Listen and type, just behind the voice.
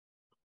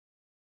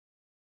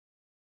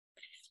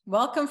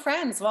Welcome,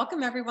 friends.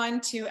 Welcome, everyone,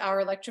 to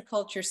our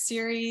Electroculture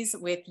series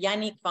with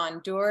Yannick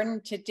Van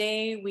Doorne.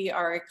 Today, we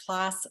are at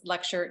class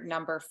lecture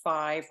number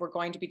 5. We're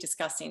going to be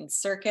discussing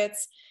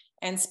circuits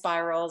and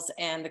spirals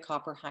and the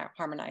copper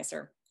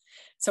harmonizer.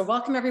 So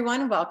welcome,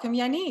 everyone. Welcome,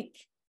 Yannick.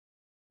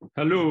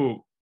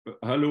 Hello.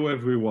 Hello,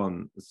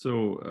 everyone.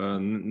 So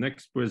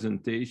next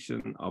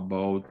presentation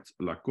about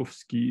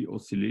Lakowski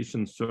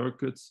oscillation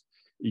circuits,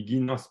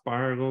 Igina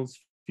spirals,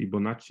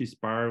 Fibonacci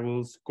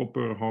spirals,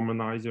 copper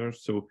harmonizers.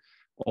 So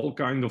all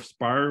kind of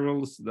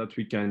spirals that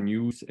we can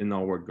use in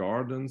our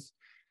gardens.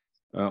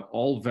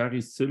 All very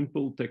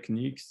simple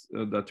techniques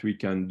that we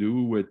can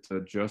do with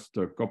just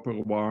a copper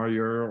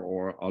wire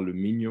or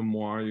aluminum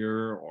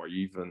wire or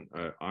even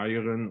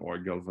iron or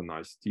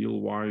galvanized steel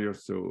wire.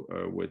 So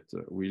with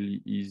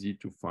really easy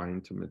to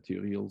find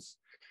materials,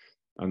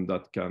 and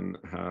that can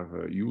have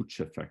huge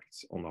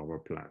effects on our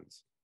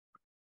plants.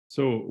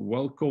 So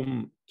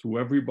welcome to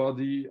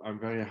everybody. I'm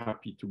very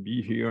happy to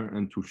be here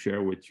and to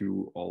share with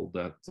you all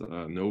that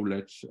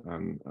knowledge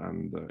and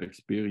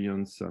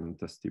experience and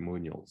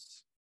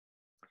testimonials.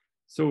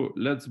 So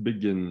let's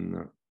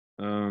begin.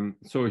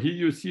 So here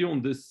you see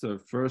on this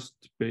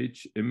first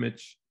page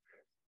image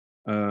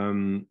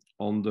on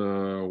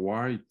the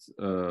white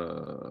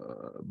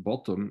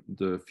bottom,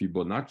 the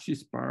Fibonacci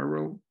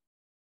spiral,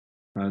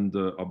 and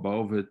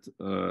above it,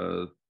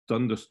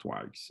 thunder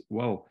strikes.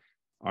 Well,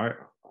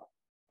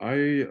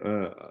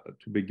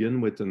 to begin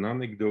with an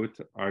anecdote,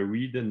 I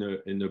read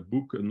in a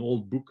book, an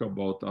old book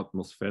about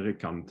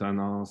atmospheric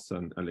antennas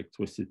and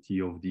electricity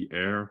of the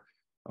air.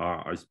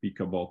 I speak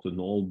about an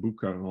old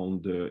book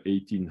around the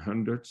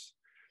 1800s,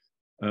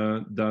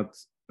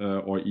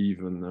 or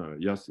even,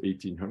 yes,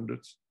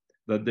 1800s,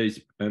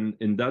 and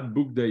in that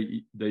book,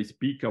 they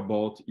speak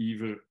about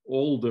even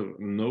older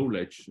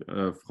knowledge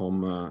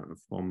from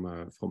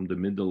the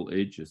Middle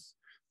Ages.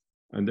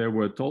 And they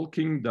were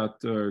talking that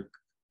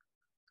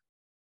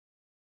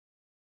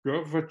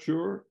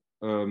curvature,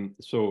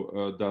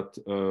 that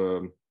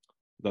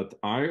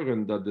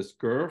iron that is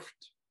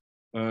curved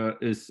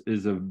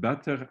is a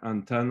better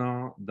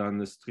antenna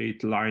than a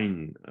straight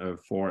line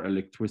for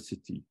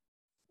electricity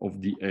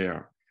of the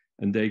air.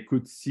 And they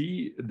could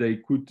see, they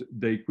could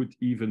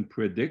even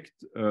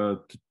predict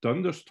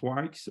thunder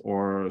strikes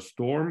or a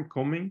storm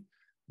coming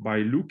by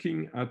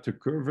looking at the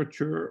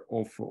curvature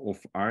of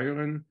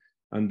iron,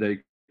 and they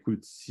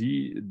could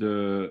see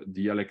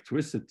the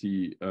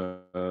electricity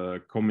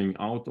coming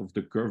out of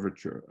the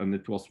curvature. And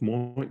it was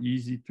more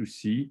easy to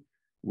see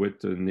with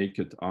the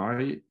naked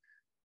eye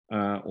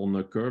on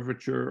a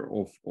curvature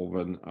of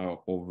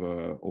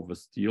a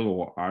steel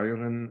or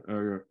iron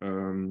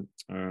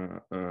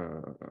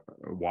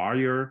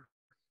wire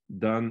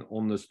than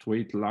on a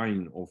straight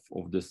line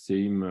of the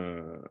same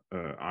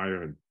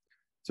iron.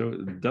 So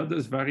that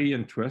is very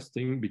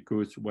interesting,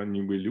 because when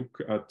we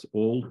look at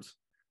old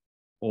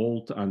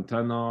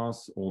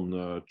antennas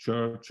on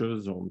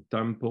churches, on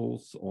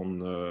temples,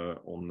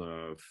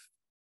 on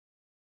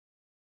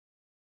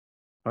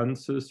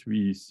fences,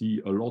 we see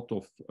a lot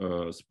of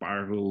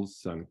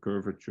spirals and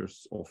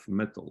curvatures of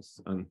metals,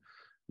 and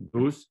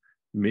those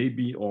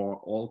maybe are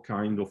all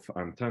kind of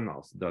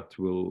antennas that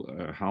will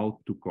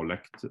help to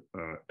collect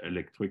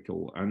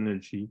electrical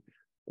energy,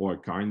 or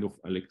kind of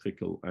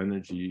electrical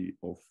energy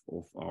of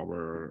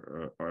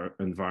our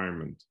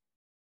environment.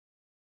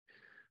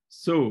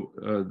 So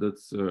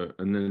that's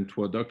an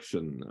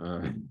introduction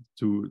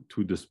to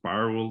the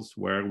spirals,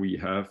 where we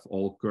have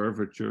all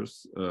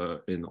curvatures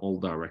in all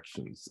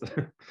directions,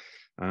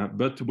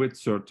 but with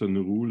certain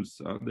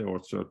rules. There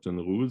are certain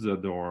rules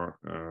that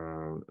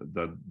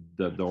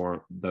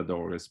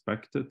are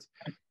respected.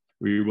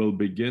 We will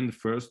begin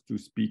first to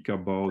speak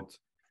about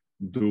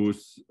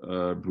those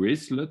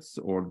bracelets,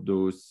 or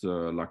those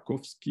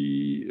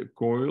Lakowski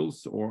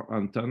coils or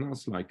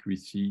antennas, like we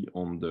see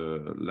on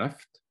the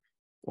left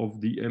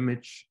of the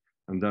image.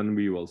 And then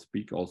we will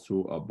speak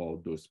also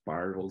about those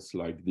spirals,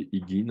 like the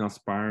Igina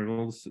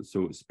spirals,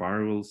 so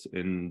spirals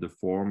in the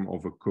form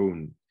of a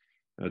cone.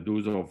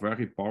 Those are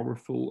very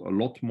powerful, a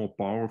lot more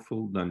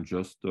powerful than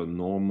just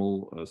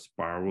normal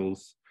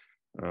spirals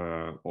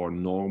or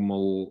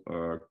normal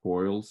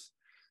coils.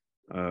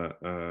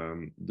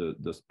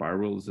 The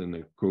spirals in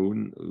a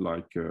cone,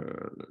 like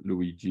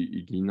Luigi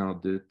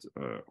Igina did,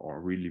 are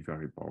really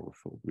very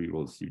powerful. We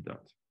will see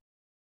that.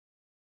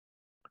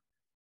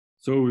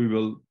 So we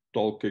will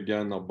talk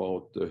again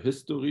about the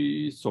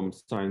history, some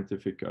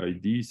scientific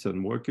ideas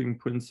and working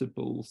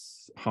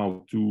principles,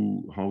 how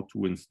to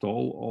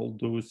install all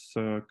those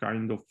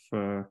kind of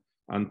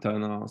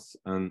antennas,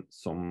 and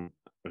some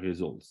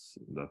results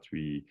that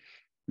we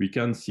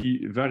can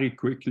see very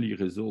quickly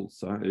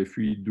results. If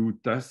we do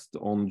test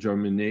on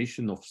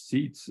germination of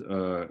seeds,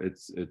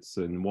 it's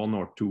in 1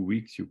 or 2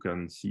 weeks you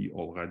can see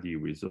already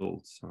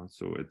results.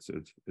 So it's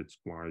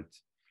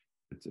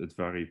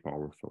very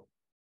powerful.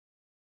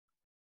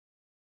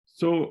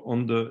 So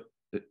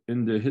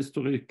in the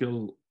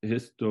historical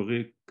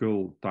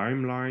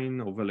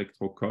timeline of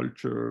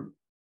electroculture,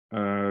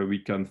 we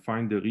can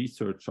find the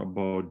research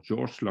about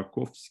George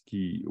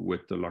Lakhovsky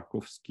with the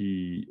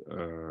Lakhovsky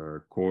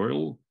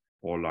coil,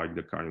 or like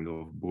the kind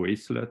of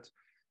bracelet.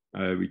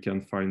 We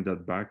can find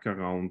that back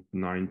around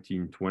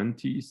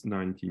 1920s,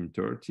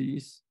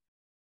 1930s.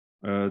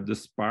 The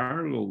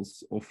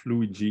spirals of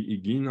Luigi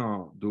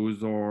Higuina,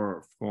 those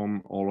are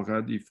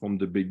already from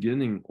the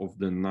beginning of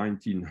the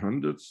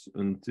 1900s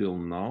until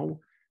now.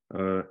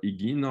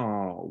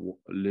 Higuina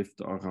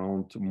lived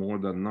around more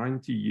than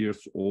 90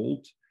 years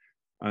old,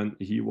 and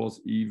he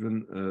was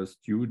even a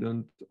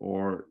student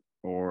or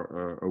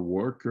a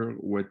worker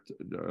with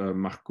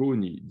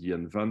Marconi, the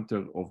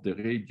inventor of the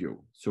radio.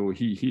 So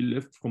he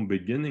lived from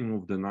beginning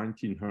of the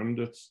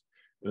 1900s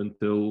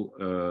until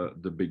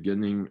the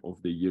beginning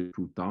of the year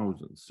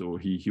 2000. So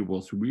he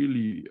was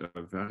really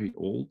very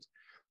old,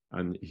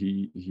 and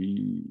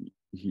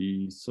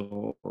he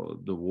saw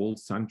the whole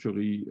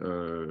century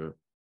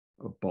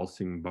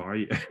passing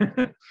by.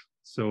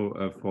 So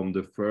from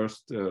the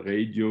first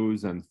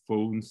radios and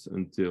phones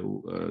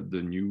until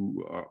the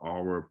new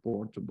hour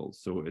portable.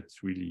 So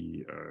it's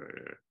really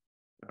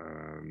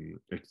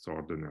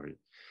extraordinary.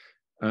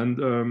 And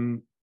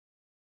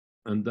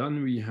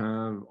then we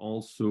have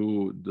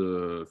also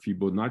the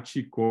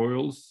Fibonacci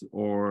coils,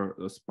 or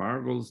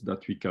spirals,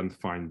 that we can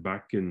find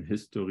back in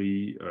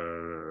history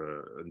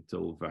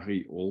until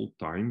very old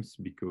times,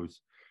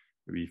 because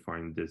we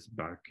find this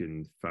back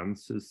in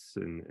fences,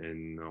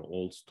 in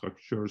old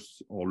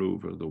structures all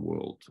over the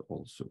world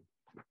also.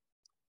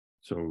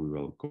 So we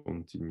will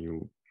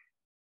continue.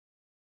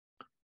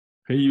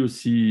 Here you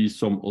see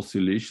some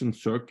oscillation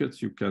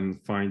circuits you can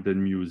find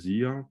in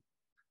museum,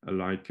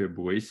 like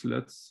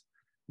bracelets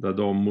that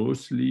are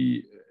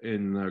mostly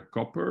in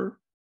copper,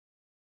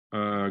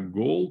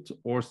 gold,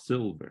 or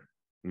silver.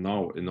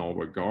 Now, in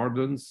our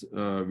gardens,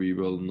 we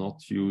will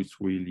not use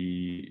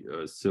really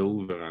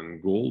silver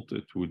and gold.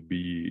 It would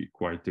be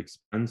quite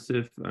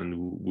expensive and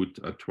would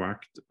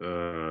attract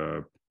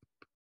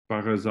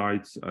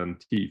parasites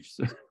and thieves.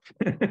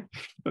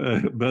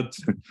 But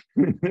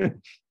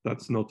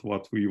that's not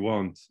what we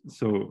want.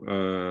 So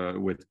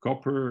with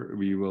copper,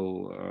 we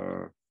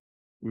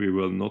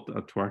will not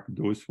attract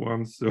those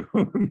ones. So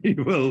we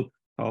will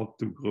help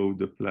to grow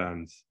the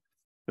plants.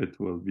 It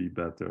will be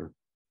better.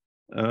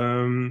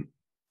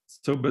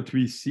 But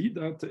we see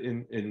that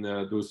in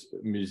those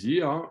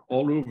musea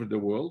all over the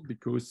world,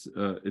 because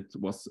it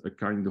was a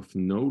kind of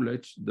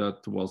knowledge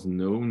that was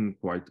known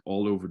quite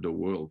all over the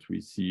world. We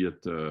see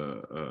it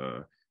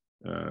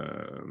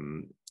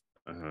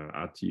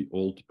at the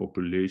old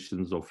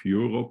populations of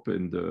Europe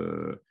in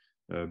the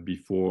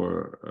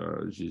before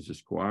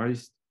Jesus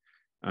Christ,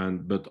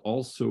 but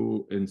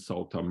also in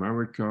South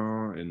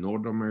America, in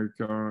North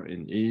America,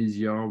 in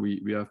Asia.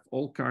 We have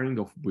all kinds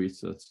of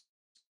bracelets.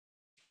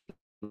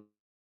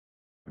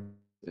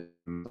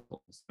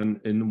 And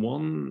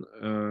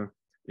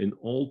in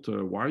old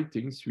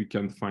writings we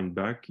can find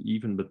back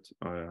even, but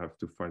I have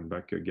to find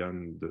back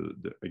again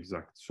the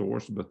exact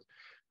source, but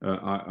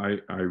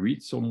I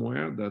read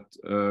somewhere that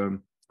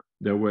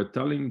they were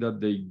telling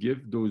that they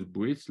give those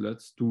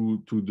bracelets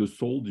to the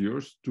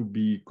soldiers to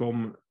be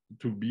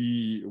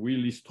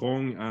really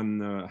strong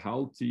and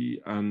healthy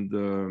and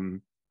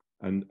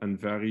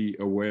very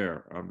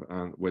aware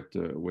with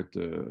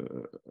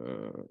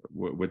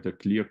a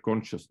clear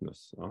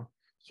consciousness.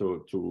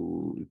 So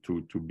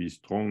to be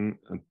strong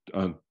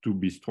and to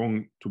be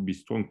strong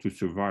to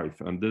survive.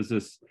 And this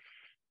is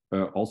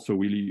also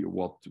really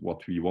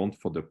what we want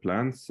for the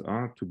plants,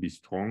 to be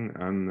strong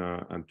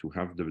and to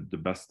have the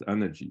best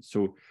energy.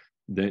 So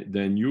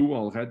they knew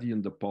already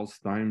in the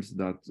past times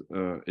that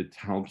it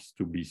helps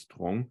to be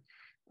strong,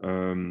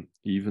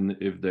 even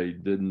if they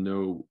didn't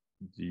know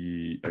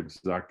the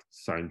exact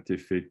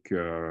scientific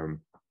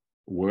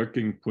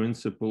working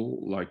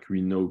principle like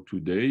we know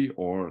today,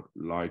 or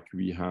like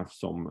we have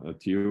some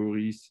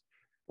theories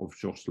of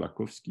George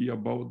Lakhovsky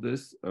about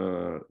this.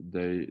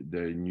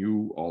 They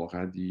knew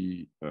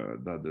already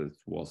that it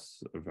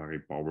was very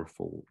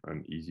powerful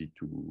and easy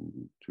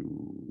to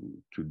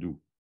do.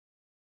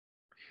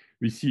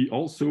 We see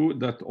also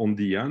that on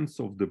the ends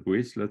of the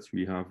bracelets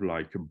we have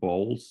like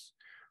balls,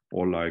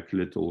 or like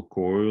little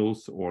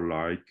coils, or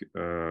like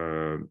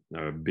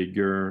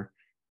bigger,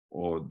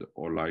 or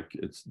like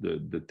it's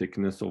the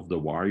thickness of the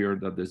wire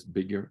that is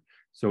bigger.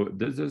 So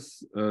this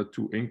is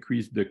to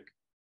increase the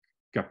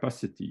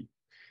capacity.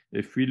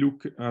 If we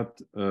look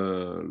at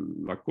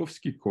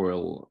Lakhovsky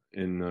coil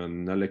in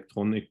an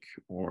electronic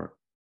or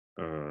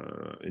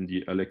in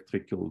the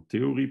electrical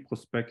theory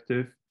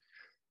perspective,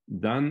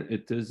 then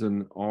it is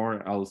an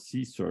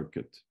RLC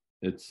circuit.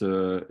 It's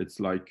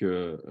like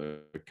a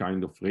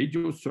kind of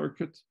radio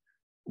circuit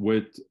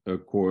with a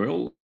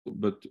coil,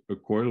 but a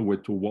coil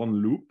with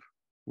one loop,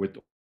 with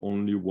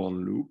only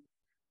one loop.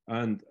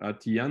 And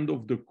at the end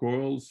of the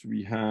coils,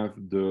 we have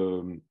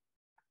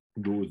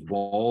those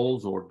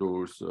balls, or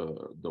those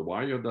the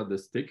wire that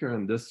is thicker,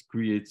 and this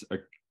creates a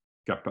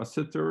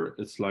capacitor.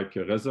 It's like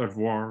a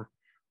reservoir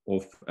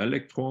of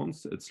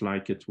electrons. It's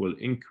like it will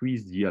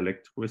increase the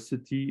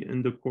electricity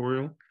in the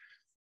coil.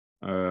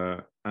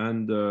 or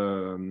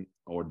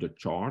the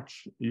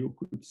charge, you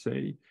could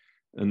say.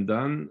 And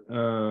then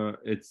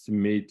it's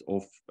made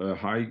of a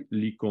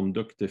highly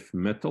conductive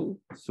metal.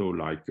 So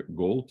like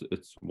gold,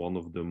 it's one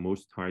of the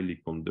most highly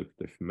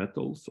conductive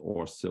metals,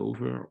 or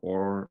silver,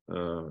 or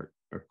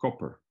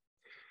copper.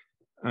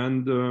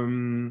 And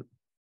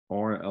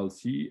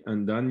RLC,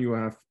 and then you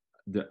have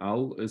the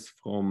L is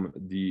from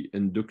the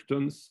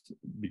inductance,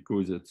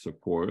 because it's a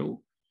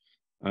coil.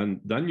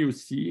 And then you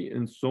see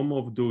in some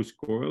of those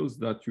coils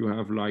that you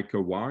have like a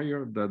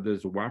wire that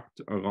is wrapped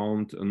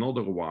around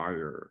another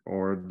wire,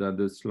 or that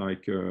is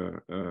like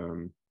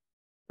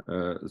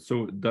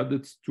so that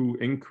it's to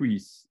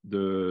increase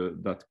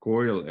that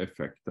coil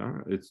effect.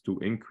 It's to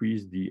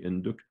increase the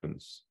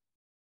inductance.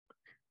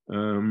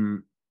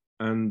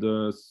 And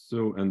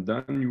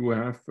then you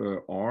have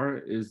R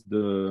is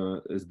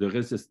the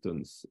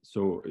resistance.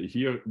 So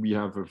here we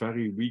have a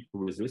very weak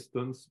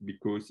resistance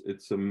because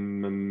it's a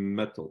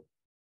metal.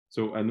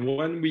 So, and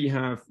when we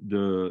have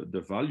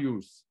the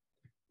values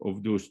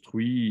of those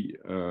three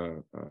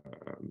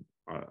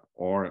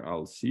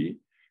RLC,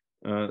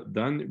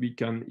 then we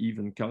can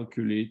even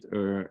calculate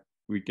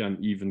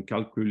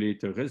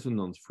a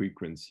resonance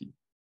frequency.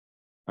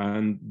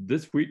 And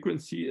this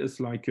frequency is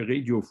like a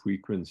radio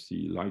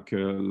frequency, like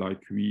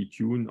we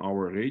tune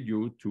our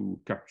radio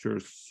to capture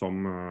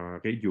some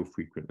radio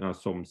frequency,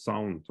 some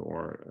sound,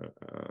 or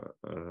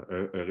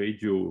a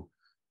radio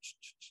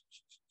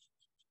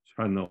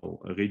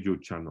channel, a radio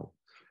channel.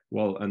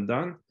 Well, and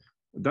then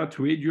that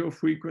radio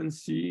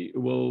frequency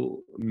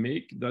will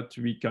make that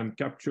we can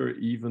capture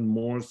even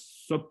more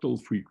subtle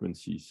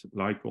frequencies,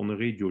 like on a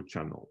radio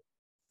channel.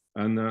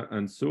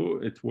 And so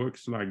it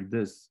works like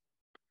this.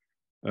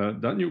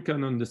 Then you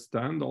can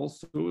understand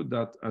also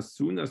that as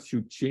soon as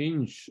you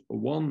change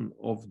one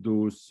of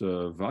those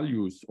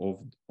values of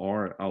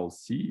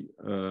RLC,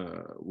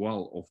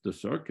 of the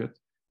circuit,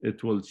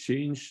 it will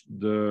change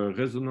the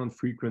resonant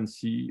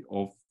frequency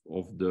of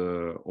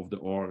the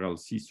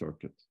RLC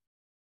circuit,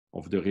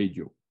 of the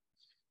radio.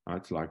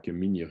 It's like a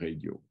mini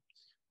radio.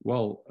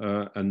 Well,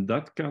 and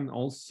that can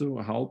also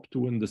help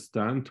to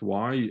understand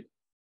why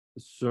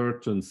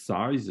certain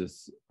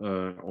sizes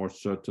or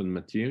certain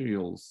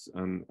materials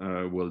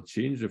will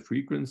change the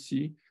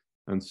frequency.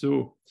 And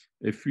so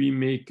if we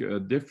make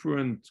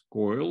different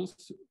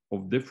coils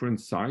of different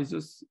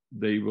sizes,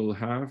 they will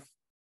have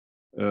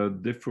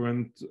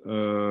different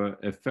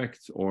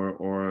effects,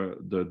 or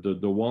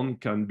the one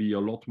can be a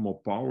lot more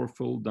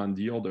powerful than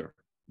the other,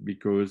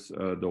 because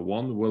the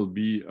one will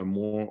be a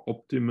more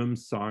optimum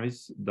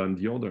size than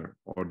the other,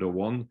 or the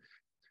one,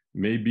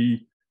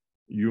 maybe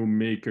you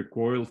make a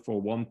coil for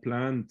one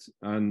plant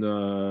and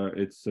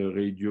it's a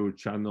radio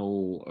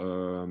channel,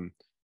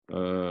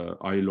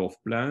 I love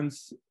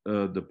plants,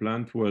 the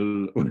plant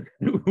will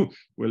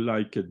will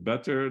like it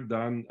better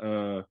than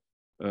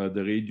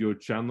the radio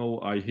channel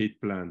I hate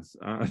plants,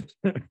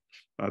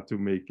 to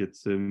make it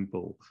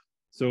simple.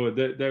 So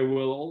there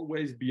will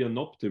always be an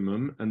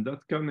optimum, and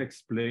that can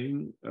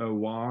explain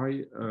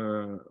why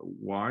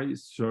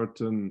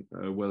certain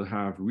will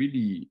have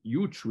really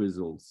huge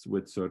results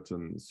with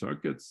certain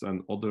circuits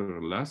and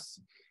other less,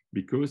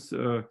 because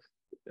a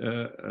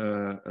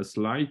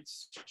slight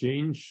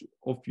change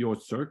of your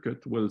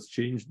circuit will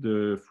change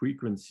the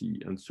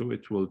frequency, and so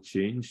it will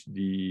change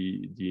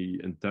the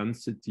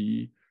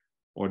intensity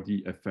or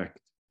the effect.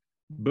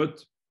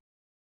 But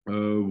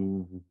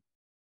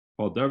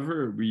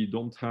however, we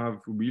don't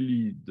have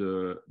really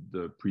the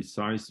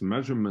precise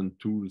measurement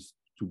tools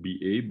to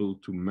be able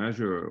to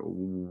measure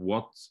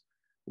what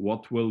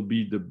will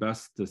be the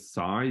best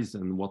size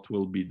and what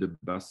will be the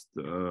best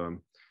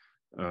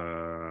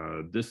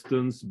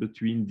distance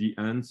between the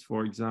ends,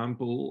 for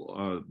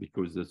example,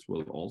 because this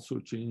will also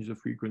change the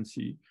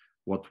frequency.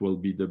 What will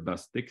be the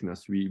best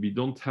thickness? We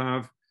don't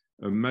have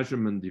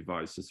measurement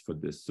devices for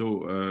this,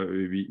 so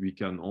we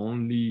can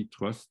only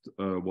trust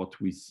what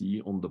we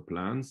see on the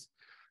plans.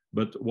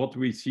 But what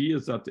we see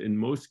is that in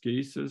most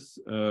cases,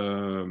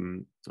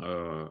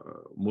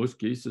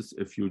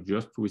 if you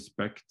just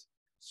respect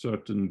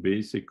certain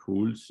basic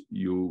rules,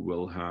 you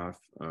will have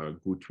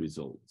good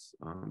results.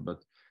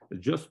 But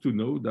just to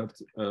know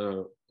that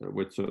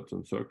with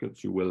certain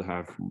circuits, you will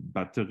have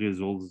better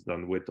results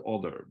than with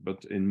other.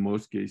 But in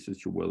most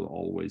cases, you will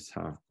always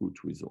have good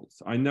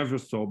results. I never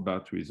saw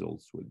bad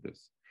results with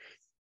this.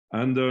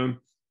 And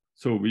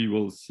so we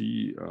will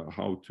see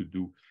how to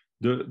do.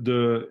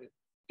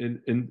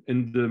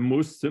 In the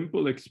most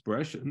simple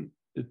expression,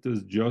 it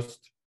is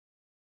just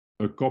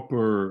a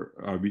copper,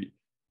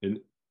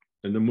 in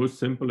the most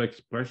simple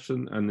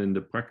expression and in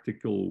the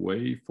practical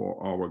way for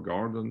our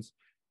gardens,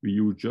 we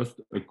use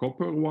just a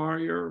copper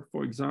wire,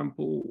 for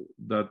example,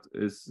 that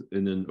is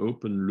in an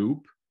open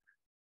loop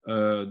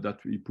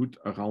that we put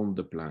around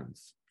the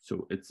plants.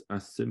 So it's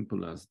as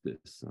simple as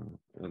this.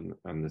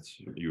 And it's,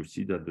 you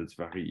see that it's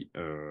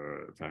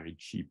very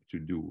cheap to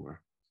do.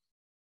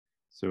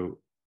 So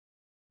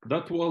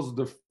that was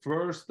the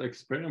first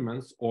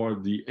experiments or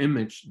the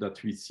image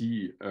that we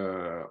see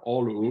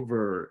all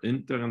over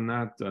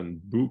internet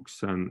and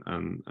books and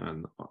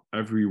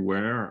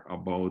everywhere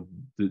about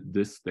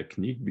this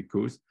technique,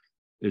 because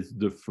it's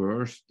the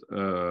first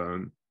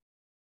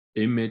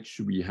image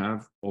we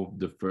have of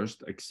the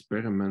first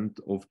experiment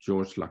of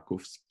George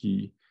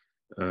Lakhovsky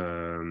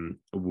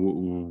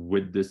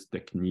with this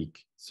technique.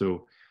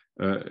 So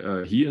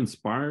he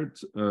inspired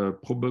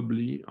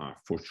probably,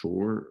 for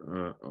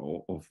sure,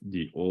 of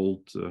the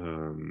old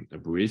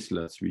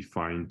bracelets we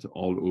find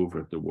all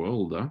over the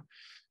world.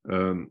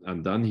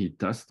 And then he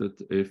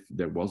tested if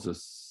there was a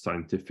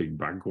scientific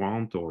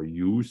background or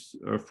use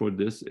for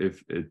this,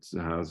 if it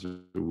has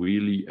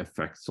really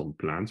effects on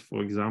plants,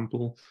 for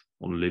example,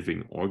 on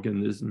living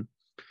organisms.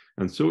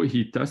 And so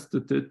he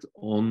tested it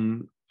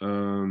on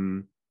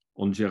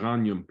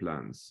geranium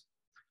plants.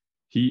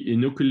 He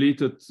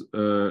inoculated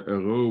a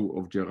row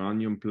of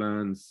geranium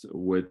plants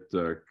with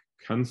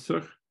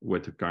cancer,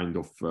 with a kind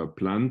of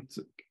plant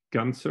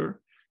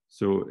cancer.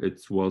 So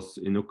it was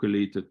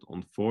inoculated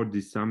on 4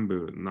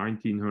 December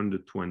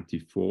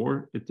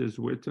 1924, it is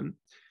written.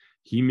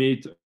 He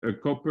made a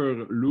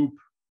copper loop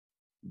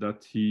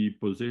that he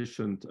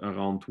positioned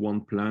around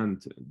one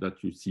plant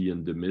that you see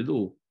in the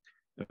middle.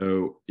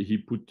 He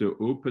put the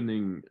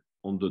opening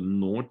on the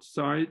north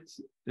side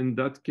in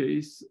that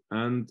case,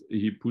 and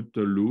he put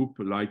the loop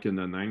like in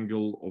an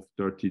angle of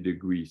 30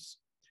 degrees.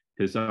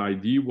 His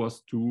idea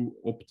was to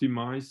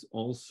optimize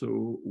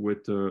also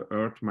with the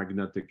Earth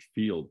magnetic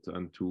field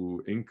and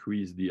to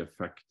increase the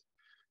effect,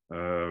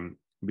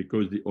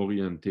 because the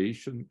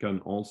orientation can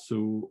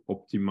also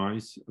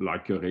optimize,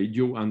 like a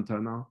radio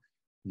antenna.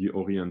 The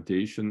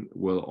orientation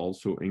will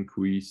also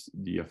increase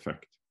the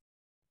effect.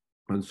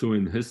 And so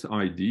in his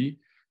idea,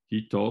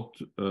 he thought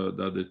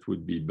that it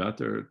would be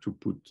better to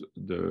put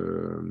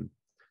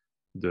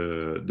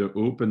the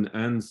open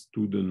ends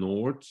to the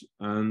north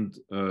and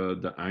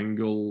the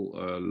angle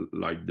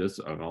like this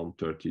around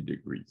 30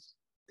 degrees.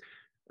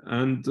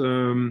 And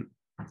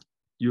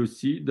you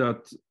see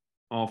that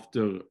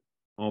after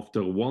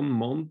 1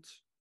 month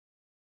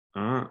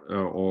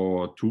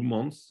or 2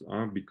 months,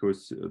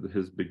 because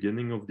his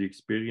beginning of the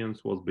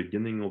experience was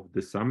beginning of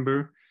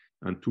December,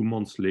 and 2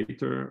 months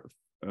later,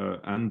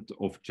 end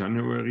of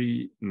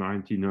January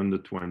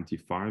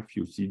 1925,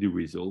 you see the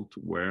result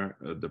where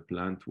the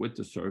plant with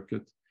the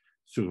circuit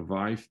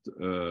survived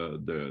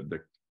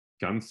the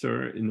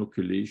cancer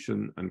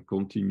inoculation and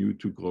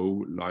continued to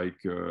grow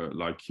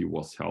like he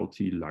was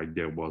healthy, like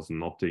there was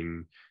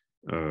nothing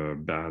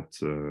bad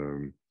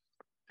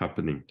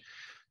happening.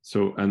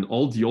 So, and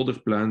all the other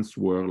plants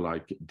were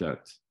like dead,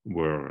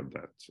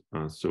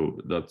 so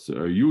that's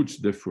a huge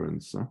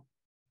difference.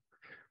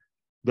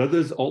 That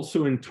is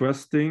also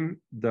interesting,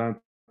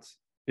 that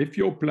if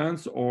your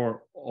plants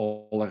are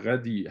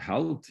already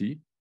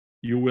healthy,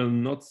 you will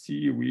not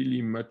see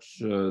really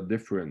much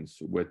difference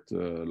with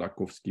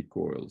Lakhovsky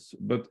coils.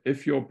 But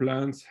if your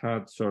plants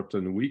had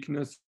certain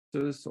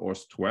weaknesses or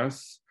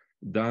stress,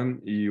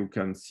 then you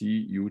can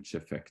see huge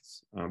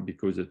effects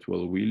because it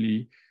will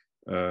really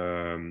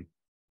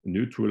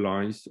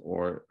neutralize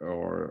or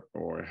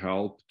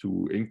help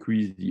to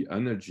increase the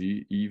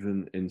energy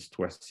even in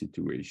stress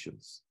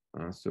situations.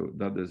 So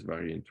that is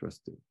very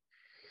interesting.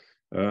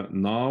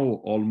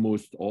 Now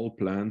almost all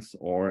plants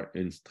are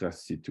in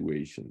stress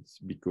situations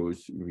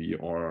because we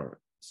are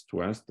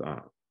stressed,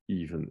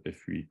 even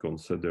if we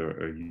consider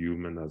a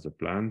human as a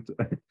plant.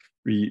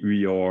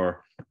 we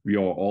are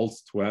all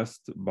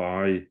stressed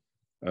by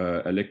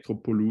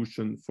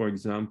electropollution, for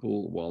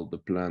example, while the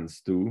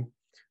plants do.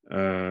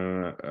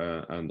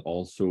 And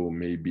also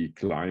maybe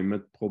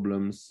climate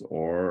problems,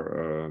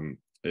 or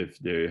if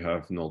they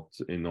have not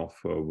enough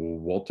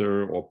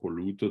water or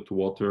polluted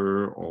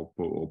water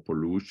or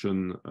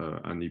pollution,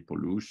 any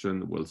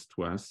pollution will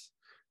stress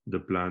the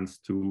plants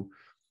too.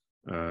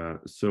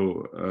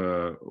 So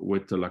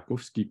with the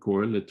Lakhovsky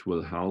coil, it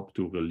will help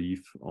to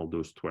relieve all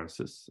those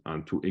stresses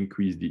and to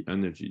increase the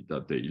energy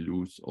that they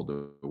lose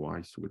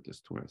otherwise with the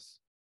stress.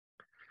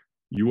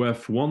 You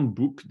have one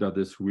book that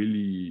is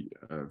really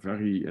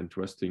very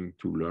interesting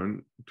to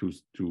learn,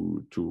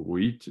 to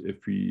read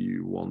if we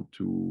want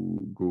to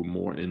go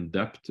more in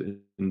depth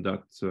in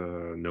that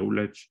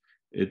knowledge.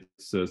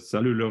 It's a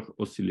Cellular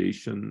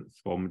Oscillation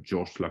from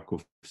George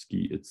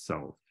Lakhovsky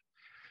itself.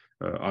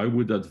 I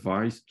would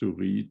advise to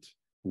read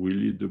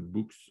really the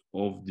books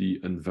of the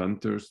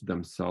inventors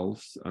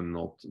themselves and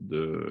not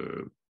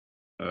the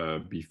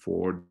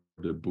before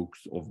the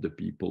books of the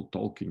people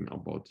talking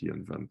about the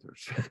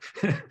inventors.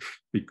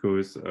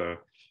 Because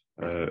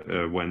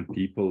when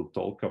people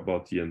talk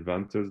about the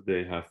inventors,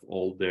 they have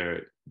all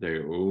their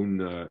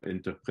own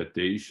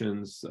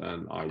interpretations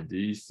and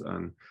ideas,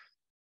 and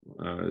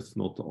it's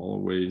not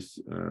always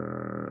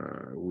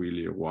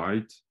really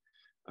right.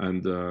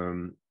 And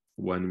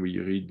when we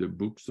read the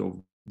books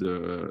of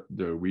the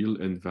real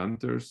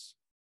inventors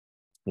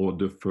or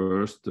the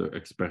first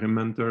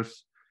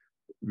experimenters,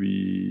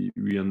 we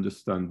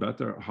understand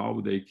better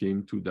how they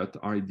came to that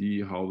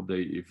idea, how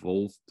they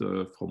evolved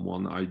from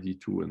one idea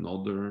to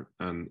another,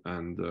 and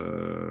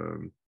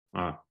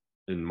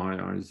in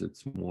my eyes,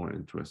 it's more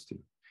interesting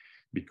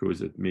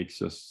because it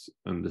makes us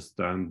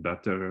understand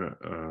better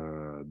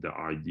the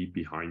idea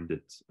behind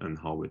it and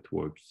how it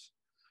works.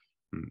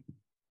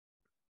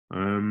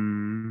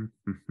 Yeah,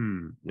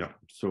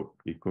 so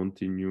we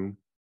continue.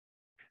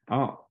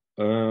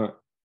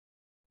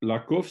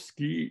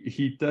 Lakowski,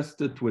 he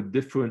tested with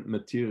different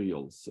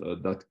materials,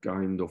 that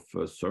kind of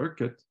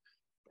circuit.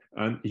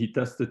 And he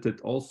tested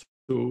it also,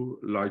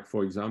 like,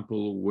 for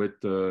example,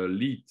 with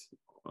lead,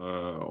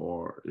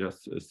 or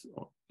yes,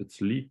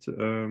 it's lead,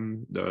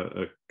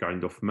 the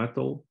kind of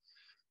metal.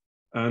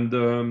 And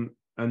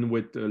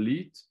with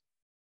lead,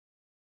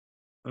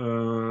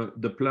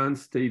 the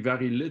plants stay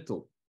very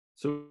little.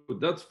 So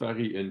that's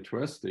very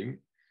interesting.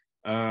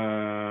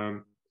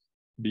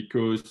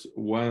 Because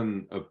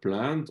when a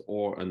plant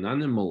or an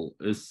animal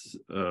is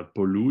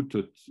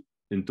polluted,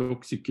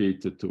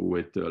 intoxicated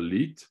with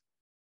lead,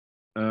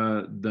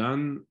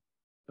 then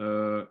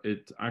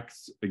it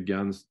acts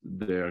against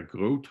their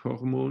growth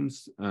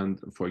hormones. And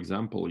for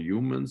example,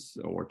 humans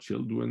or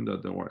children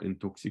that are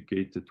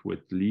intoxicated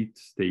with lead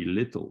stay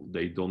little,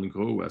 they don't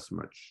grow as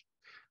much.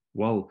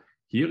 Well,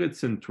 here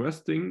it's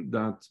interesting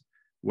that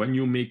when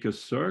you make a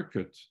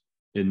circuit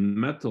in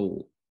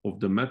metal of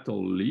the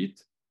metal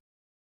lead,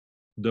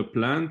 the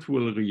plant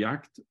will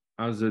react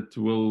as it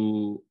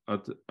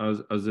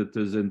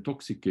is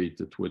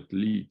intoxicated with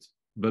lead,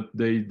 but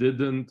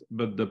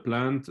the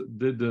plant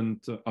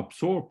didn't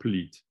absorb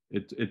lead.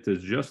 It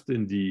is just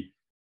in the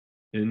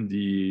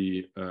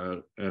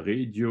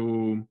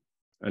radio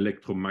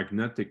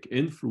electromagnetic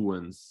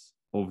influence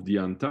of the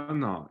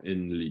antenna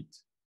in lead.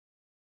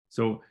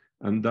 So,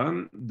 and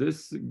then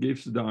this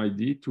gives the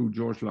idea to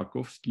George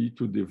Lakowski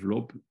to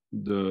develop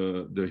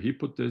the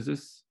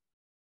hypothesis,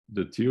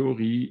 the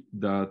theory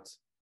that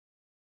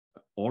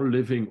all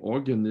living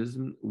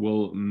organisms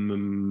will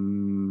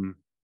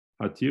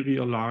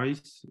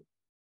materialize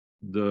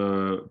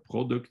the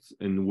products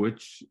in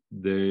which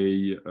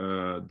they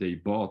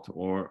bought,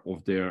 or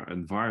of their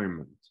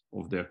environment,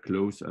 of their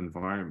close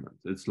environment.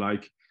 It's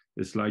like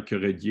a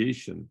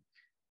radiation.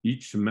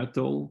 Each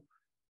metal,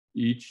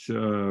 each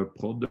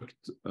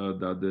product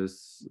that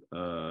is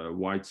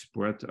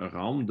widespread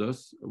around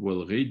us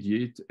will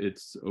radiate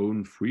its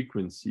own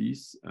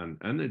frequencies and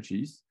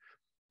energies.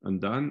 And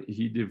then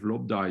he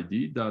developed the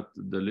idea that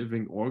the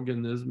living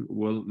organism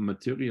will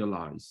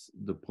materialize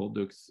the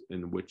products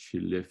in which he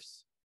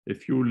lives.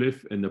 If you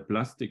live in a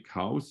plastic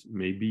house,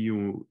 maybe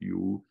you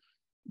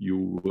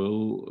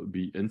will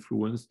be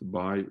influenced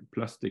by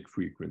plastic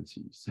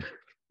frequencies.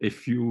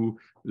 If you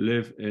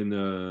live in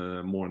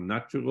a more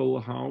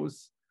natural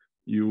house,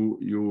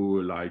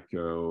 you like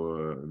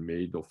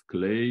made of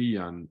clay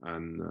and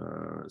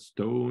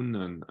stone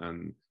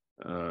and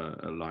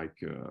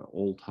like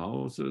old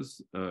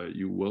houses,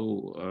 you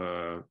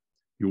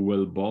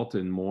will bought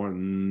in more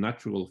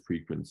natural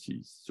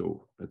frequencies.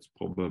 So it's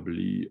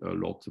probably a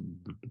lot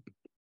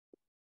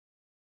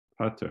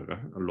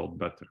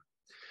better.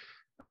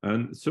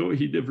 And so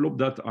he developed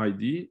that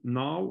idea.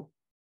 Now,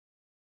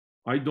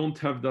 I don't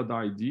have that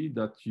idea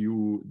that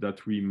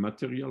we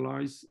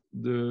materialize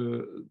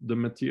the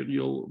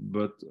material,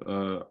 but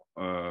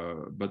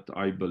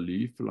I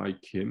believe,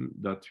 like him,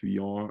 that we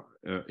are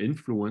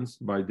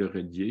influenced by the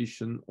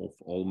radiation of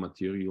all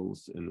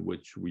materials in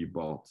which we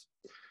bought.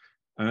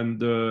 And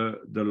the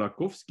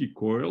Lakowski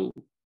coil,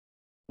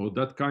 or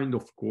that kind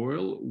of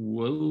coil,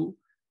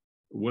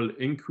 will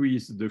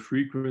increase the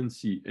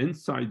frequency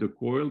inside the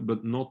coil,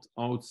 but not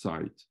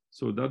outside.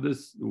 So that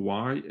is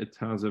why it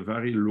has a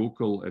very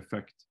local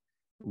effect.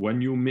 When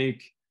you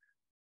make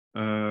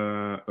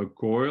a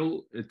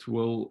coil, it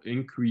will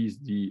increase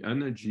the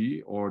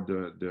energy, or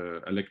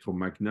the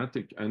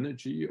electromagnetic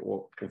energy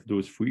of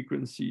those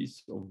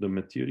frequencies of the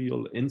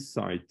material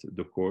inside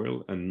the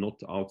coil and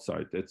not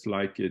outside. It's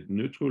like it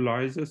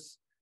neutralizes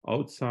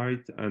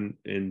outside and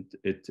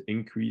it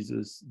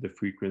increases the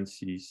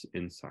frequencies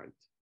inside.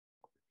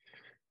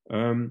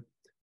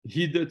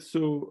 He did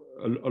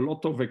a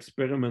lot of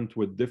experiment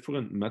with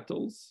different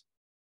metals,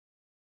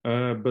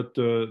 but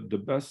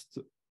the best,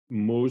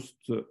 most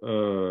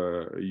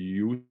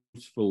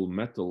useful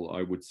metal,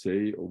 I would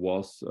say,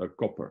 was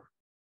copper.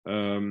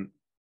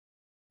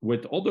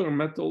 With other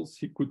metals,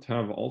 he could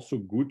have also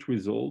good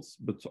results,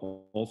 but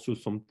also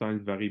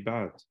sometimes very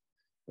bad.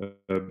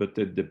 But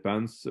it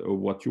depends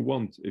what you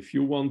want. If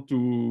you want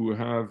to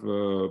have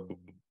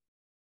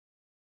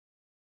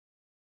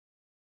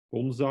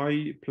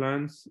bonsai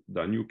plants,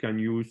 then you can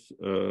use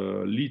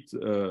a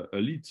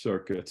lead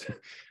circuit.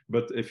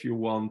 But if you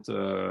want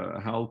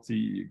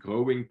healthy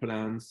growing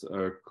plants,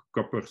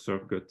 copper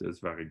circuit is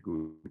very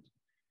good.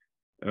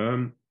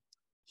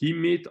 He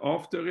made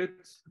after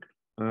it,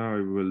 I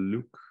will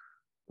look,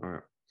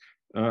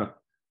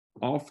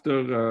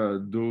 after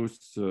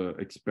those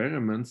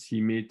experiments,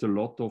 he made a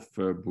lot of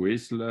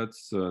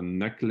bracelets,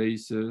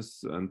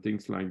 necklaces, and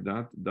things like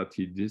that, that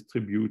he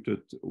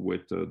distributed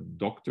with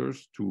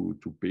doctors to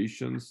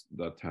patients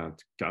that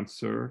had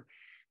cancer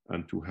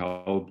and to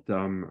help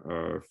them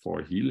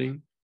for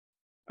healing.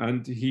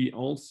 And he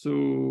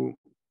also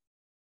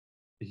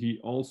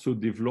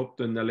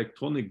developed an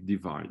electronic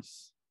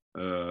device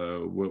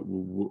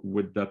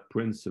with that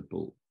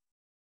principle.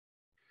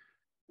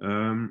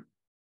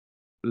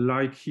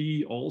 Like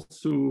he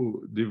also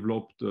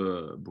developed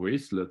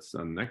bracelets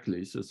and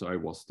necklaces, I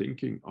was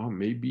thinking, oh,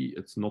 maybe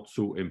it's not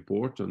so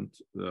important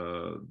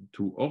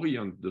to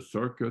orient the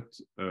circuit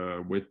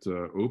with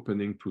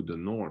opening to the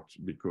north,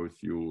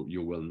 because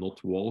you will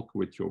not walk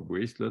with your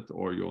bracelet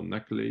or your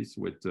necklace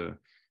with the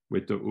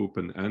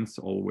open ends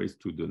always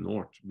to the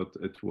north, but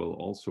it will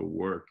also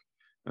work.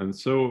 And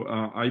so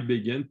I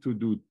began to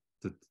do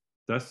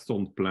tests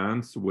on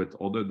plants with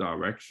other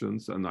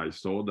directions, and I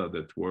saw that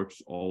it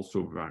works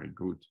also very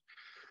good.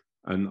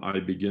 And I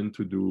began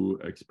to do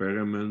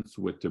experiments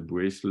with the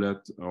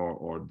bracelet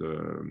or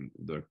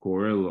the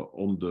coil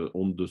on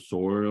the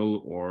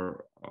soil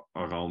or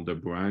around the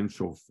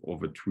branch of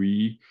a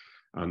tree,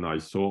 and I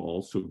saw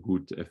also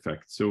good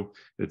effects. So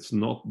it's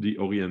not, the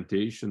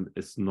orientation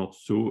is not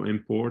so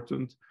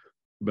important,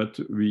 but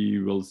we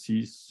will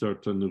see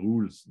certain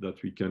rules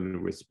that we can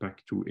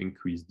respect to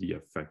increase the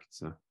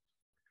effects.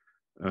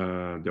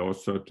 There are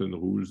certain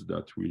rules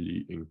that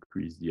really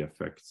increase the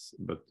effects,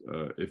 but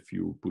if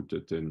you put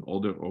it in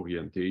other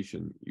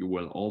orientation, you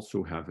will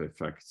also have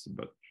effects,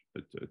 but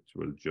it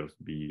will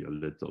just be a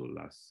little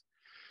less.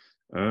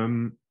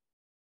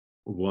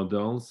 What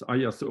else? Ah,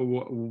 yeah, so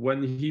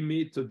when he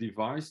made the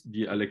device,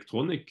 the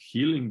electronic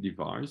healing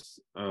device,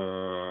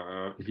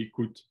 he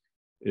could,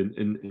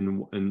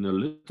 in a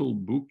little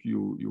book,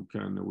 you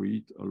can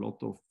read a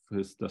lot of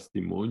his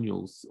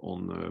testimonials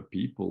on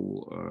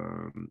people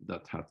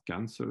that had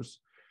cancers.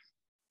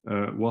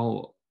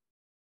 Well,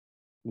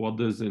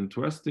 what is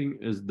interesting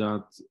is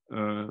that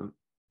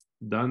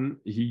then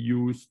he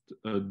used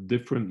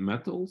different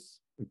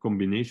metals, a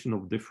combination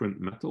of different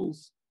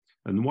metals.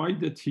 And why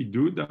did he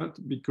do that?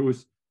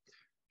 Because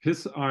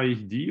his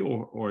idea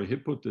or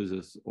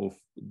hypothesis of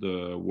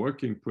the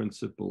working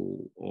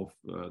principle of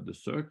the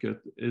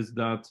circuit is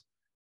that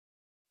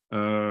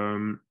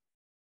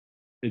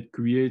it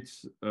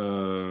creates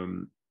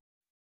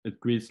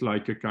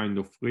like a kind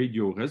of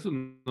radio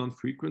resonant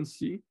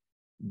frequency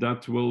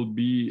that will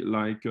be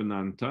like an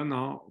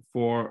antenna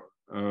for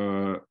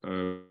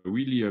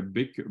really a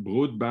big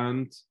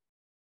broadband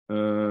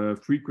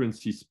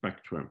frequency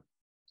spectrum.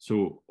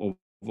 So of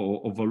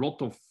a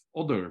lot of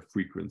other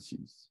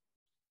frequencies.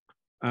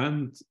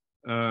 And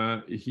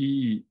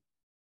he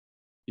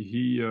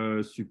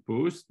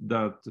supposed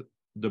that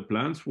the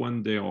plants,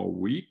 when they are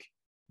weak,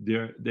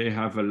 they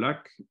have a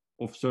lack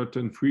of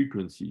certain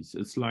frequencies.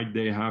 It's like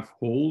they have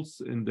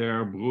holes in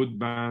their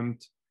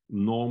broadband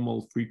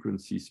normal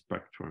frequency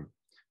spectrum.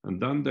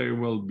 And then they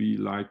will be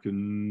like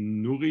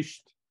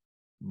nourished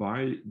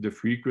by the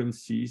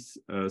frequencies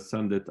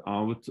sent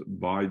out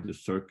by the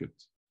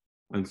circuit.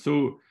 And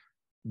so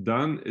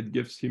then it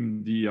gives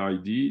him the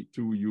idea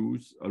to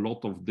use a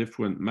lot of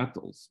different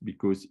metals,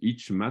 because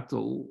each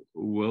metal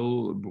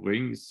will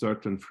bring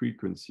certain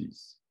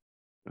frequencies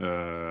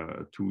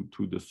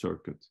to the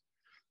circuit.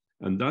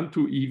 And then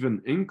to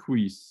even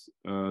increase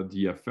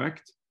the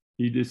effect,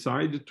 he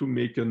decided to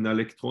make an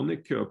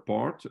electronic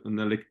part, an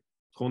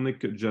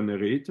electronic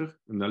generator,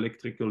 an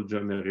electrical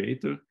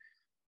generator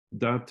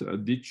that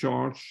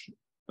discharge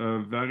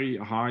very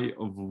high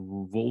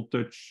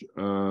voltage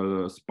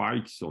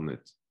spikes on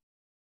it.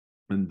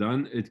 And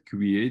then it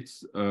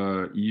creates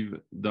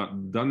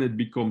then it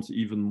becomes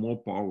even more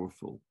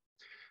powerful.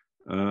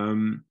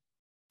 An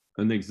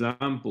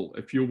example,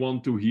 if you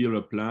want to heal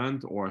a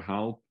plant or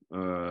help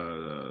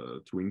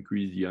to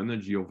increase the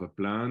energy of a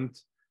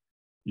plant,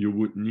 you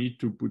would need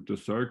to put a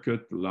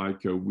circuit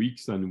like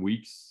weeks and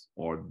weeks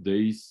or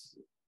days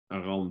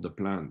around the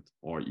plant.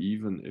 Or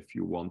even if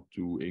you want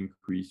to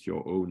increase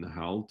your own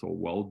health or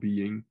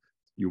well-being,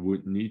 you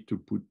would need to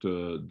put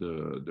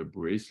the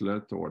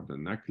bracelet or the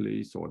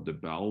necklace or the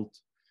belt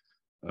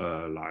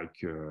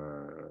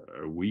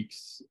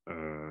weeks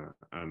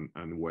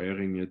and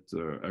wearing it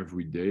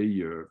every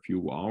day, a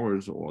few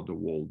hours or the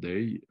whole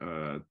day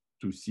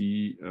to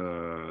see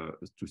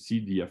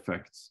the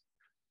effects.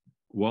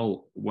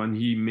 Well, when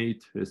he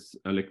made his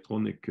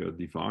electronic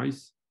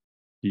device,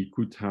 he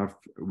could have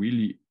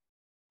really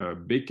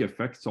big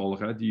effects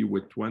already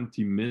with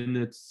 20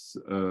 minutes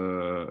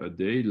a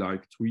day,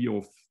 like 3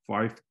 or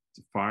 5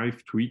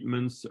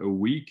 treatments a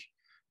week.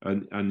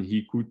 And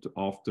he could,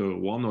 after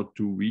 1 or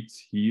 2 weeks,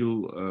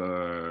 heal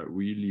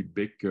really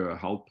big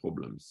health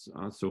problems.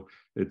 So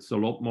it's a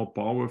lot more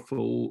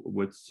powerful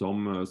with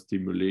some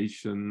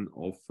stimulation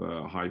of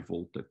high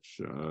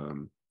voltage.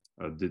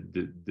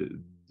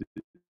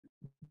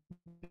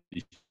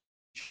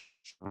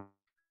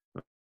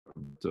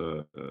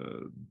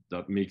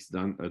 That makes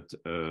then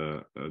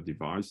a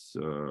device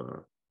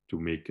to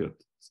make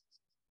it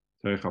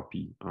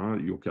therapy.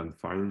 You can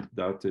find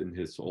that in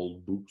his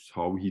old books,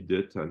 how he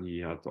did, and he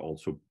had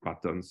also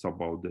patents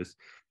about this.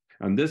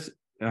 And this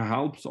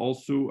helps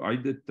also. I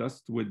did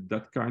test with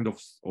that kind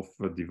of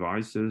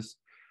devices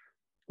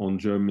on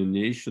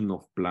germination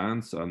of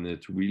plants, and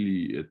it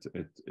really,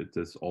 it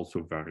is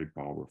also very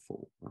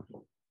powerful.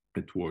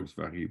 It works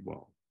very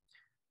well.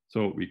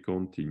 So we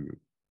continue.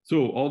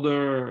 So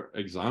other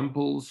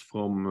examples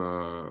from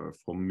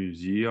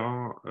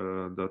musea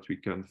that we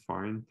can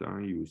find.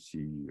 You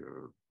see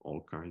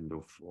all kind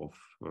of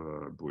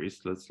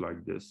bracelets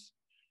like this.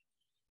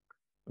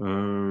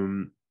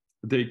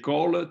 They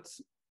call it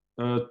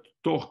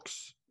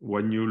torcs.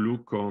 When you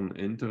look on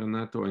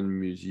internet or in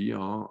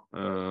musea,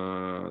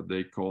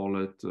 they call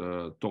it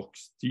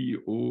torcs,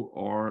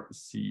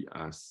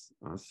 T-O-R-C-S.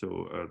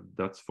 So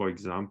that's, for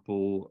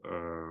example,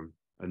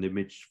 an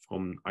image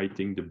from, I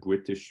think, the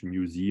British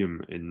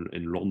Museum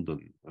in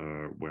London,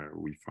 where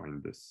we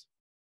find this.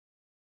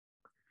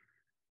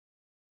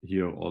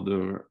 Here,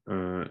 other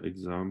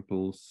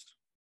examples.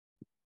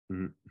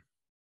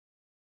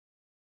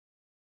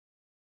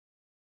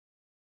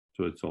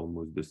 So it's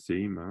almost the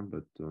same,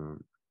 but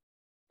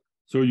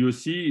so you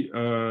see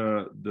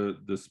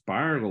the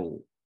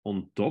spiral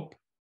on top.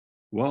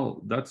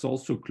 Well, that's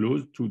also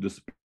close to the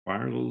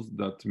spirals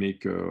that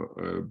make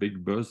a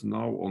big buzz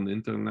now on the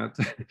internet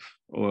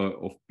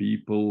of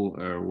people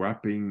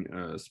wrapping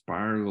a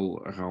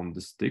spiral around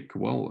the stick.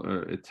 Well,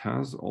 it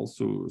has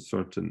also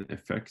certain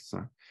effects.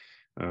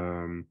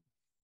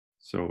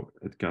 So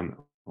it can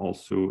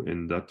also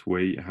in that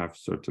way have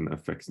certain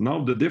effects.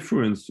 Now the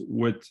difference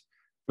with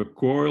a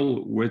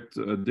coil with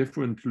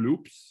different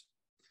loops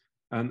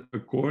and a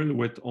coil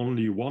with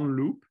only one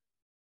loop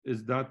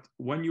is that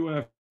when you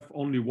have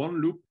only one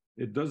loop,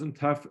 it doesn't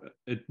have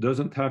a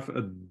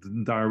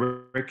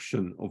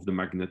direction of the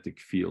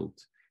magnetic field.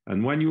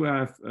 And when you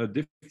have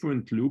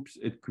different loops,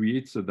 it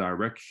creates a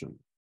direction.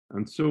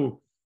 And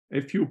so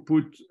if you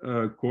put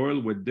a coil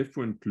with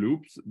different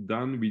loops,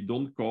 then we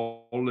don't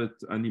call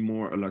it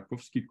anymore a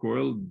Lakowski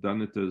coil,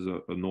 then it is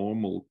a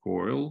normal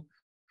coil.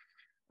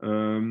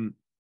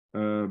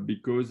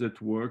 Because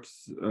it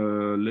works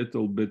a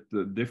little bit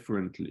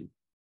differently.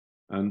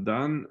 And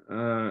then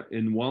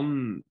in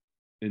one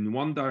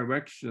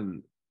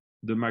direction,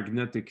 the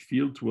magnetic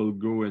field will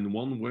go in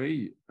one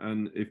way.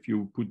 And if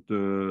you put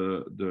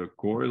the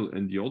coil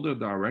in the other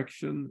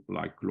direction,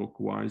 like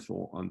clockwise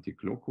or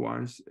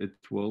anti-clockwise, it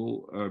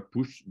will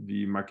push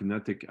the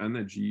magnetic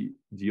energy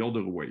the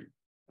other way.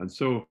 And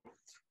so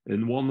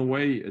in one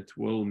way, it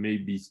will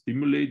maybe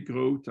stimulate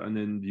growth, and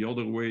in the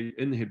other way,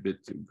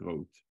 inhibit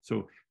growth.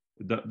 So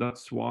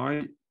that's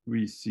why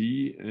we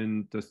see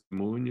in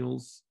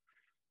testimonials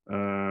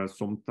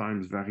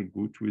sometimes very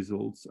good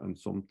results and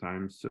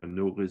sometimes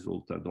no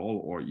result at all,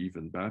 or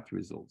even bad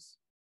results.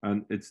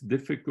 And it's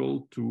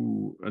difficult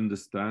to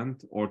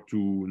understand or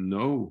to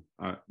know,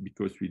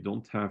 because we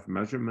don't have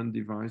measurement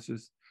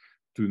devices,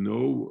 to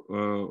know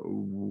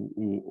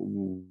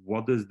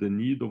what is the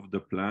need of the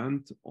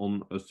plant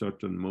on a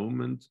certain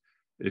moment,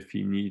 if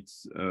he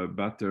needs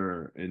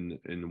better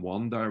in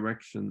one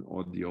direction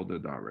or the other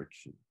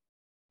direction.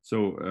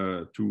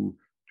 So to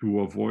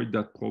avoid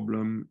that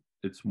problem,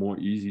 it's more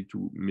easy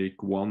to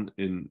make one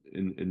in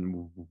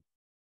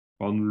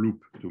one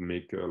loop to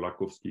make a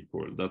Lakowski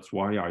coil. That's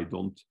why I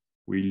don't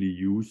really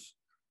use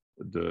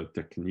the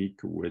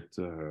technique with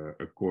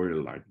a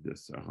coil like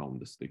this around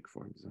the stick,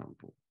 for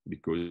example,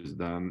 because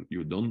then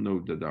you don't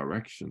know the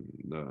direction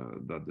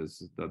that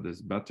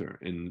is better.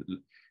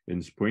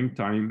 In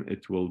springtime,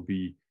 it will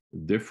be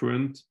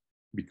different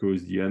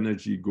because the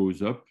energy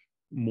goes up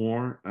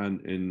more, and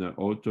in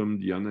autumn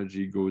the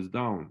energy goes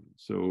down.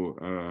 So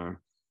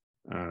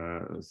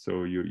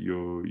so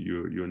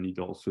you need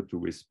also to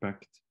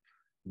respect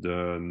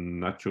the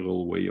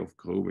natural way of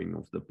growing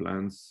of the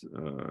plants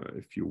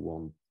if you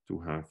want to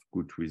have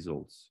good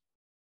results.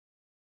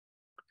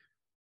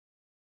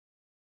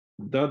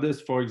 That is,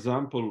 for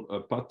example,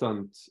 a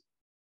patent,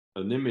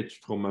 an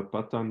image from a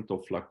patent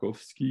of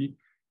Lakowski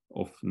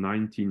of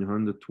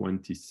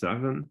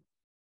 1927.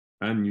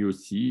 And you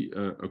see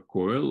a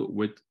coil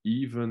with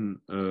even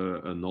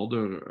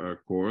another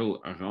coil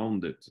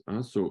around it.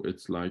 So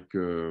it's like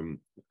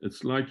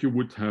you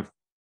would have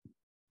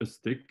a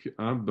stick,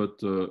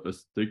 but a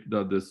stick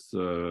that is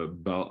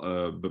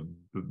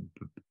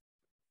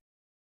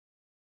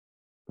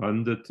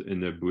banded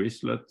in a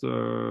bracelet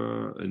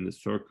in a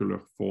circular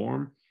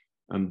form,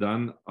 and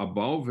then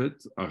above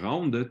it,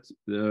 around it,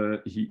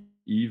 he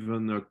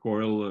even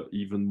coil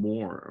even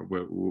more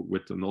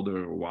with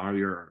another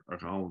wire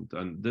around,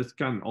 and this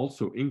can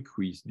also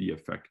increase the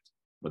effect,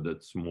 but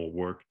it's more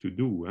work to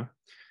do.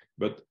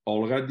 But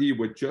already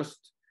with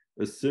just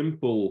a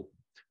simple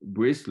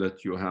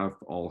bracelet, you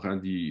have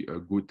already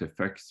good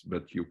effects,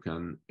 but you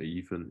can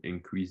even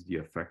increase the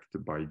effect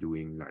by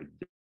doing like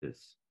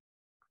this.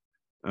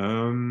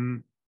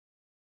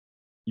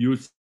 You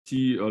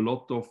see a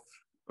lot of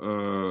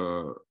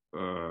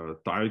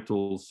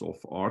titles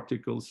of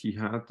articles he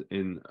had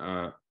in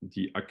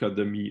the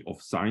Academy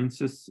of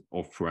Sciences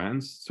of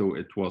France. So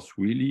it was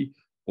really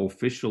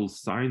official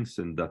science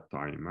in that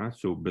time.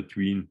 So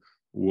between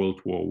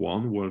World War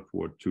I, World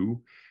War II,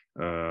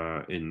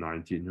 in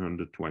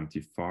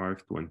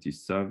 1925,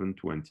 27,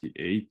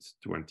 28,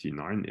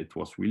 29, it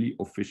was really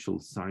official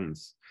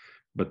science.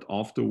 But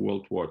after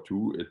World War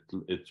II,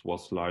 it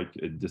was like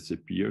it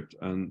disappeared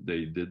and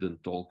they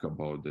didn't talk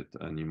about it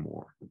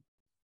anymore.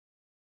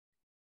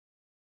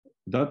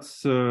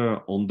 That's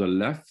on the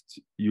left,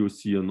 you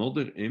see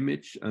another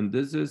image, and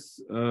this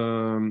is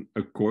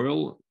a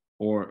coil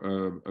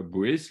or a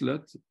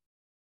bracelet,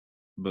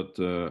 but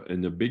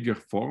in a bigger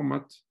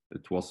format.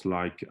 It was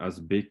like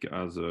as big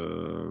as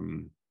a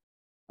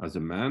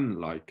man,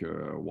 like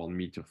 1.50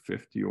 meters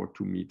or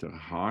 2 meters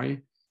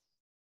high.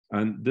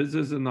 And this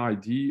is an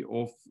idea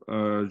of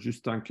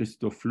Justin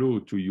Christophe Low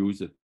to use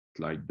it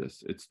like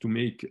this. It's to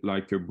make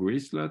like a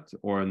bracelet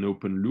or an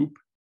open loop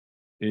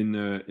in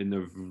a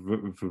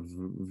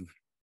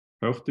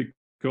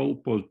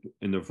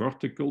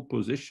vertical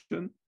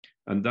position.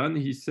 And then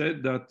he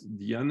said that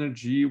the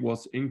energy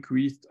was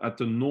increased at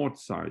the north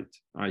side.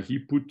 He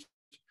put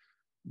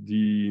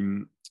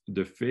the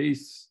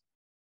face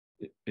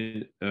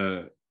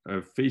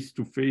face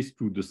to face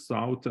to the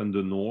south and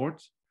the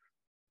north.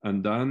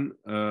 And then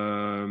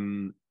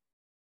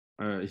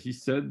he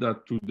said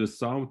that to the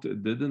south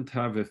it didn't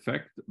have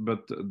effect,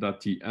 but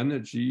that the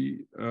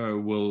energy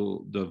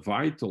the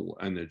vital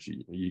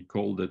energy, he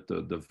called it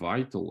the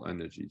vital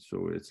energy.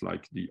 So it's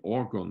like the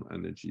organ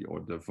energy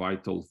or the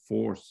vital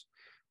force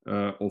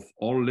of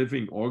all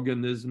living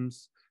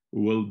organisms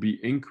will be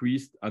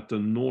increased at the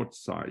north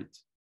side.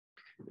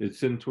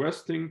 It's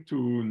interesting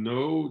to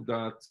know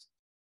that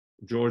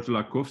Georges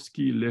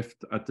Lakhovsky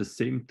lived at the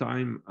same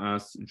time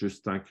as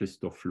Justin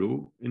Christophe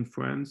Low in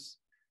France.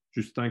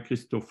 Justin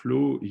Christophe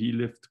Low, he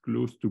lived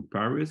close to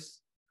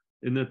Paris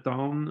in a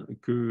town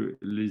que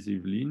les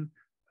Yvelines.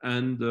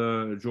 And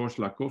Georges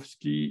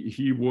Lakhovsky,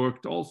 he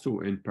worked also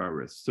in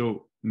Paris.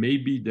 So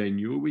maybe they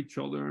knew each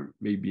other,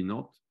 maybe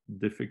not.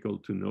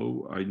 Difficult to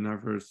know. I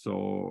never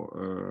saw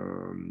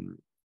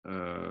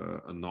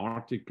an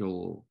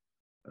article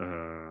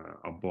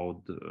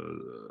about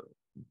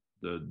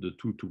the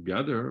two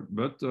together,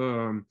 but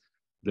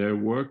they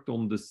worked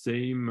on the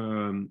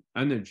same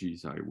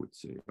energies, I would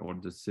say, or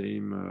the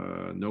same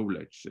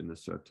knowledge in a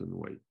certain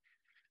way.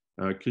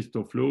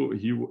 Christophe Low,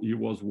 he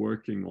was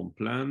working on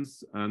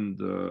plants, and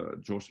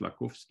Georges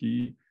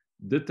Lakhovsky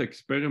did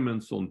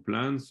experiments on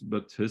plants,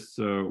 but his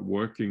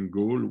working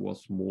goal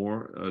was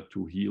more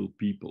to heal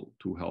people,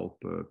 to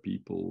help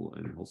people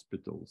in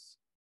hospitals.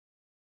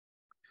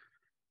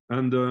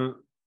 And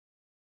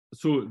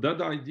so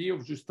that idea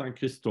of Justin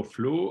Christophe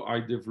Low, I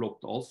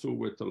developed also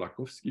with the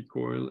Lakhovsky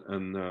coil,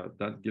 and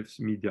that gives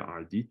me the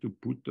idea to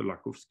put the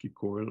Lakhovsky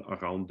coil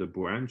around the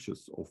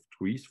branches of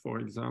trees, for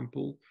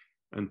example,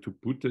 and to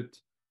put it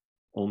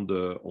on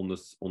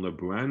a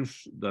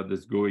branch that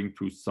is going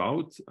to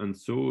south, and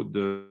so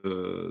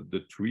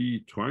the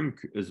tree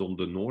trunk is on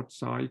the north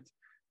side,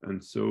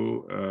 and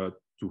so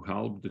to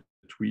help the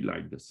tree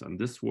like this. And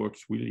this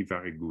works really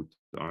very good.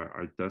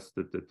 I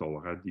tested it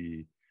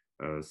already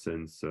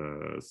since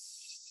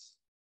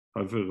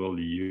several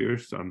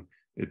years, and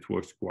it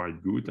works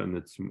quite good, and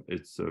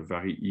it's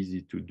very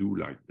easy to do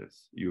like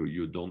this.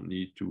 You don't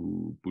need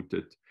to put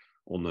it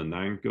on an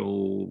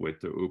angle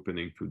with the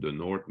opening to the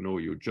north. No,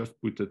 you just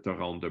put it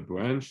around the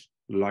branch,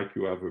 like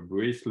you have a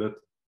bracelet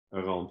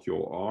around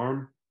your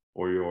arm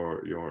or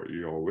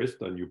your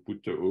wrist, and you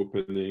put the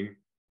opening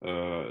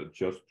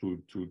just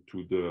to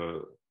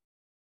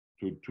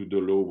the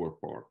lower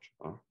part,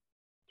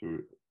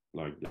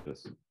 like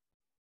this.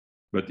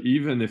 But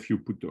even if you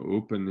put the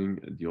opening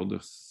at the other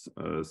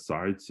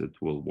sides,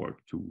 it will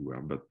work too.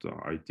 But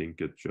I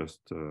think it's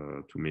just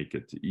to make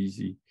it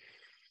easy.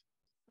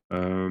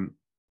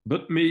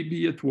 But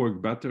maybe it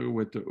worked better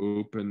with the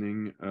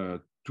opening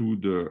to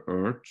the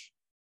earth.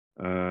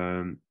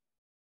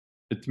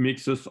 It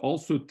makes us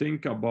also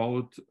think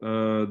about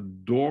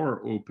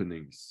door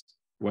openings.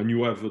 When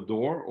you have a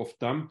door of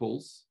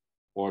temples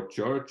or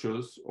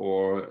churches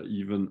or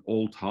even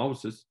old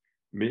houses,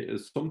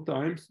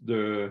 sometimes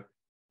the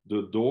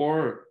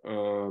door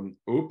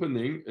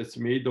opening is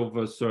made of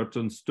a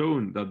certain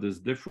stone that is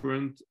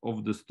different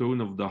of the stone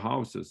of the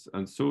houses.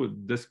 And so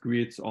this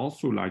creates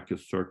also like a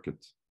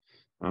circuit.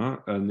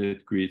 And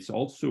it creates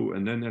also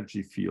an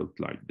energy field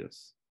like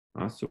this.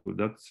 So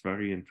that's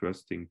very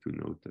interesting to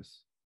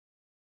notice.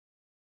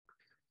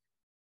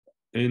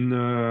 In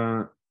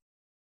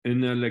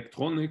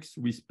electronics,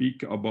 we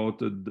speak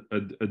about a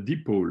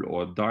dipole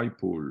or a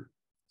dipole.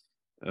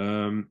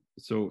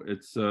 So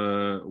it's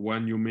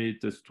when you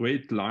made a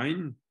straight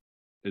line,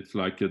 it's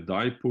like a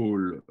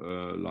dipole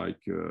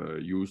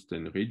used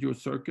in radio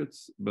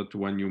circuits. But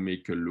when you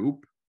make a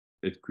loop,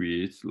 it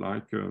creates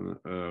like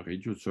a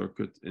radio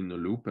circuit in a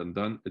loop, and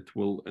then it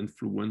will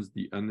influence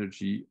the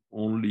energy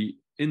only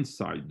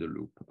inside the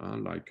loop,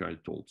 like I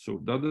told. So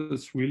that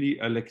is really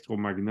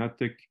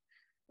electromagnetic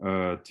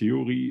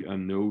theory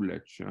and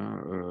knowledge.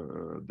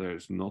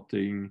 There's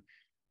nothing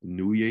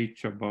new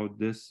age about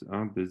this.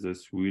 This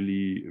is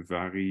really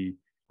very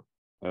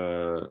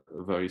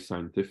very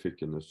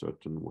scientific in a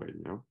certain way.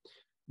 Yeah?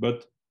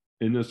 But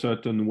in a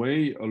certain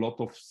way, a lot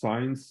of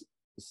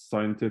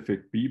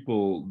scientific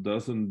people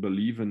doesn't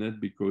believe in it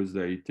because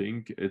they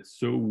think it's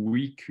so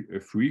weak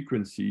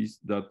frequencies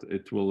that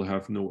it will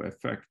have no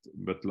effect.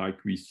 But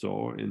like we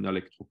saw in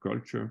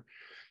electroculture,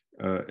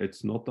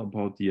 it's not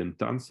about the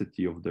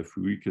intensity of the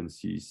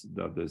frequencies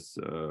that is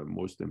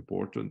most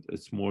important.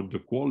 It's more the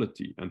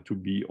quality and to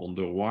be on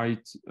the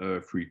right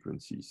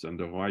frequencies and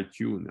the right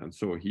tune. And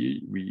so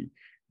here we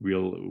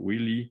will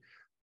really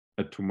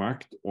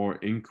attract or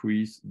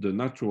increase the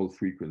natural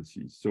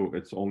frequencies. So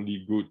it's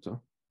only good. Huh?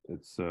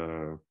 It's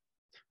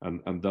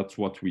and that's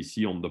what we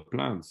see on the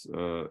plants.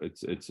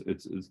 It's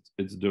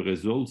the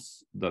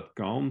results that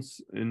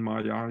counts in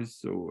my eyes.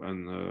 So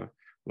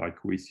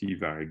like we see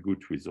very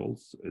good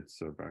results.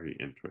 It's very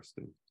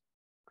interesting.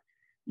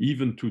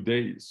 Even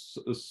today,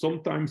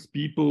 sometimes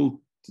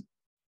people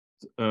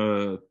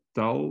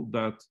tell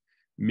that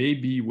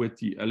maybe with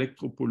the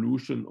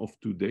electropollution of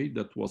today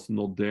that was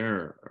not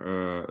there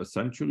a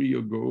century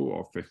ago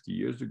or 50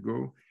 years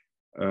ago,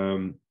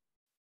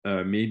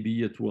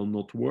 maybe it will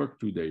not work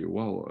today.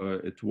 Well,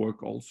 it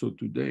works also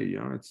today.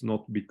 Yeah? It's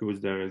not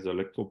because there is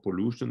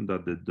electropollution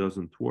that it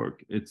doesn't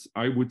work.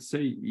 I would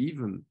say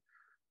even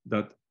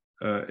that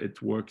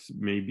it works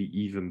maybe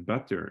even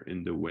better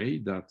in the way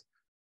that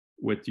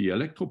with the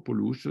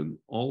electropollution,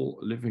 all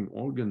living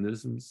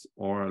organisms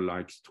are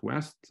like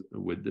stressed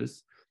with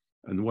this.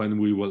 And when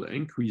we will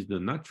increase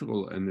the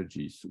natural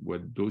energies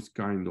with those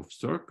kind of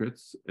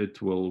circuits,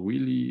 it will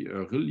really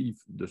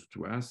relieve the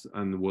stress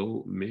and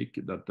will make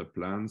that the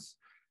plants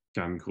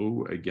can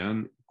grow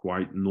again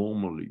quite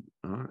normally.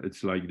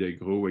 It's like they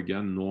grow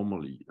again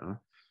normally.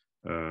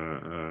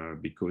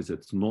 Because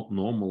it's not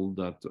normal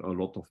that a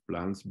lot of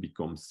plants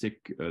become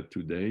sick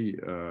today,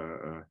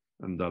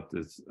 and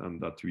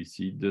that we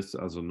see this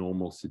as a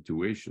normal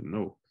situation.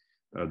 No,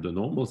 the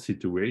normal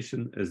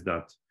situation is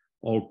that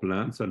all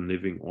plants and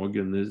living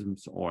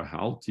organisms are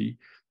healthy,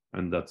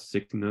 and that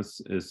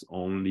sickness is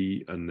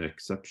only an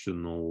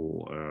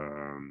exceptional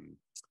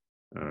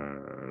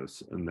an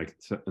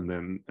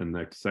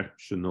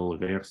exceptional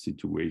rare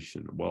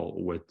situation. Well,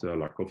 with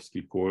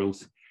Lakowski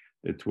coils,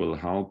 it will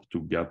help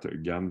to get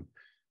again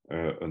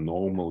a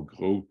normal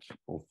growth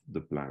of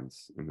the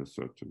plants in a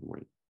certain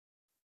way.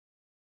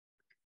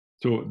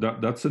 So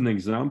that's an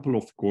example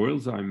of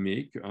coils I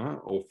make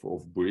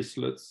of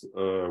bracelets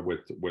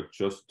with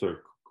just a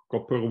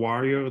copper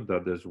wire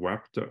that is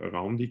wrapped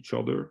around each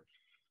other.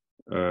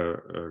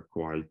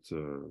 Quite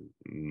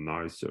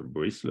nice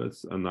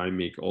bracelets, and I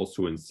make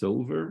also in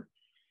silver,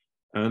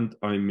 and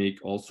I make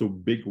also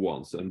big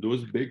ones, and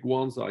those big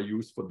ones I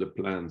use for the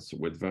plants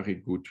with very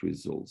good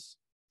results.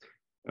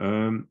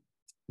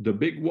 The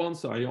big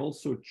ones I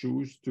also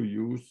choose to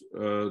use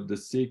the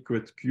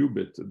sacred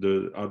cubit,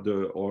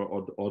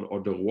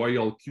 or the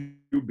royal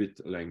cubit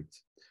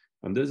length,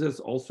 and this is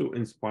also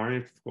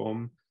inspired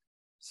from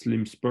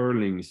Slim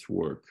Sperling's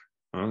work.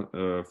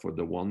 For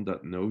the one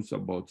that knows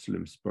about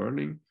Slim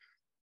Sperling,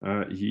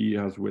 he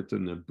has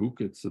written a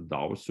book. It's a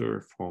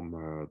dowser from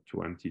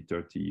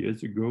 20-30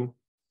 years ago.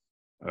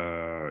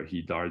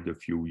 He died a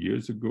few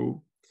years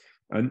ago,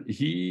 and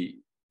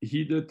he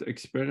did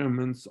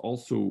experiments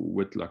also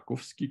with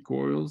Lakowski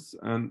coils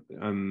and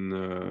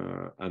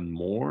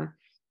more.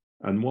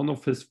 And one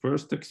of his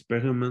first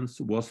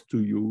experiments was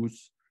to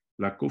use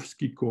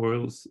Lakowski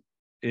coils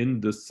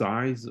in the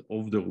size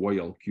of the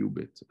royal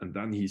cubit, and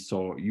then he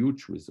saw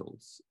huge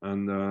results.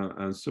 And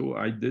so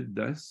I did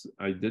this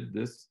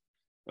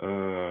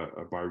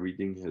by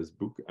reading his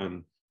book,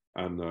 and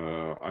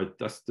I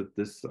tested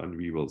this, and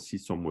we will see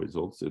some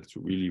results. It's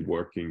really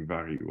working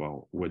very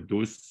well. With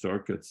those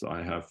circuits,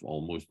 I have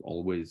almost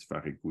always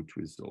very good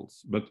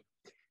results. But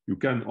you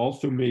can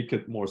also make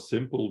it more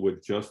simple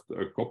with just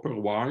a copper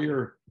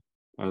wire,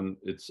 and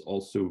it's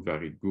also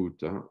very good.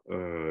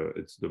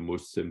 It's the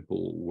most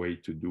simple way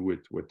to do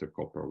it with a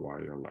copper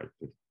wire like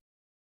this.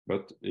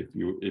 But if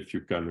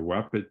you can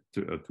wrap it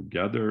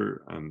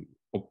together and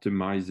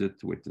optimize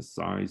it with the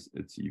size,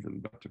 it's even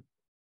better.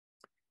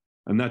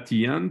 And at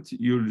the end,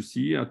 you'll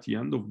see at the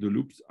end of the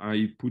loops,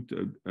 I put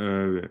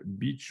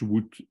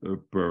beechwood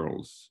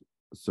pearls.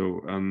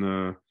 So,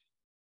 and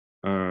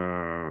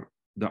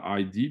the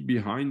idea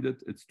behind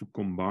it is to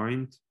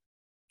combine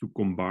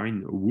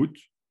wood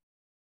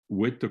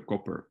with the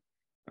copper.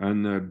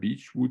 And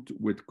beechwood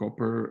with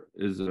copper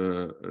is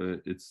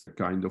it's a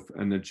kind of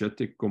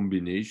energetic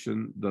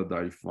combination that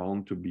I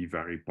found to be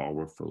very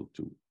powerful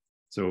too.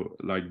 So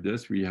like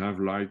this, we have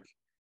like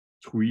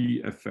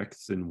 3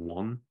 effects in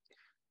one.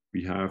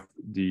 We have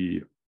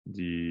the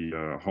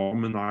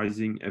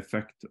harmonizing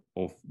effect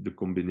of the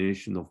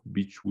combination of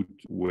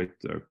beechwood with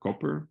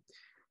copper.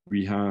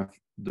 We have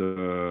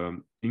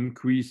the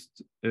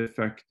increased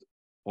effect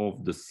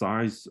of the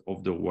size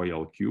of the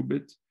royal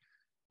cubit,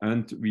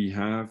 and we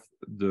have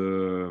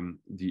the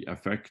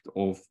effect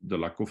of the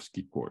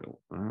Lakowski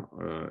coil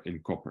in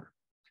copper.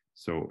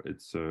 So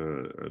it's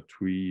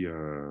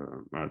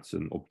it's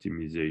an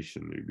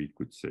optimization, we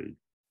could say.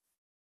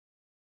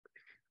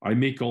 I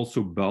make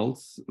also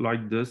belts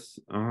like this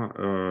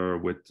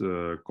with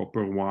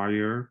copper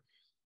wire,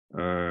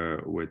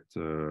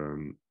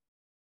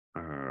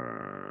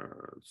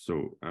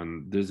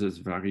 and this is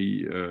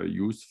very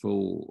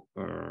useful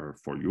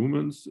for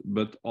humans,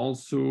 but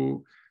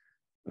also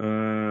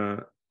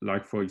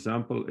like, for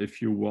example,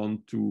 if you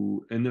want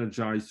to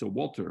energize a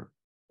water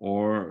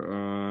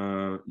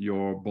or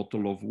your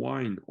bottle of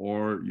wine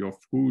or your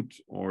fruit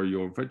or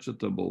your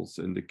vegetables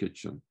in the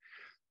kitchen,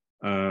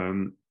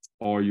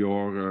 or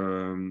your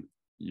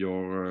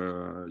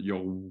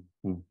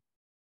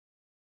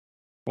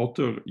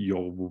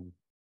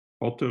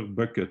water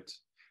bucket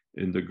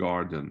in the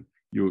garden.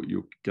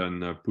 You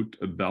can put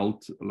a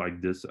belt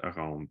like this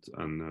around,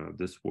 and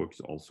this works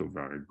also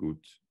very good.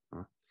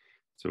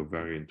 So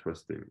very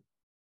interesting.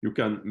 You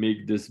can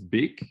make this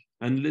big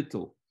and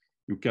little.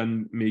 You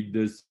can make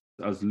this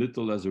as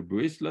little as a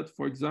bracelet,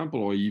 for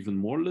example, or even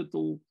more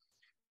little.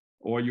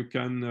 Or you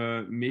can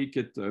make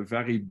it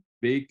very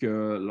big,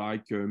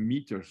 like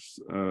meters,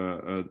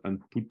 and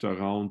put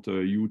around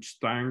a huge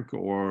tank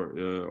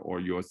or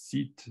your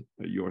seed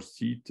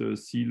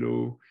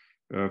silo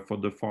for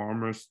the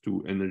farmers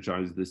to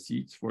energize the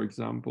seeds, for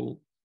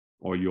example,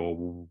 or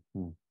your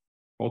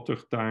water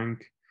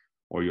tank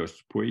or your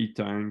spray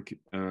tank.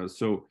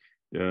 So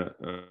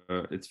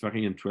it's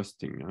very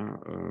interesting.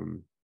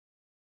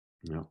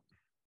 Yeah.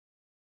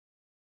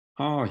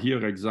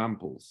 Here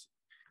examples.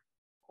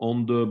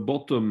 On the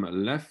bottom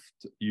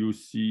left, you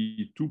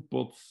see two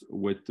pots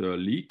with a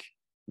leak,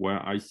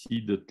 where I see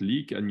that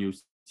leak, and you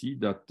see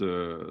that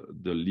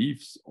the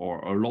leaves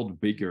are a lot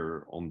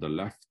bigger on the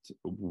left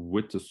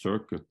with a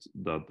circuit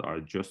that I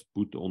just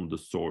put on the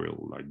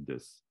soil like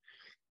this.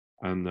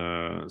 And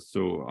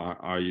so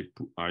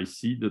I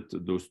see that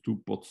those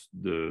two pots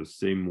the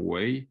same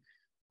way,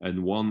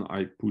 and one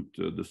I put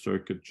the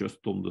circuit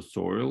just on the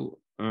soil,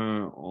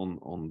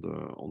 on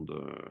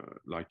the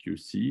like you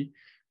see,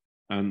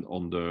 and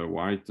on the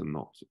white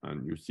not,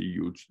 and you see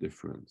huge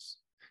difference.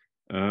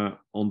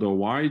 On the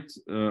white,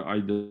 I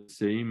did the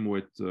same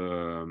with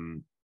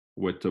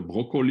the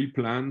broccoli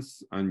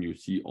plants, and you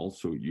see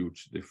also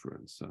huge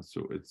difference.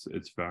 So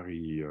it's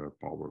very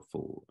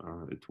powerful.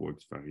 It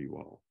works very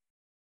well.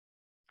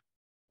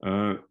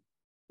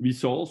 We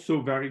saw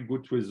also very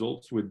good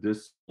results with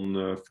this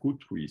on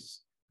fruit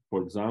trees.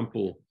 For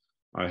example,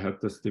 I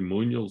had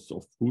testimonials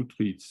of fruit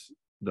trees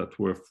that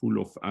were full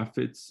of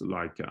aphids,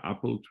 like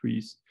apple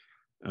trees,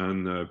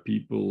 and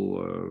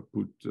people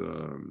put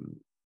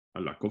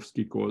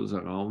Lakowski coils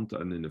around,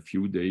 and in a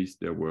few days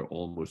there were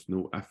almost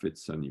no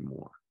aphids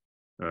anymore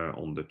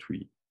on the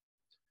tree.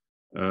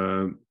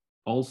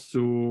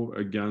 Also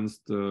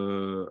against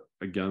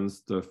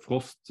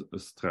frost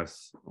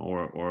stress,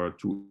 or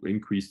to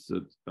increase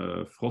the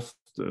frost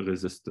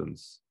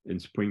resistance in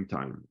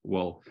springtime.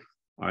 Well,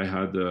 I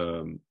had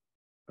a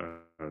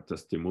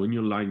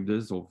testimonial like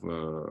this of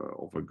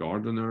a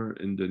gardener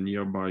in the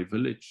nearby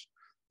village,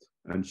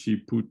 and she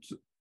put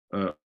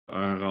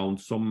around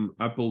some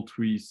apple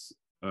trees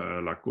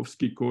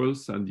Lakowski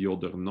coils and the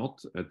other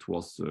not. It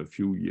was a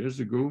few years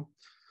ago.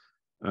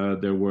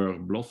 They were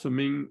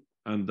blossoming,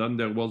 and then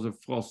there was a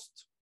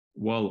frost.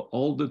 Well,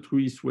 all the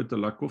trees with the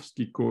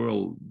Lakowski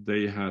coil,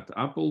 they had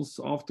apples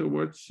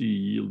afterwards. She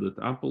yielded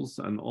apples,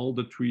 and all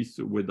the trees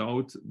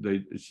without,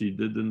 she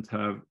didn't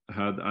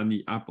had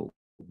any apple,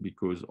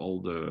 because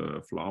all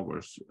the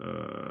flowers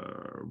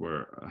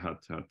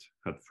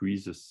had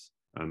freezes,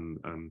 and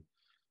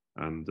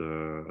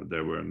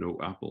there were no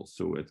apples.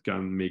 So it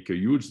can make a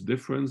huge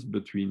difference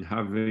between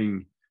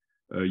having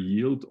a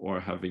yield or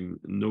having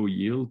no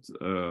yield,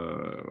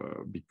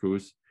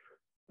 because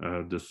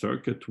the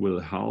circuit will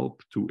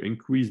help to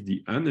increase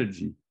the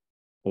energy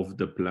of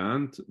the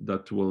plant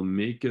that will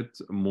make it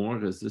more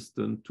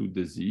resistant to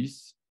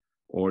disease,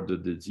 or the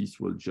disease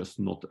will just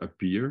not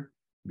appear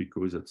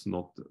because it's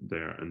not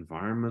their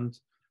environment,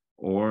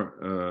 or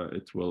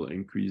it will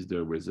increase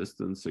their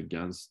resistance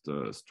against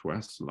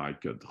stress,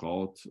 like a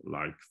drought,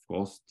 like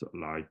frost,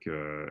 like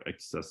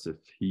excessive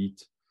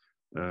heat,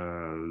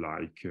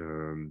 like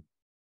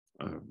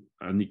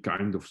any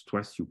kind of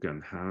stress you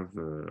can have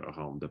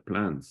around the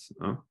plants.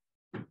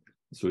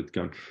 So it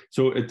can.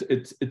 So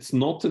it's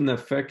not an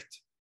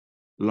effect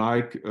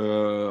like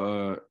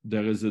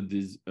there is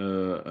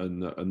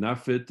an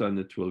aphid and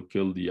it will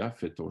kill the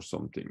aphid or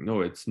something.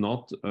 No, it's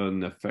not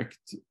an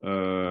effect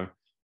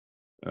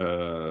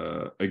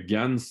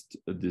against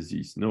a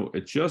disease. No,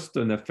 it's just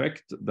an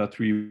effect that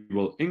we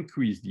will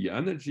increase the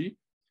energy,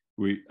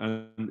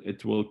 and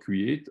it will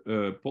create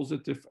a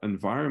positive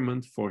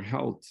environment for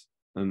health.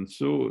 And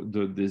so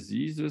the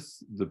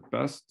diseases, the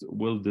pest,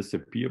 will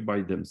disappear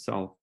by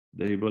themselves.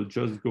 They will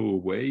just go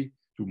away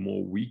to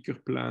more weaker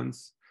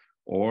plants,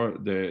 or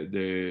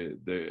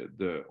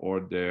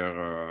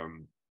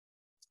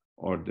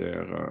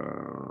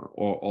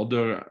or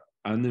other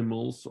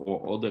animals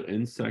or other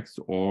insects,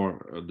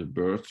 or the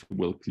birds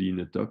will clean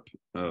it up.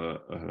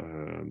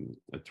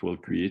 It will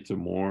create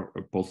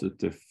a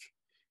positive,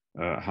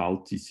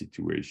 healthy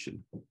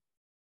situation.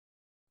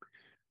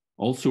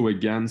 also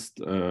against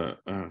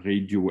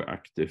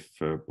radioactive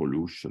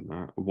pollution.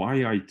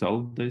 Why I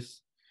tell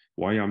this,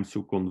 why I'm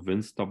so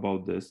convinced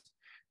about this,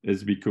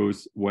 is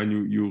because when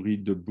you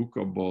read the book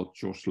about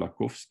George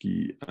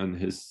Lakhovsky and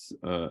his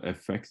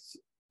effects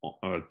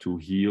to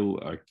heal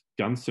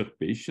cancer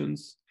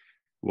patients,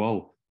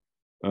 well,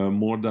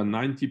 more than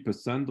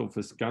 90% of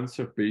his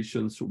cancer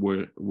patients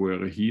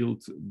were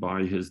healed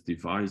by his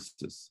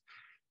devices.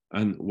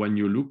 And when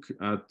you look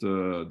at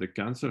the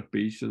cancer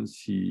patients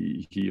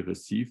he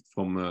received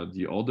from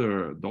the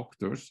other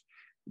doctors,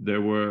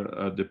 there were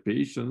the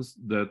patients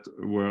that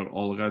were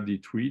already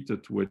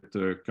treated with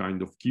a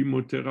kind of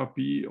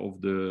chemotherapy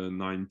of the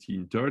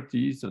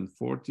 1930s and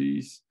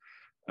 40s,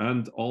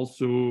 and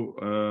also,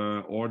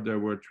 or they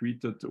were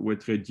treated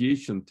with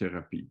radiation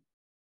therapy.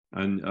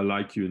 And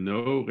like you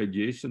know,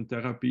 radiation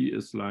therapy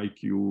is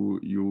like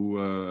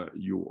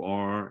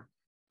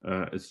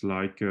it's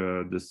like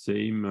the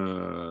same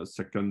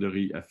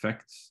secondary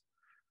effects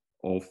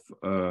of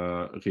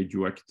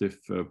radioactive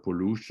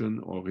pollution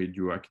or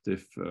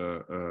radioactive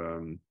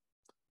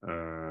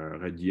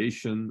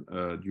radiation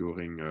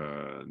during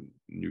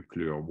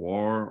nuclear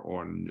war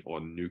or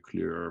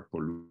nuclear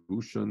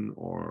pollution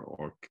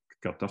or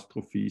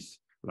catastrophes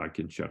like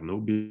in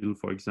Chernobyl,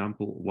 for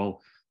example.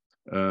 Well,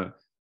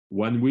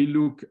 when we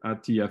look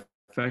at the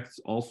effects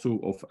also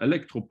of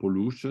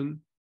electropollution,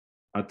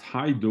 at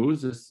high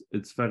doses,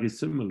 it's very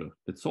similar.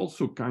 It's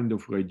also kind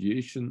of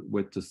radiation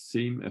with the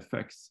same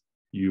effects.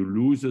 You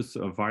lose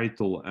a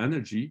vital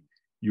energy,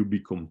 you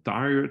become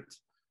tired,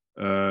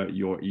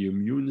 your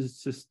immune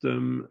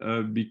system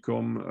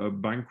become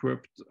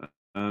bankrupt,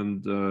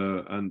 and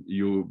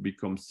you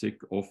become sick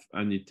of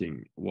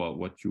anything,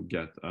 what you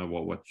get,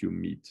 what you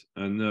meet,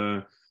 and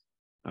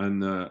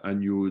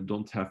you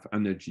don't have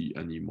energy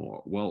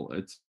anymore. Well,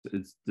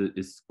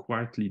 it's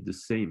quietly the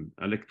same.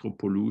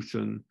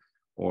 Electropollution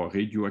or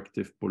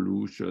radioactive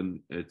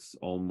pollution, it's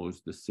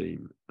almost the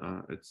same.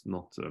 It's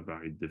not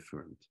very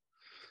different.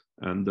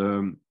 And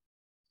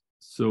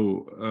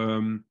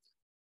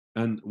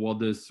and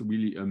what is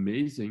really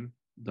amazing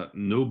that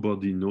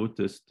nobody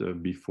noticed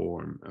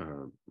before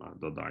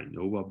that I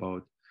know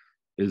about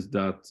is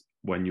that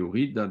when you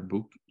read that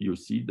book, you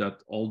see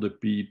that all the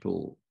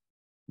people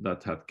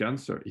that had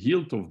cancer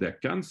healed of their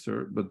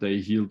cancer, but they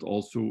healed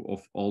also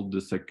of all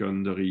the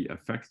secondary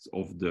effects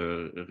of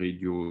the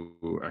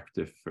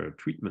radioactive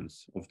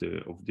treatments, of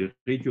the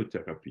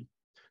radiotherapy.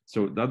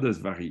 So that is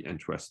very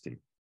interesting.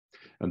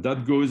 And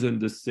that goes in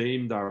the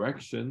same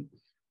direction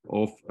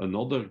of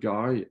another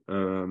guy.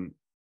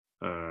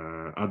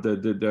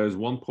 There's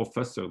one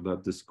professor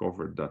that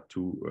discovered that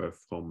too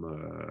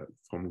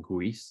from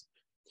Greece.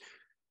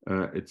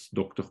 It's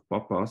Dr.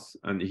 Papas,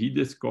 and he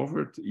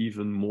discovered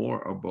even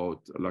more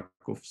about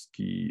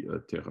Lakhovsky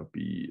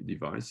therapy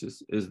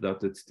devices, is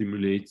that it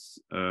stimulates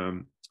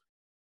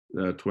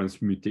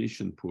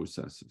transmutation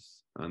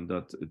processes, and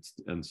that's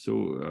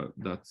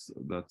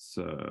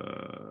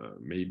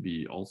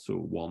maybe also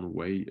one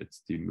way it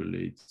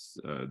stimulates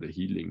the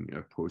healing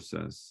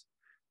process,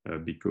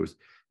 because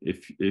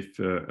if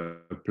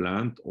a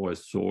plant or a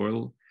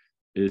soil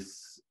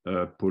is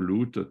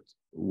polluted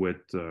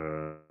with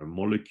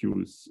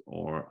molecules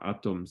or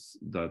atoms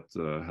that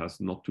has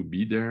not to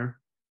be there,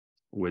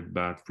 with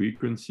bad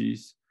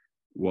frequencies,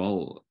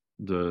 well,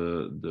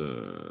 the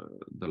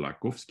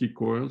Lakhovsky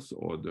coils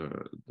or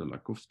the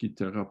Lakhovsky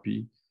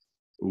therapy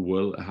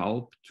will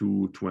help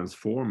to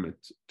transform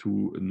it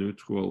to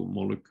neutral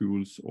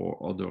molecules or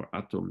other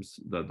atoms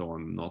that are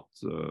not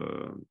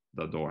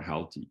that are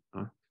healthy,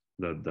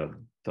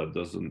 that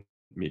doesn't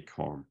make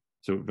harm.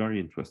 So very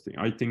interesting.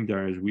 I think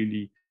there is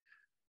really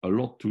a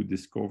lot to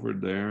discover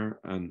there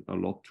and a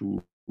lot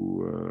to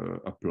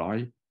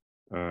apply.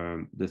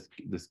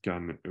 This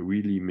can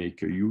really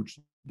make a huge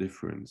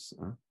difference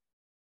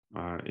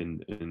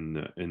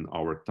in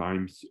our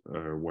times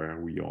where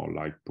we are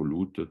like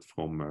polluted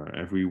from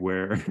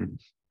everywhere.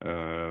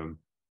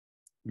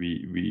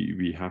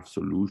 We have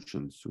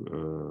solutions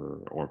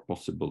or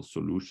possible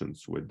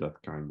solutions with that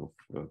kind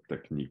of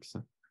techniques.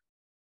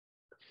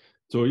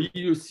 So here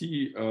you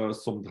see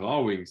some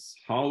drawings,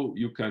 how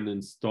you can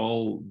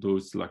install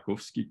those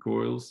Lakhovsky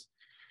coils.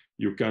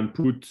 You can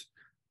put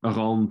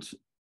around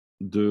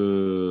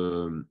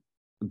the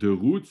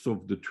roots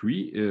of the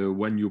tree.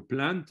 When you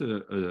plant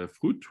a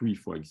fruit tree,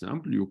 for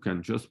example, you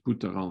can just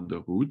put around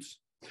the roots.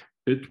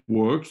 It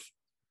works.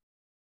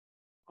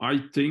 I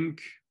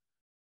think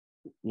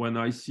when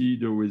I see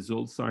the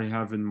results I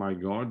have in my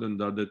garden,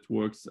 that it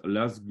works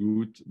less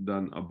good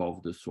than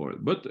above the soil,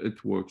 but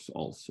it works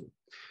also.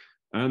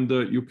 And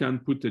you can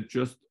put it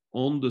just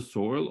on the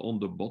soil, on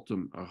the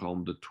bottom,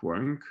 around the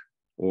trunk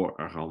or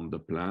around the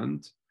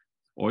plant,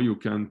 or you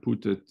can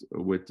put it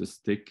with a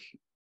stick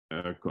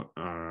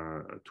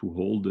to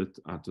hold it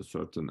at a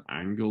certain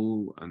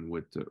angle and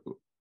with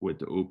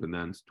the open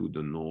ends to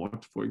the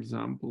north, for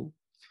example.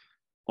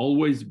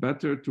 Always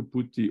better to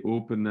put the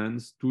open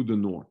ends to the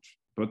north,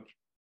 but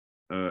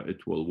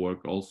it will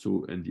work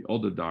also in the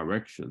other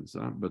directions,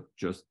 but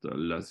just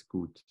less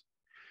good.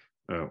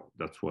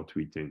 That's what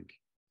we think.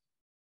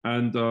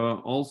 And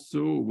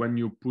also when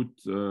you put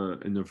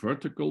in a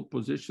vertical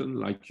position,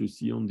 like you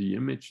see on the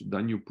image,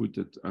 then you put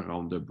it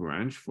around the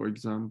branch, for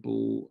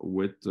example,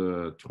 with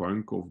the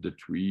trunk of the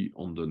tree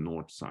on the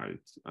north side.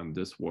 And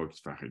this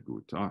works very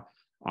good.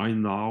 I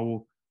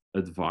now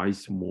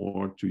advise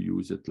more to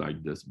use it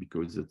like this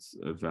because it's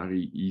a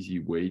very easy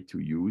way to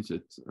use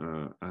it.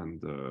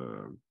 And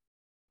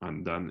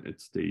then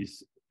it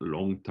stays a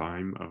long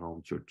time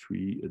around your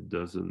tree. It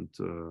doesn't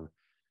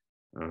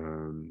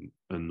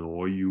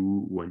annoy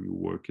you when you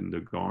work in the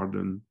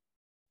garden,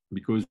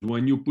 because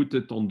when you put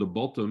it on the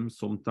bottom,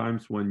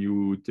 sometimes when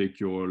you take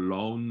your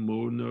lawn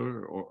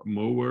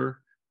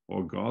mower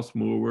or grass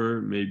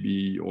mower,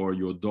 maybe, or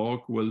your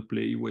dog will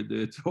play with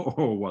it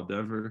or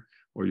whatever,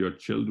 or your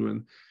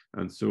children,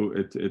 and so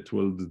it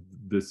will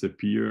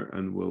disappear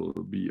and will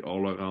be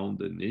all around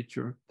in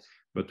nature.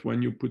 But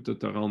when you put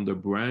it around the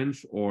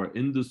branch or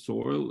in the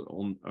soil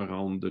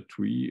around the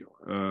tree,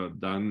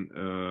 then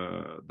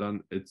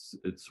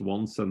it's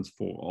once and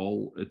for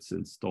all, it's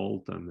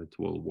installed and it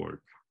will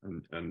work,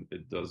 and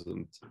it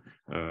doesn't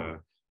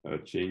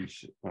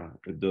change.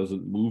 It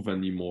doesn't move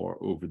anymore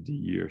over the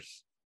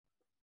years.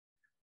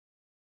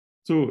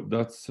 So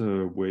that's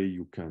a way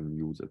you can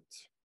use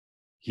it.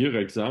 Here,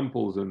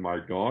 examples in my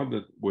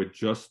garden with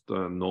just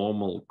a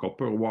normal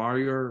copper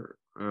wire.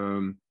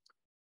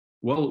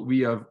 Well, we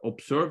have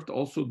observed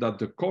also that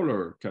the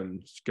color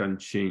can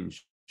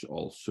change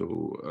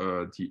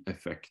also the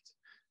effect.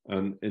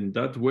 And in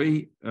that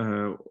way,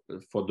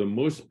 for the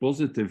most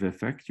positive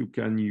effect, you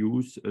can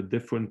use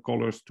different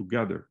colors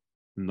together.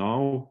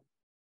 Now,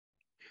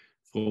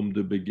 from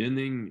the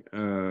beginning,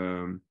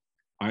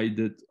 I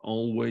did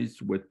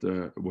always with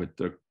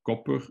the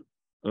copper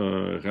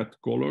red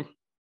color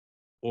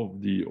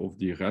of the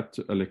red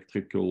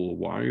electrical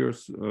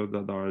wires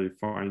that I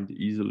find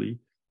easily.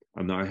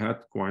 And I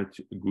had quite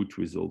good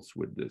results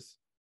with this.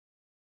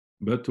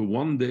 But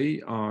one day,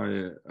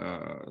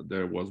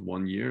 there was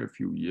one year, a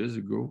few years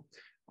ago,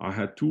 I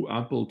had two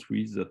apple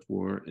trees that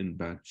were in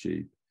bad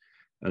shape.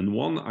 And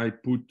one I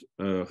put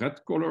a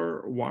red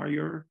color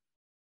wire,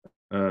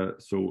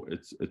 so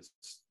it's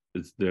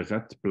the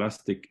red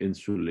plastic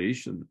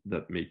insulation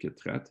that make it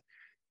red.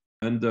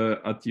 And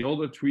at the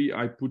other tree,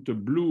 I put a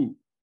blue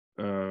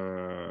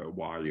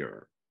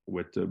wire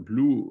with a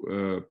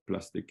blue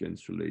plastic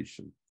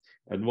insulation.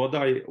 And what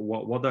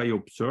I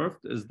observed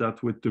is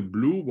that with the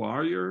blue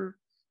wire,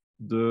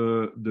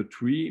 the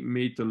tree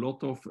made a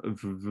lot of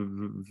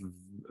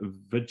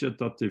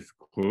vegetative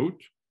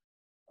growth,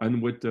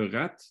 and with the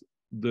red,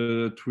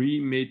 the tree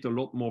made a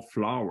lot more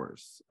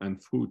flowers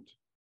and fruit,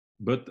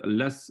 but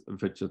less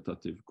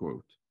vegetative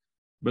growth.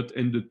 But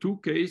in the two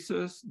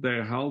cases,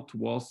 their health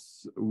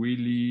was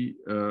really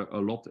a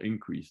lot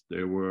increased.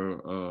 There were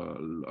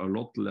a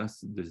lot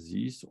less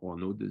disease or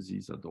no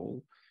disease at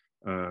all.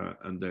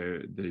 And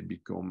they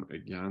become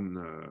again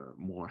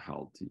more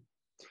healthy.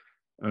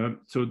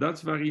 So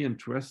that's very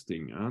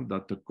interesting,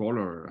 that the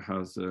color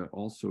has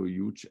also a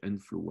huge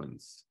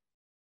influence.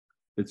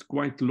 It's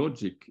quite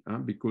logic,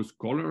 because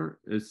color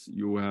is,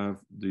 you have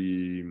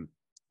the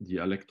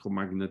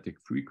electromagnetic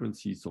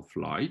frequencies of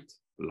light.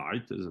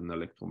 Light is an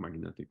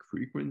electromagnetic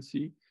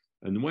frequency.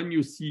 And when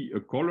you see a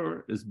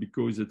color, it's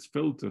because it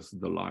filters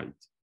the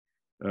light.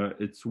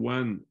 It's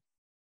when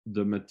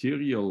the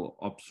material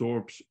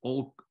absorbs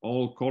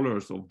all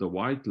colors of the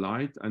white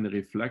light and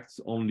reflects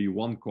only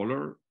one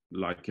color,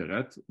 like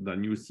red,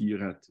 then you see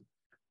red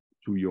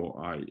to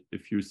your eye.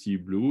 If you see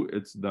blue,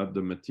 it's that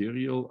the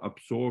material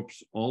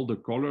absorbs all the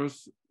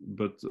colors,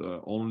 but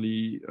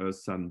only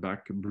send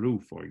back blue,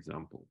 for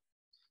example.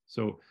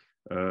 So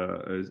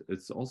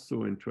it's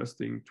also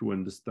interesting to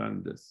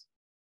understand this.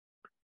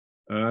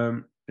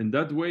 In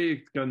that way,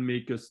 it can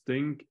make us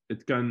think.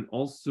 It can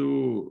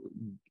also,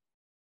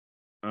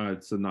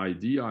 it's an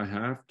idea I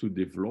have to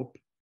develop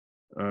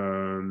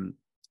in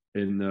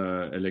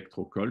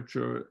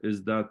electroculture,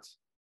 is that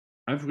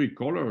every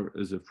color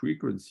is a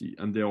frequency,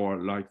 and there are,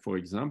 like, for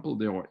example,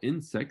 there are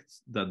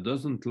insects that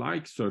doesn't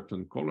like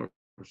certain colors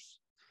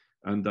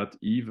and that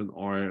even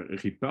are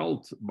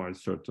repelled by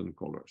certain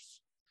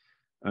colors.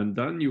 And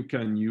then you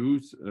can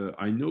use,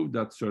 I know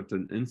that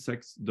certain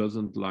insects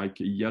doesn't like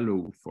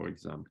yellow, for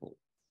example,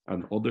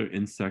 and other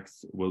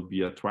insects will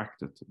be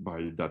attracted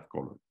by that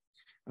color.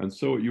 And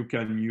so you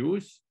can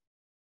use,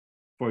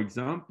 for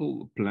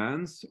example,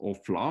 plants or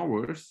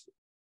flowers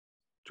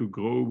to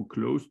grow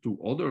close to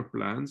other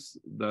plants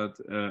that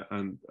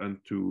and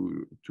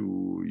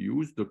to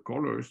use the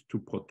colors to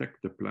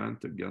protect the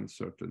plant against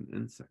certain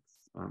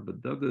insects.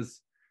 But that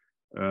is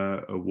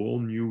a whole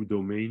new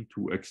domain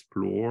to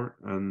explore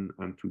and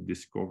to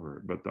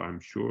discover. But I'm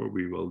sure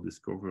we will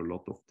discover a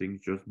lot of things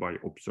just by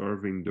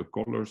observing the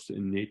colors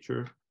in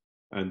nature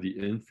and the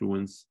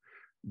influence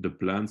the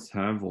plants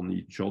have on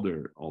each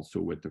other,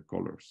 also with the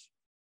colors.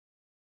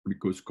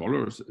 Because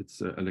colors, it's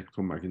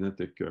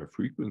electromagnetic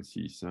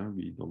frequencies.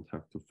 We don't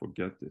have to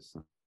forget this.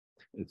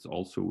 It's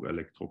also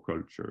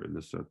electroculture in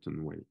a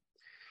certain way.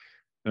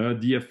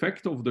 The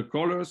effect of the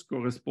colors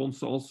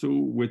corresponds also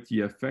with the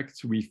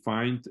effects we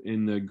find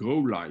in grow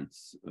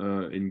lights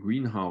in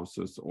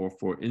greenhouses or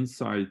for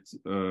inside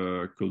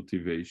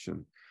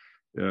cultivation.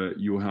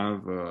 You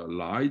have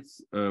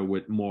lights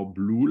with more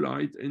blue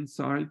light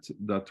inside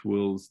that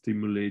will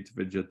stimulate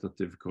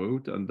vegetative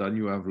growth, and then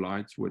you have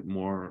lights with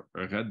more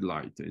red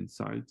light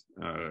inside,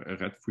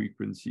 red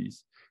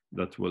frequencies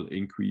that will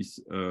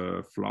increase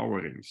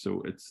flowering.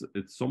 So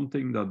it's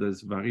something that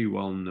is very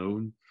well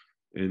known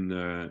in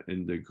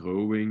the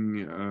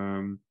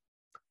growing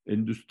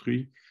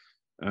industry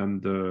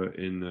and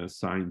in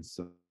science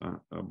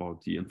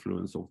about the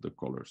influence of the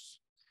colors.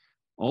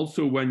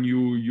 Also, when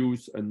you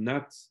use a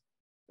net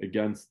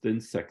against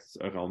insects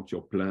around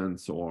your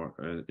plants or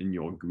in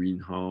your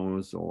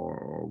greenhouse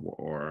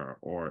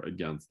or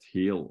against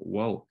hail,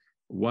 well,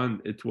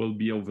 when it will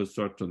be of a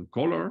certain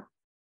color,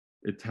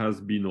 it has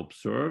been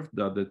observed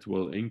that it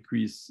will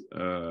increase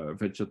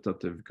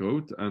vegetative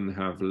growth and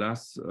have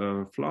less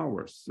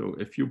flowers. So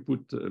if you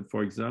put,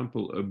 for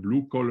example, a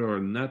blue color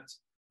net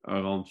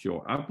around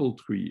your apple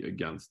tree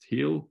against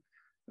hail,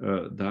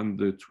 then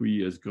the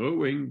tree is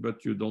growing,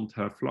 but you don't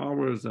have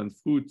flowers and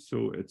fruit,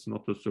 so it's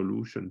not a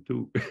solution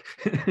too.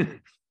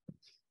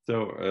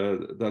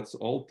 So that's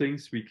all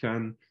things we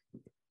can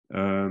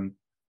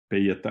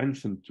pay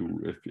attention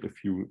to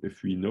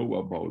if we know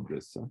about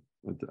this,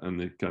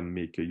 and it can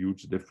make a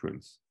huge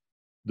difference.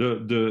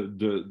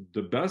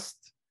 The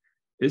best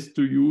is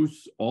to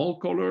use all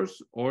colors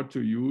or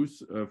to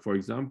use, for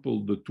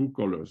example, the two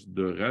colors,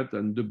 the red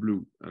and the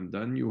blue, and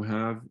then you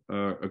have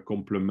a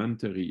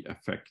complementary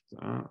effect.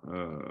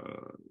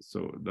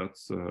 So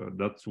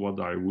that's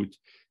what I would,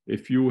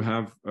 if you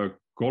have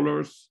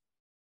colors,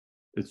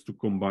 it's to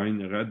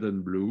combine red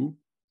and blue,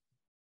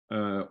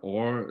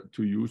 or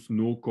to use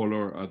no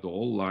color at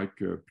all, like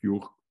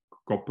pure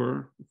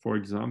copper, for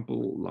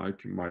example,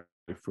 like my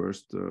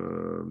first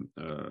the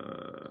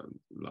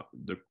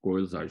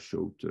coils I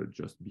showed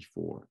just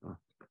before.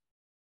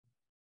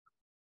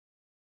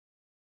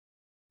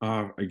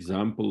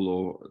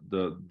 Example of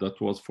that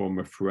was from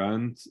a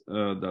friend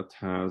that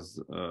has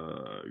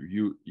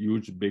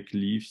huge big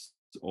leaves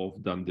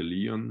of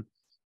dandelion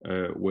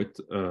with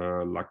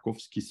a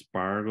Lakowski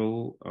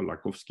spiral, a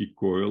Lakowski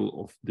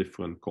coil of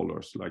different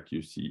colors, like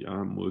you see,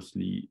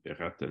 mostly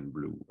red and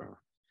blue.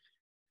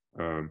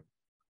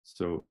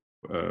 So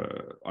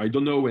I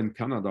don't know in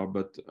Canada,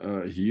 but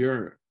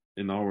here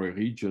in our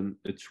region,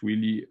 it's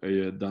really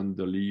a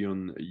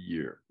dandelion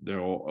year. There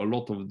are a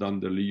lot of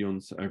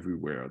dandelions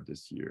everywhere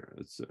this year.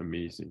 It's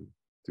amazing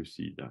to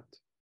see that.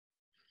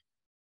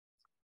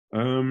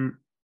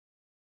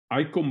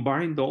 I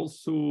combined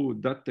also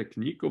that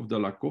technique of the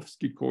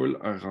Lakowski coil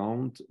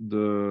around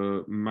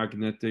the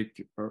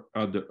magnetic,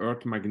 the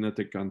Earth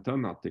magnetic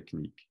antenna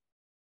technique.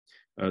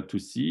 To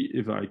see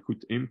if I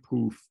could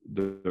improve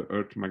the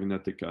Earth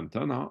magnetic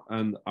antenna,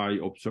 and I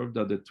observed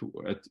that it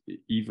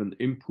even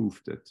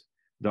improved it.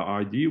 The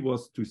idea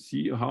was to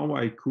see how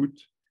I could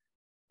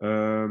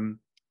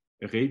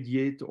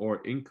radiate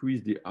or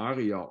increase the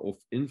area of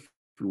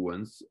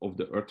influence of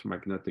the Earth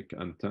magnetic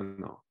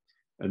antenna.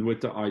 And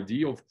with the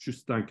idea of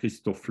Justin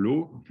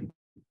Christoflo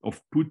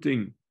of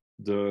putting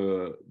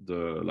the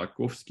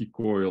Lakowski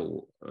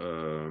coil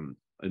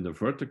in a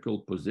vertical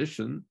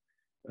position,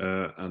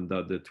 and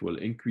that it will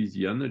increase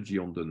the energy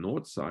on the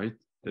north side,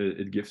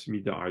 it gives me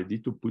the idea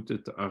to put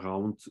it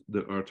around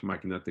the Earth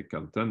magnetic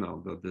antenna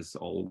that is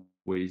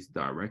always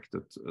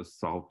directed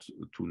south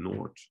to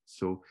north.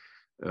 So,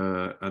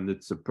 and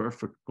it's a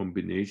perfect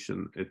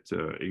combination. It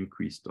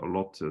increased a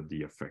lot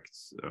the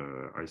effects.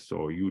 I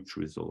saw huge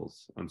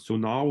results. And so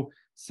now,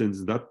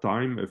 since that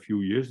time, a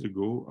few years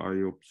ago, I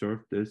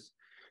observed this.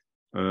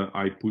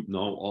 I put now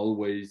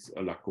always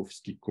a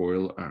Lakowski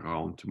coil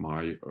around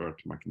my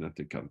Earth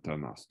magnetic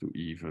antennas to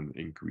even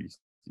increase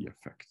the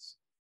effects.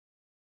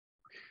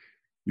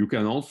 You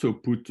can also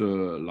put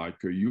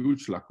like a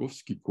huge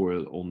Lakowski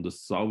coil on the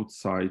south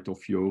side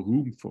of your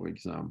room, for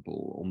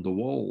example, on the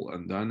wall,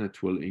 and then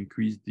it will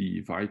increase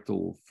the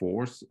vital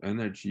force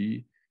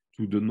energy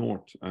to the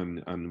north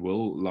and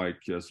will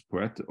like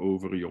spread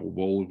over your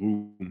whole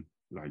room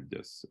like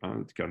this.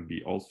 It can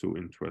be also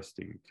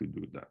interesting to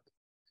do that.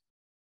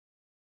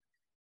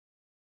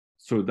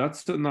 So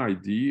that's an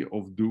idea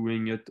of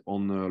doing it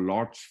on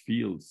large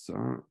fields.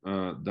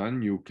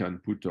 Then you can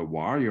put a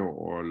wire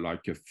or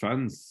like a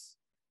fence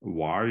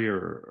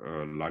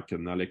wire, like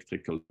an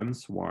electrical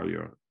fence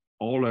wire,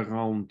 all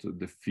around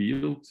the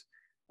field,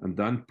 and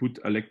then put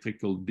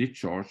electrical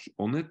discharge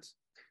on it.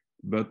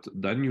 But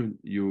then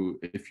you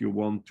if you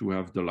want to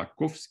have the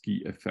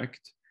Lakowski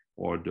effect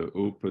or the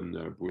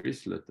open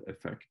bracelet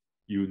effect,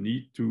 you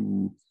need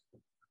to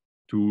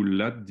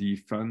let the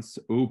fence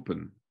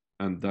open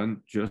and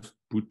then just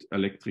put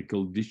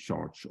electrical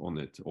discharge on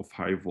it of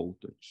high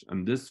voltage.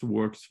 And this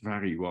works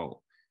very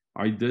well.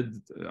 I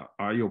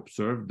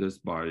observed this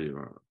by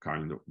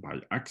kind of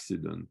by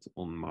accident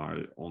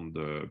on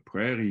the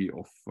prairie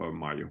of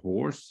my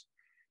horse,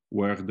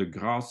 where the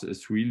grass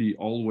is really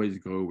always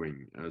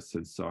growing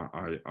since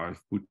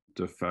I've put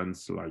the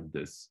fence like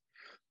this.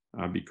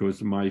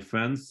 because my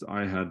fence,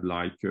 I had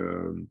like,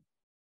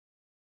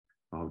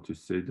 how to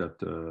say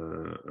that,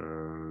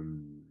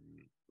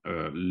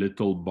 a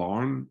little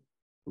barn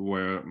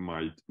where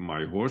my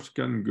horse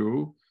can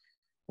go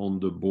on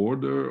the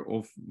border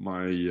of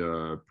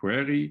my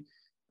prairie.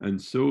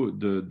 And so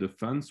the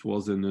fence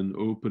was in an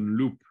open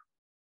loop.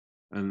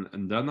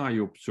 And then I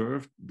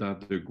observed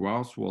that the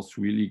grass was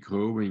really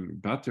growing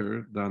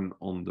better than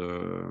on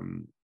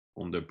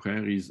the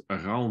prairies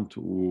around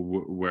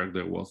where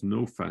there was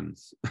no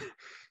fence.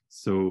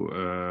 So,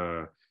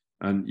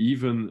 and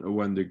even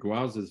when the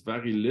grass is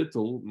very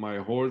little, my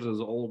horse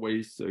is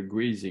always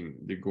grazing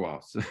the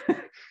grass.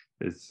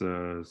 It's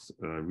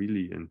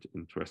really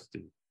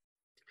interesting.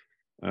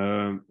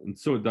 And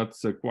so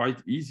that's a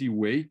quite easy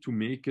way to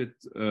make it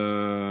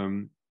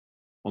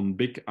on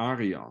big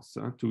areas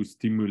to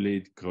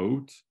stimulate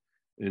growth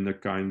in a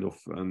kind of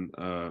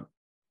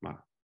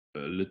a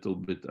little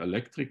bit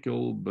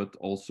electrical, but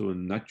also a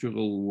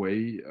natural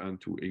way, and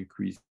to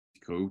increase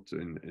growth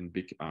in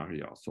big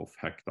areas of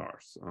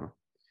hectares.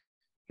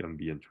 Can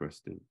be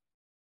interesting.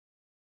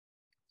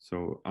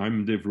 So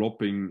I'm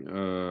developing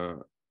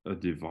a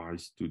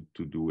device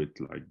to do it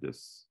like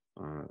this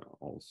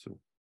also,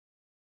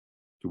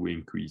 to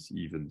increase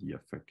even the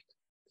effect.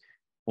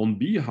 On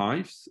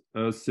beehives,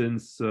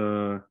 since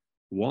 1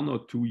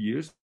 or 2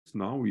 years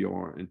now, we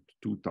are in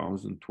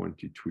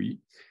 2023,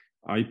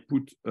 I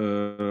put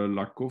a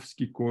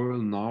Lakowski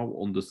coil now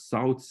on the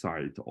south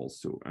side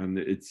also, and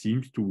it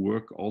seems to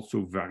work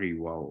also very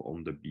well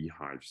on the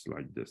beehives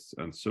like this.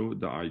 And so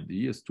the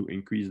idea is to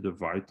increase the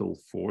vital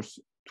force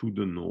to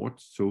the north,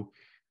 so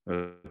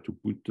to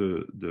put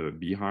the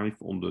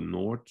beehive on the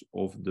north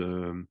of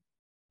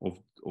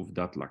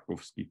that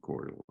Lakowski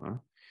coil.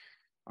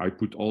 I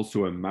put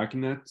also a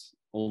magnet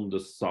on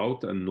the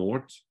south and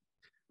north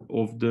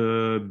of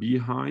the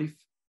beehive.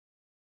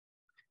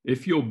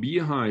 If your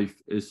beehive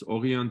is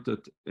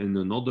oriented in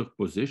another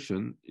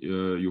position,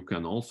 you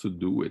can also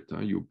do it.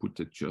 You put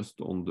it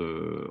just on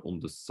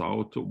the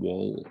south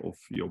wall of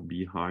your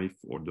beehive,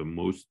 or the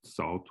most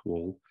south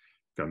wall.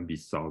 Can be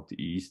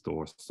southeast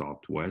or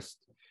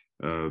southwest,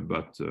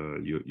 but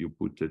you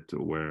put it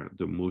where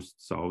the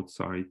most south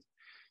side,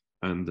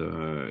 and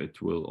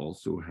it will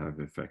also have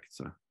effects.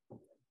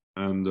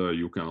 And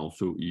you can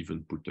also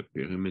even put a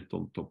pyramid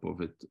on top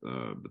of it,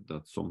 but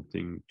that's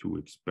something to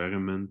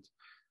experiment.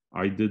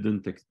 I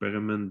didn't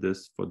experiment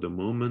this for the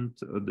moment,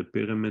 the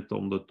pyramid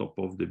on the top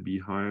of the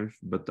beehive,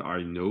 but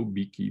I know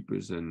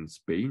beekeepers in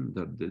Spain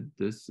that did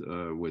this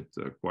with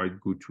quite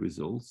good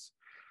results,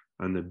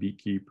 and a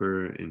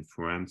beekeeper in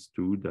France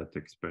too that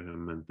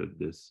experimented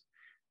this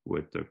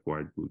with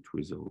quite good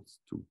results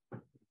too.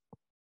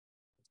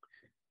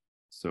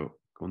 So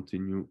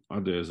continue.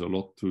 There's a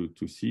lot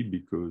to see,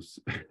 because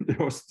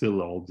there are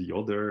still all the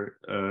other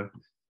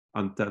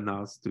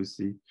antennas to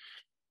see.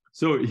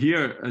 So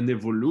here, an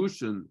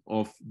evolution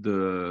of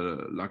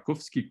the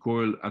Lakowski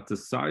coil at the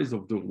size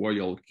of the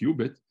royal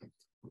cubit.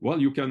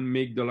 Well, you can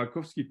make the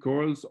Lakowski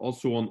coils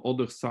also on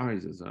other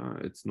sizes.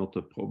 It's not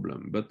a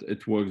problem, but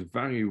it works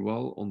very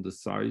well on the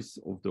size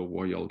of the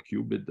royal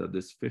cubit, that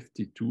is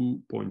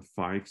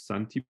 52.5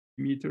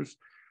 centimeters,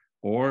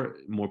 or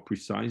more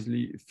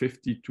precisely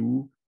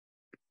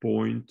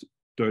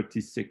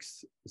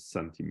 52.36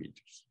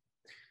 centimeters.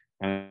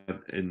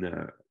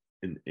 And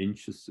in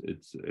inches,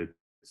 it's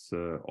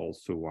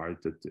also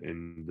written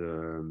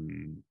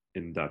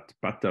in that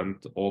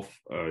patent of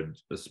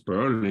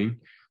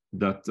Sperling,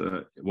 that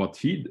what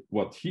he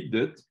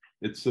did,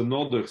 it's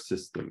another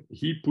system.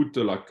 He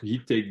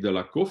take the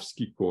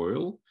Lakowski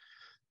coil,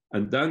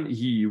 and then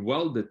he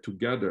welded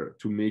together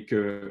to make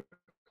a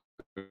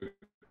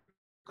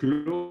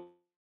closed.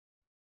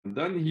 And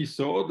then he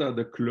saw that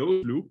the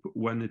closed loop,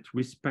 when it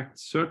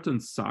respects certain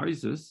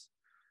sizes,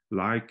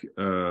 like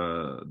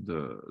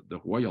the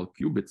royal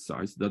cubit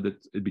size, that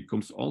it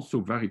becomes also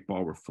very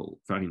powerful,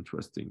 very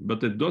interesting.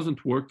 But it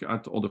doesn't work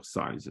at other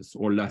sizes,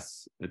 or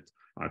less. It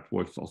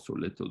works also a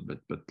little bit,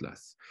 but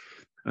less.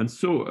 And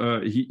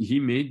so he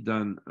made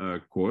then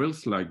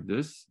coils like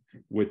this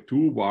with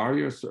 2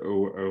 wires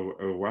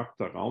wrapped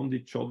around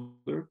each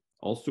other.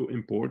 Also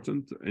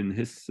important in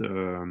his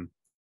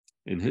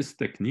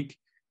technique,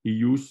 he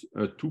used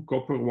 2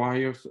 copper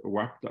wires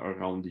wrapped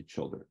around each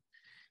other,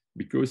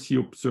 because he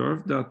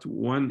observed that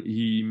when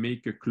he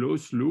make a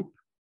closed loop,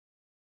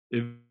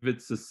 if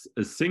it's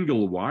a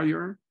single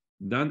wire,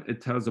 then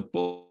it has a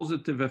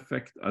positive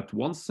effect at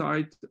one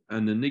side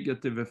and a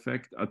negative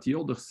effect at the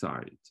other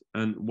side.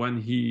 And when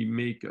he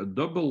make a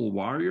double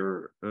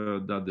wire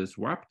that is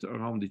wrapped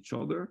around each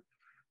other,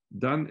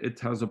 then it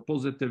has a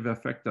positive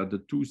effect at the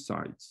 2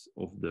 sides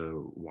of the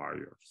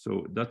wire.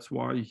 So that's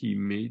why he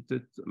made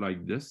it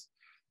like this.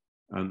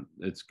 And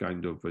it's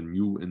kind of a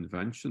new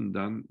invention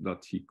then,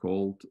 that he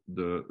called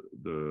the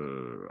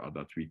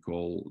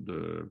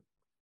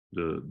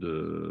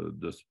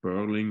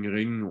Sperling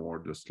ring, or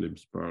the slim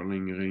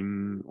Sperling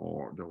ring,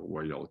 or the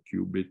royal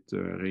cubit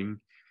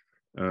ring.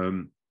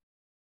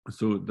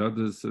 So that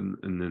is an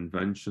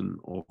invention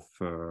of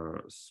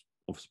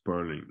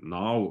Sperling.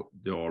 Now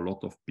there are a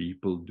lot of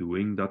people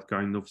doing that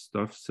kind of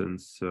stuff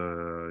since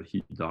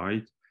he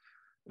died,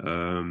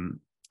 and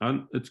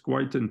it's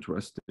quite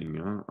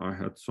interesting. I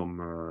had some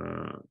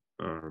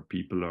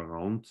people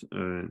around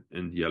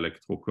in the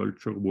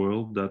electroculture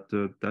world that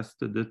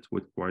tested it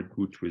with quite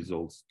good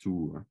results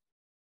too.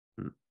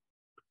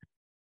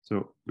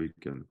 So we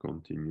can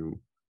continue.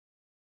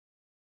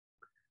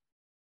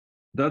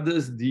 That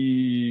is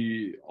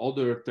the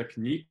other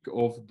technique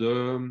of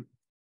the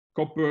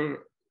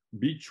copper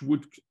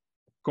beechwood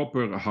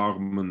copper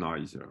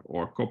harmonizer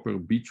or copper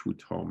beechwood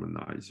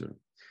harmonizer.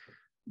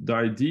 The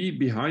idea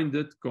behind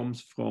it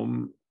comes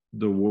from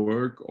the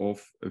work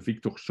of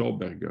Victor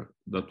Schauberger,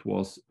 that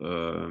was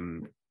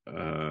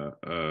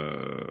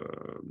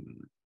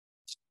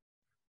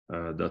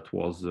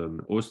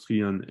an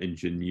Austrian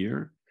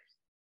engineer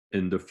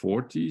in the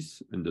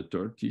 40s, in the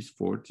 30s,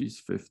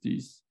 40s,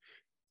 50s.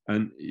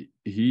 And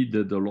he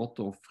did a lot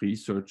of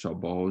research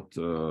about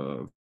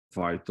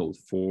vital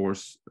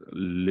force,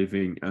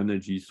 living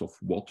energies of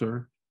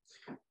water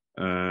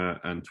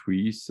and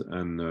trees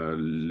and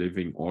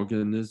living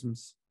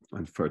organisms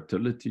and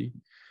fertility.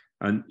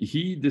 And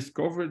he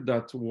discovered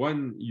that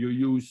when you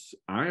use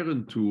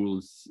iron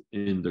tools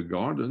in the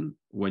garden,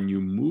 when you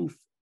move,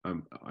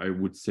 I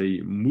would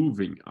say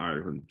moving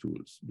iron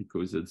tools,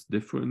 because it's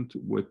different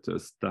with a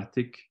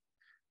static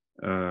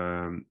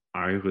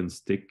iron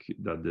stick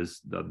that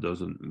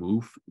doesn't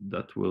move,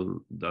 that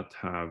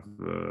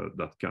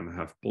can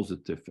have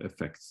positive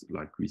effects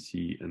like we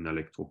see in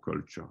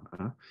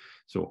electroculture.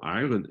 So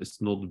iron is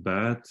not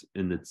bad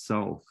in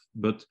itself,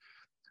 but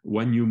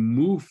when you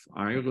move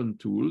iron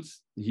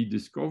tools, he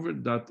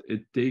discovered that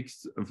it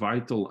takes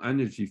vital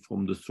energy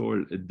from the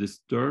soil. It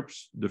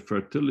disturbs the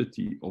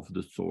fertility of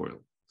the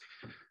soil.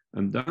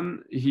 And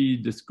then he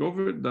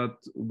discovered that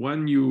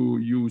when you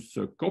use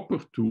copper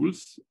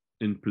tools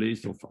in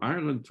place of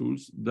iron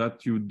tools,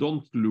 that you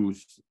don't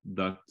lose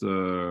that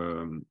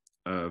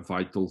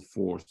vital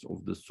force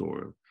of the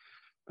soil.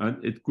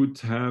 And it could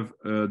have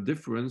a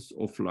difference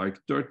of like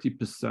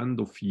 30%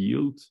 of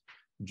yield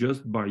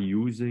just by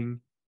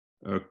using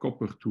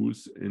copper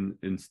tools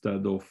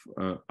instead of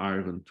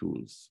iron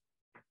tools.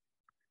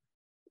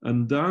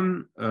 And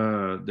then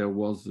there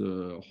was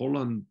a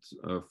Holland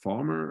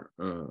farmer,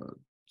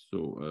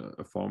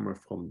 a farmer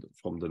from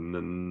the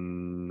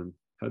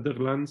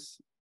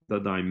Netherlands,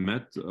 that I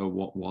met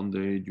one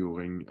day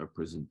during a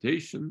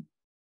presentation.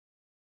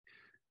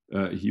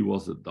 He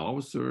was a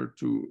dowser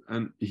too,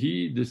 and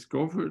he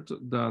discovered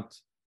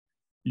that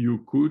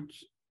you could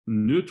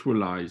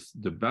neutralize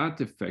the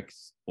bad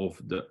effects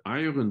of the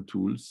iron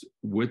tools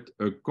with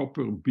a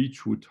copper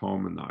beechwood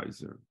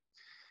harmonizer.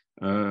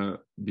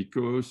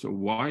 Because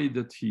why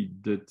did he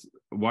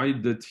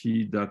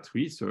that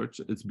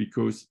research? It's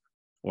because,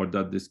 or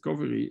that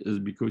discovery is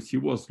because he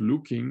was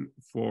looking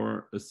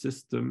for a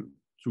system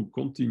to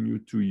continue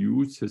to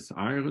use his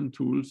iron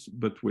tools,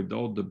 but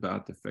without the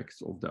bad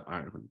effects of the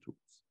iron tools.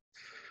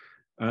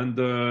 And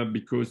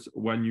because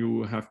when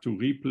you have to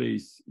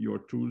replace your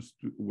tools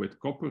with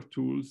copper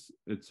tools,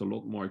 it's a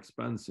lot more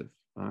expensive.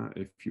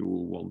 If you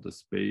want a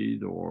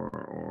spade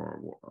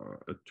or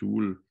a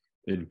tool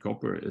in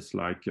copper, it's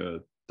like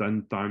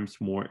 10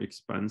 times more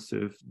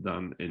expensive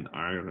than in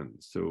iron.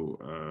 So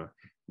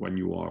when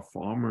you are a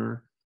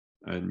farmer,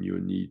 and you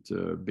need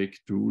big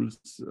tools,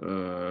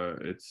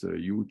 it's a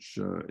huge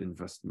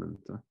investment.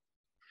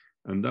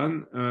 And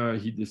then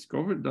he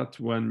discovered that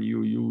when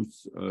you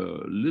use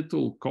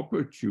little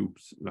copper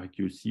tubes, like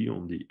you see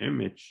on the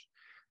image,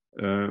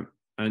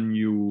 and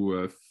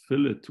you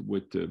fill it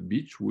with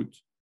beechwood,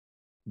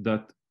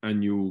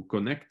 and you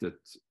connect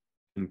it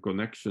in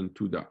connection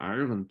to the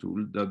iron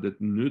tool, that it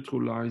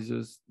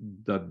neutralizes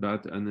that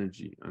bad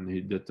energy. And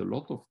he did a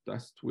lot of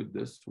tests with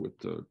this, with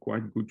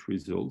quite good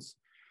results.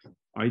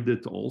 I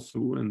did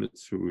also, and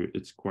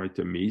it's quite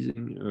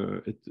amazing.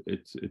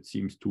 It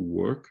seems to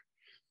work.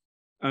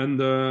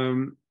 And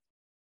and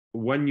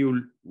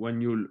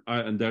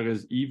there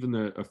is even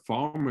a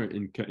farmer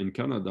in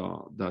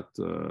Canada that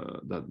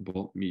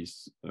bought me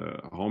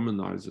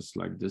harmonizers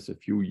like this a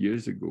few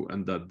years ago,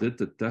 and that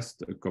did a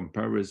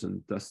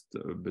comparison test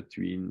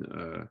between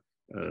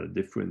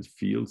different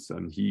fields,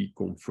 and he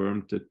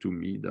confirmed it to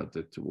me that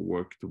it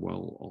worked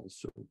well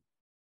also.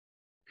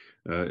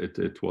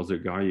 It was a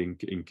guy in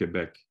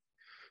Quebec.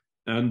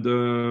 And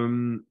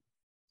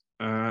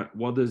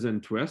what is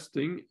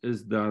interesting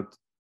is that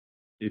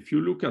if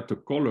you look at the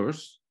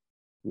colors,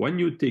 when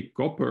you take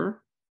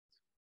copper,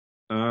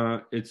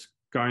 it's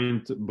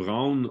kind of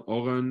brown,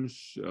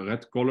 orange,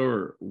 red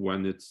color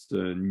when it's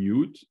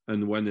nude,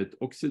 and when it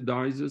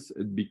oxidizes,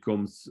 it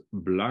becomes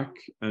black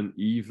and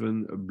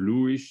even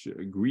bluish,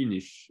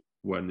 greenish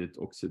when it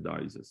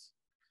oxidizes.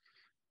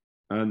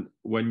 And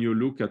when you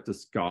look at the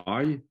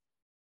sky,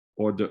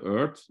 or the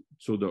earth,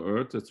 so the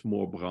earth, it's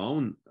more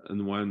brown,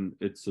 and when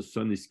it's a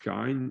sunny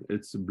sky,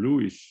 it's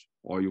bluish,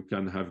 or you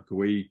can have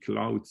gray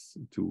clouds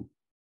too.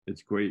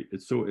 It's gray.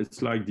 So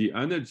it's like the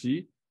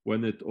energy,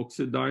 when it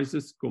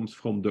oxidizes, comes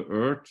from the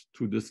earth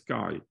to the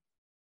sky.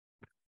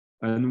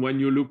 And when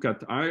you look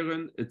at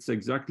iron, it's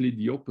exactly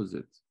the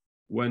opposite.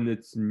 When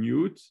it's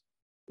nude,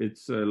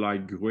 it's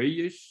like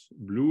grayish,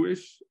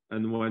 bluish,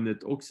 and when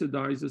it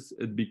oxidizes,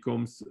 it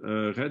becomes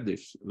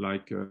reddish,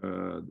 like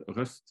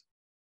rust.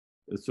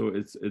 So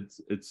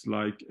it's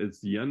like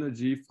it's the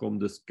energy from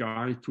the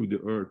sky to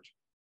the earth.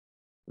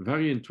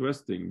 Very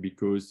interesting,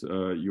 because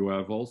you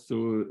have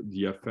also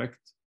the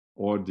effect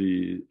or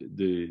the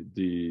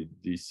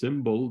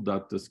symbol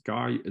that the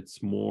sky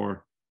it's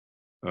more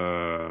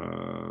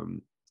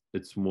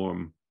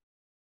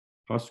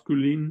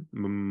masculine,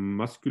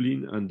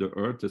 and the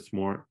earth is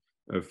more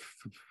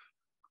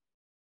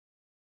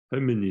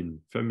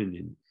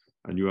feminine.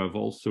 And you have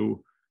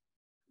also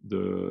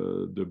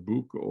the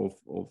book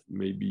of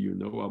maybe you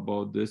know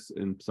about this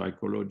in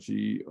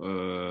psychology,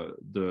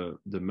 the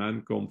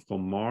man comes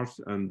from Mars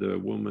and the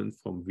woman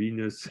from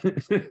Venus.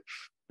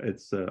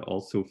 It's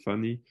also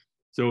funny.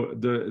 So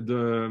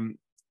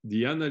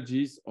the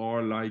energies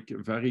are like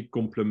very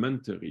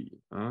complementary.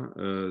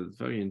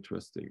 Very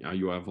interesting.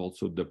 You have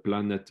also the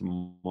planet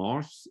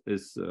Mars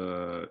is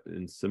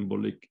in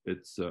symbolic,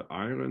 it's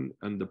iron,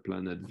 and the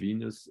planet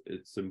Venus,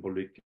 it's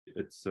symbolic,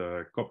 it's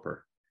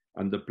copper.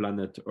 And the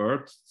planet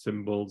Earth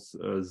symbols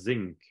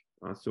zinc.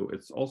 So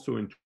it's also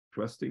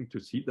interesting to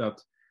see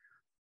that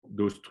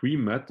those three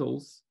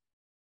metals,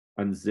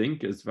 and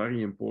zinc is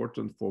very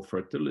important for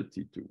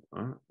fertility too.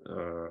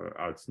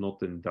 It's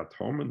not in that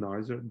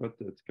harmonizer, but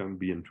it can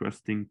be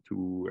interesting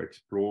to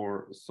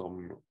explore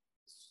some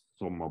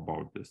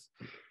about this.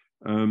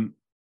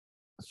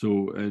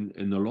 So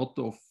in a lot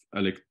of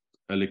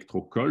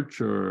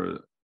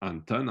electroculture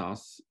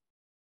antennas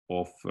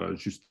of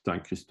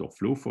Justin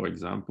Christophe Lot, for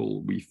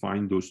example, we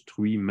find those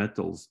three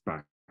metals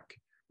back: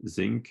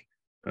 zinc,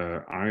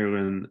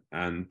 iron,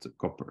 and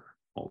copper.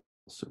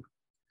 Also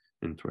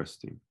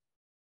interesting.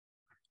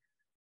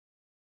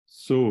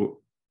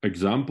 So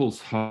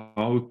examples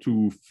how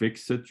to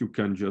fix it: you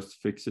can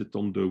just fix it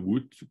on the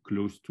wood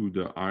close to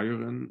the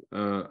iron,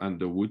 and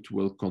the wood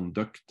will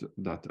conduct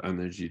that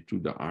energy to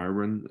the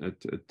iron.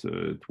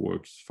 It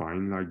works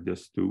fine like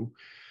this too.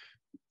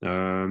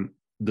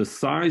 The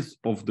size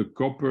of the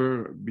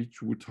copper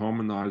beechwood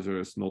harmonizer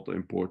is not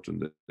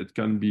important. It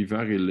can be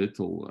very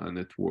little and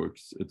it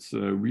works. It's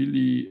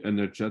really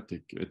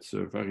energetic. It's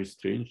very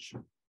strange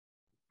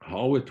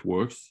how it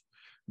works,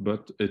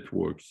 but it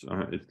works.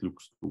 It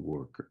looks to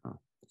work.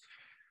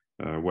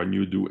 When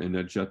you do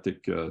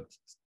energetic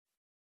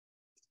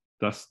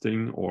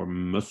testing or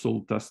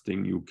muscle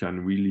testing, you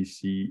can really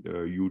see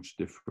a huge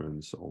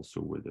difference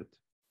also with it.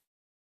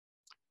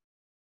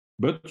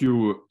 But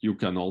you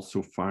can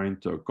also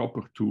find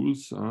copper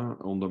tools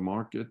on the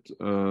market.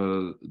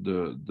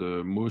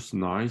 The most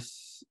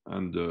nice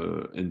and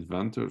the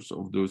inventors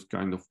of those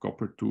kind of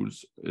copper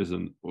tools is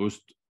an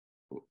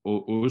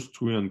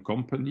Austrian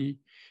company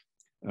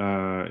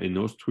in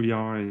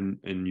Austria,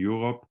 in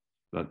Europe,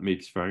 that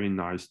makes very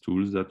nice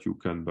tools that you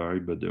can buy.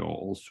 But there are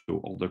also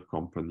other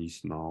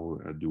companies now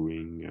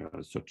doing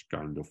such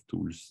kind of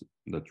tools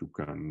that you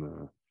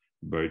can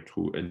buy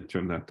through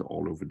internet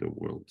all over the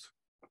world.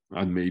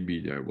 And maybe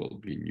there will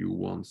be new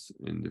ones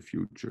in the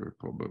future,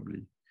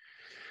 probably.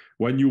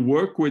 When you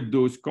work with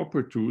those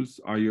copper tools,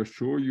 I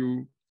assure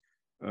you,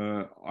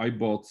 I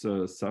bought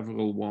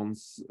several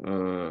ones,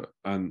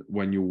 and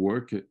when you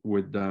work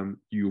with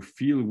them, you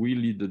feel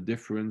really the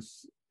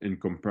difference in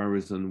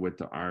comparison with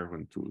the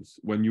iron tools.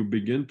 When you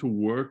begin to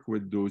work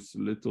with those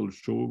little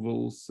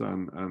shovels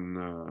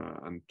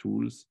and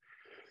tools,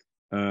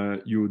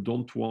 you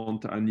don't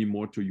want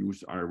anymore to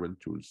use iron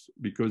tools,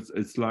 because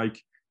it's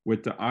like,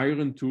 with the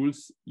iron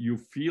tools, you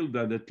feel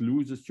that it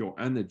loses your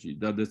energy,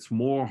 that it's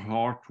more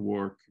hard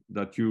work,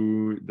 that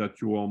you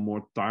are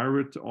more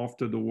tired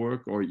after the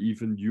work, or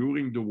even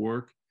during the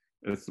work,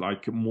 it's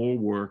like more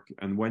work.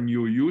 And when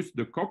you use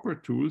the copper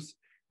tools,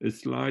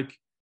 it's like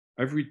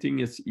everything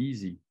is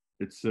easy.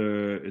 It's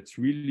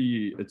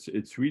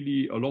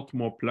really a lot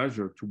more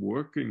pleasure to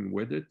working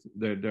with it.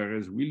 There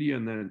is really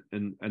an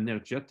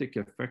energetic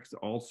effect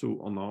also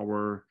on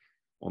our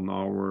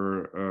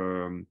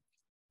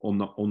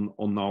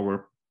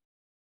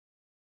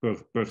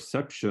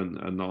perception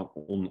and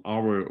on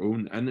our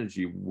own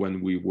energy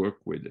when we work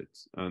with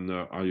it. And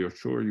I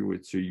assure you,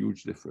 it's a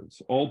huge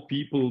difference. All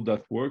people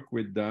that work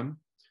with them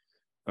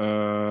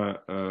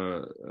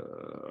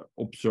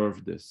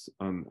observe this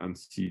and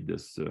see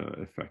this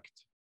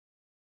effect.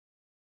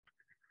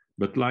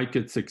 But like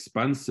it's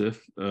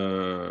expensive,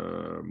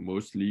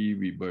 mostly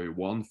we buy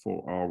one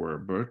for our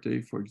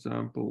birthday, for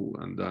example,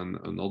 and then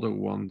another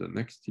one the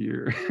next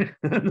year,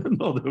 and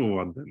another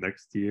one the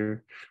next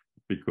year,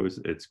 because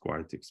it's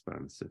quite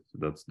expensive.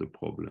 That's the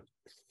problem.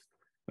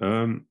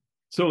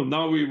 So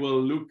now we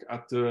will look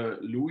at the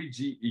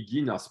Luigi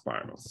Higuina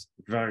spirals.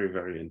 Very,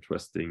 very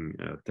interesting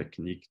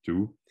technique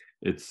too.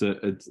 It's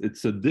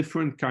a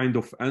different kind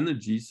of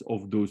energies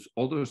of those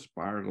other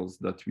spirals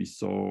that we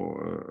saw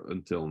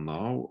until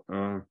now.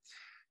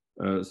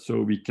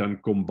 So we can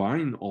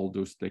combine all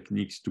those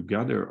techniques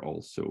together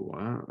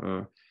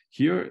also.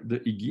 Here, the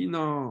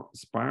Higuina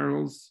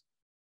spirals,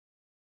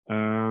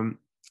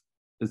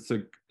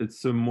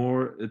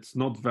 it's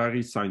not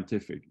very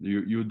scientific.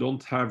 You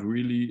don't have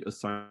really a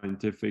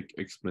scientific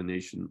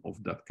explanation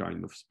of that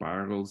kind of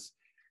spirals.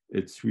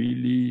 It's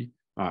really,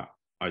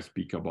 I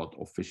speak about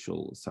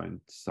official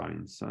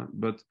science,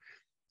 but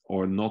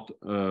or not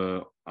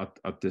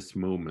at this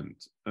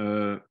moment.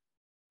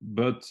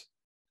 But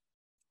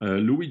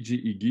Luigi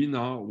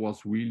Igina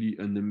was really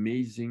an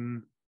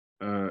amazing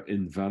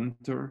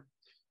inventor,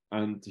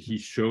 and he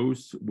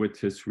shows with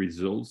his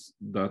results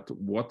that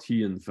what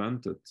he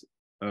invented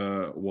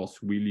was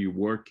really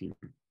working.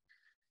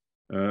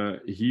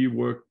 He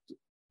worked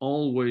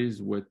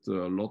always with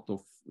a lot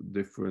of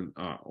different,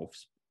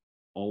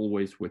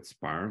 always with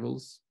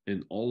spirals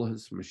in all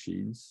his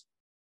machines,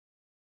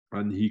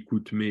 and he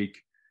could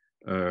make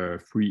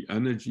free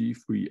energy,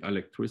 free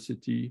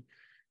electricity.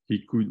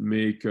 He could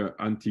make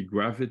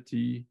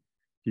anti-gravity.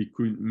 He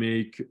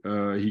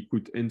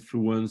could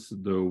influence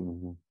the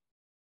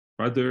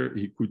weather.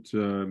 He could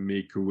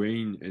make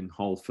rain in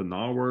half an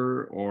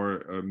hour,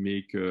 or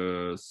make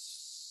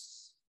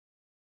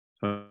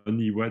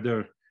sunny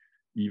weather,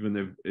 even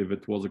if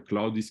it was a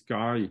cloudy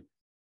sky.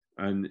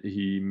 And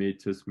he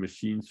made his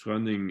machines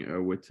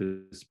running with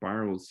his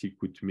spirals. He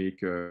could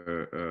make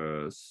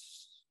a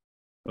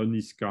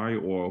sunny sky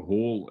or a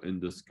hole in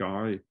the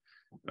sky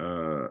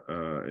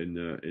in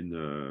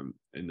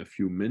a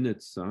few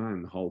minutes,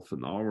 in half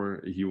an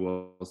hour.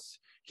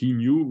 He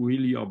knew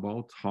really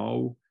about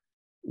how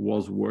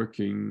was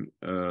working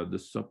the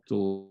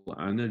subtle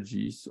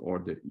energies, or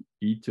the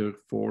ether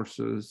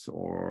forces,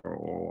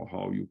 or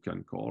how you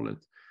can call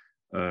it,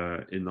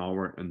 in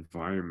our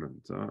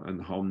environment,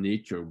 and how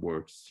nature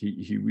works.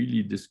 He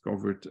really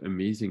discovered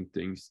amazing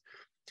things,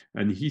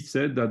 and he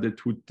said that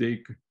it would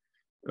take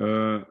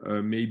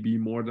maybe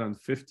more than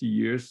 50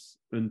 years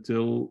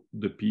until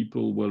the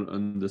people will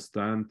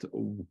understand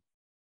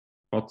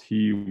what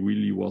he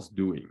really was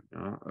doing,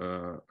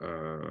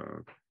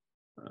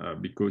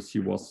 because he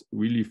was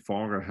really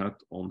far ahead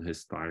on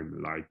his time.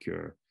 Like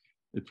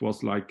it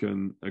was like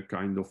a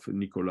kind of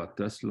Nikola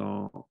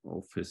Tesla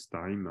of his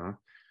time,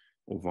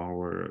 of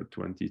our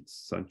 20th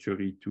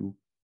century too.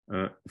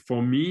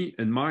 For me,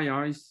 in my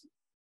eyes,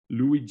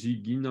 Luigi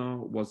Gina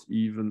was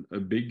even a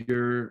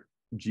bigger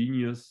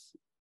genius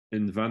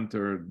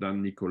inventor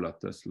than Nikola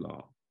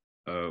Tesla.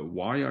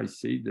 Why I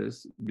say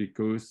this?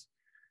 Because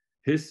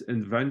his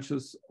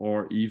inventions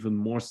are even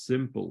more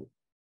simple,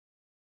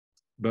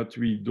 but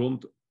we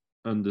don't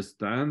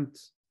understand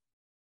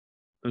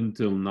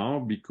until now,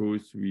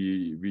 because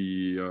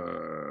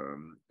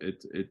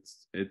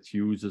it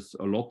uses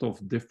a lot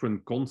of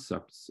different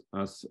concepts,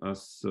 as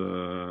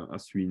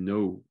we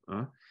know.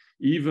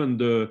 Even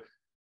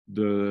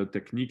the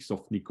techniques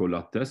of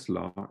Nikola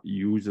Tesla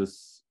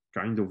uses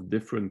kind of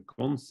different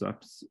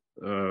concepts,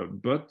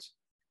 but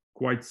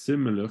quite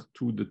similar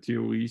to the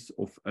theories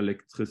of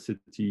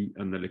electricity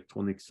and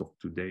electronics of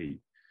today.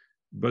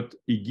 But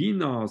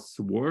Igina's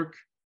work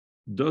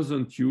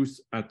doesn't use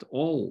at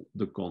all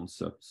the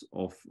concepts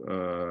of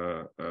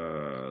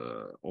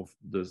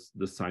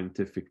the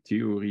scientific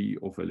theory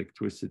of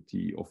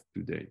electricity of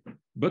today,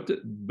 but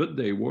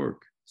they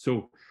work.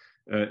 So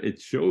it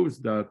shows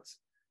that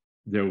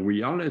the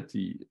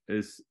reality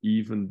is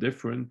even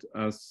different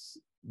as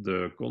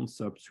the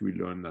concepts we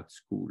learn at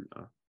school.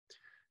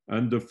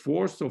 And the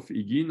force of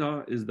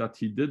Igina is that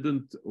he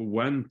didn't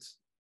went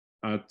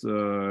at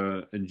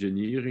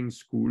engineering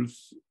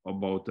schools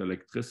about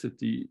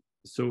electricity.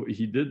 So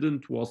he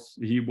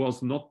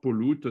was not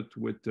polluted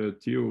with the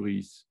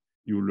theories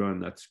you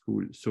learn at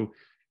school. So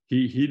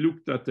he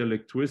looked at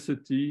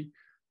electricity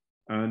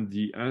and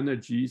the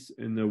energies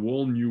in a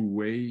whole new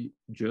way,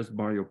 just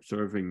by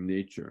observing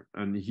nature.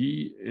 And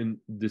he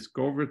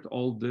discovered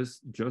all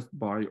this just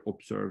by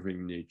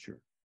observing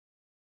nature.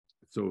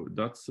 So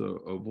that's a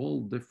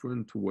whole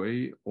different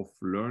way of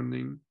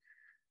learning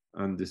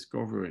and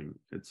discovering.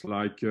 It's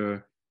like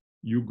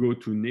you go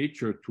to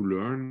nature to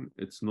learn.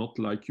 It's not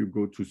like you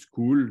go to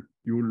school,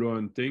 you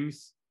learn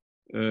things,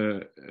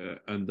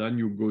 and then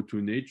you go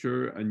to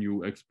nature and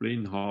you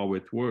explain how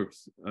it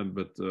works.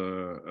 But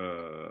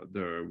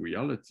the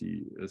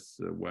reality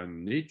is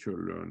when nature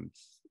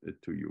learns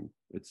it to you.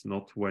 It's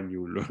not when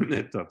you learn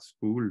it at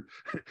school.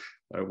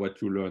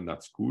 What you learn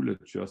at school,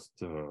 it's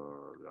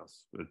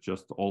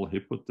just all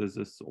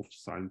hypotheses of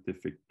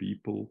scientific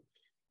people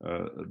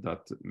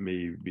that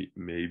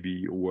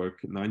maybe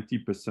work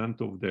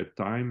 90% of their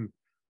time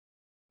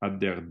at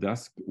their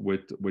desk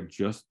with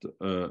just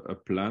a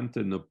plant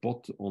in a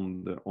pot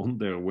on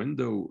their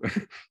window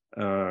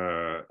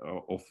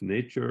of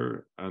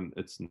nature, and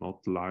it's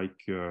not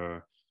like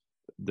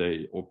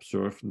they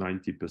observe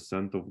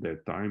 90% of their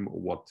time.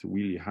 What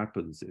really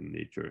happens in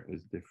nature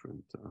is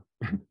different.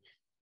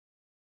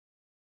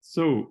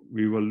 So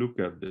we will look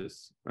at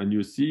this, and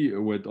you see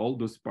with all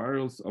the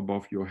spirals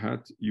above your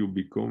head, you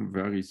become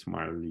very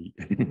smiley.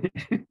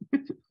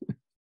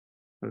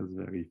 That's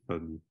very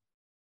funny.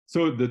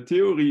 So the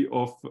theory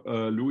of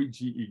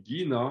Luigi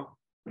Igina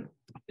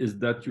is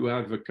that you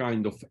have a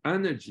kind of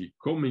energy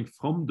coming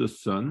from the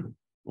sun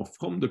or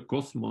from the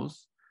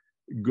cosmos.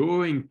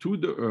 going to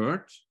the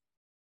Earth,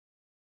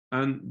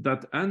 and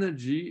that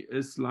energy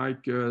is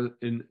like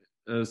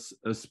moves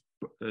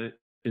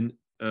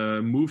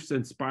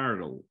in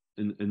spiral,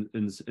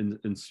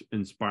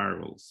 in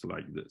spirals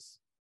like this.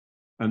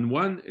 And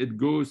when it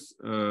goes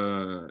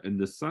in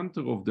the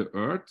center of the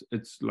Earth,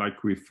 it's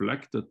like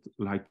reflected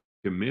like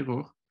a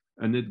mirror,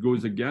 and it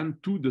goes again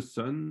to the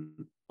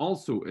sun,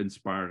 also in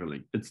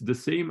spiraling. It's the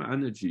same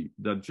energy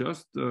that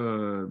just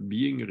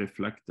being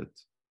reflected,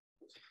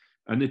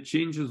 and it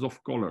changes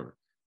of color.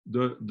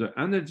 The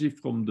energy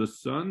from the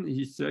sun,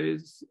 he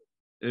says,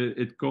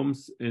 it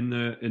comes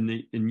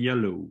in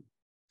yellow.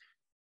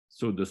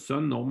 So the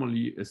sun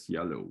normally is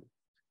yellow,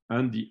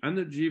 and the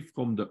energy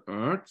from the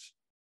Earth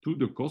to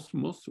the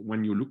cosmos,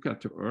 when you look at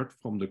the Earth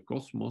from the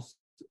cosmos,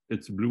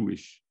 it's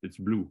bluish, it's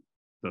blue.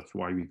 That's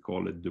why we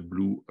call it the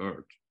blue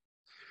Earth.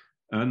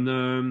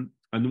 And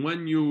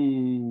when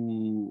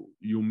you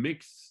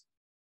mix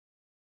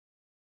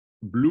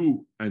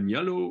blue and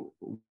yellow,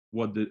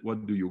 what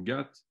do you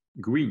get?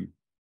 Green.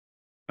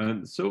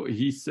 And so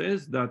he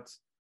says that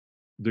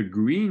the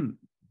green,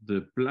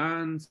 the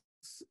plants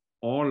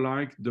are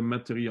like the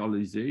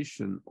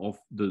materialization of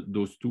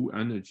those two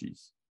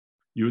energies.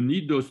 You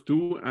need those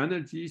two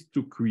energies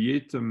to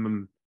create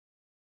to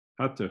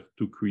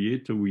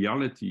create a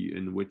reality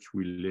in which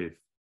we live.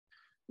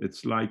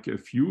 It's like a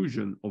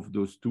fusion of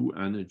those two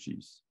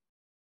energies.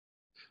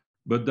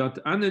 But that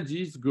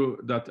energy,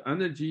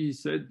 he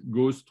said,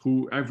 goes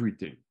through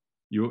everything.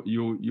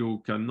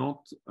 You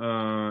cannot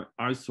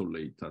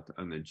isolate that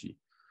energy.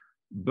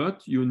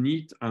 But you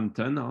need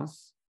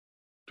antennas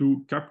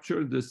to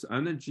capture this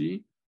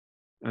energy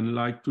and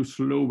like to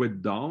slow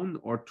it down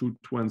or to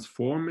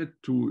transform it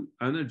to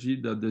energy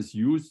that is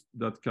used,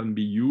 that can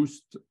be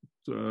used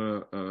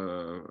or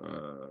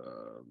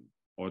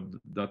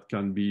that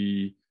can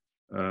be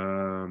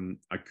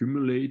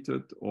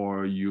accumulated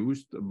or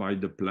used by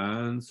the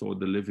plants or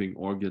the living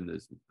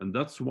organism. And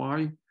that's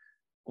why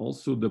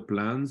also the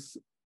plants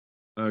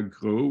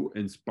grow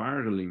in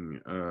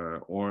spiraling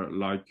or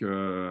like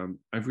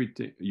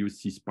everything. You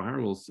see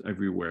spirals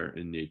everywhere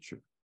in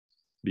nature,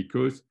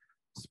 because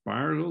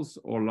spirals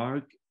are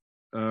like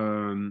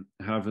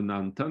have an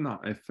antenna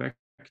effect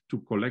to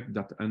collect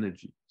that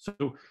energy.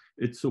 So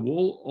it's a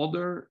whole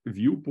other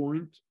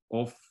viewpoint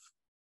of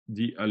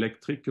the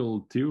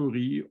electrical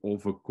theory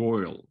of a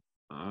coil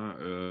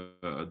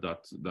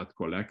that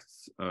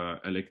collects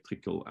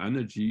electrical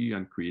energy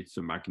and creates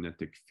a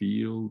magnetic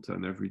field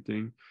and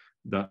everything.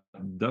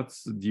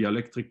 That's the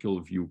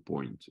electrical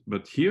viewpoint.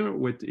 But here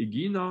with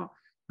Egina,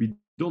 we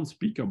don't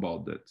speak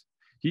about that.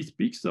 He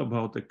speaks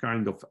about a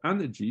kind of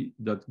energy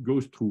that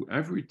goes through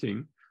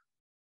everything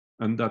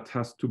and that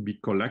has to be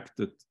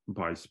collected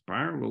by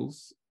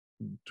spirals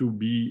to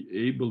be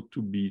able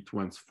to be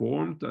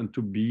transformed and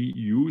to be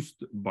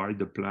used by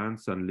the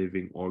plants and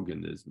living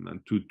organisms,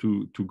 and to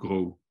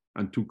grow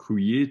and to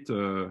create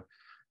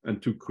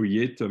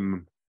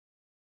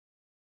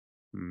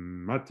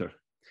matter.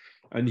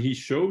 And he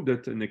showed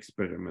that in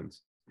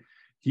experiments.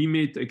 He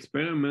made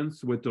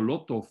experiments with a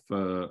lot of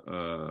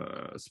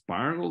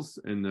spirals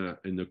in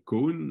a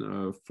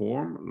cone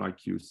form,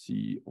 like you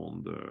see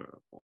on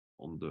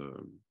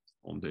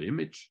the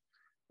image,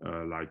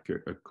 like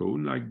a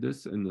cone like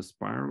this in a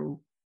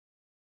spiral.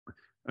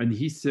 And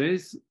he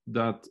says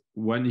that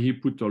when he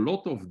put a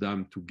lot of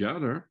them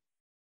together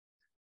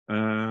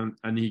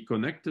and he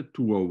connected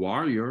to a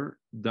wire,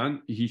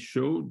 then he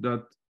showed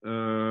that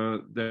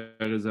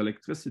there is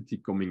electricity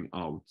coming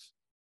out,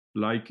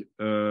 like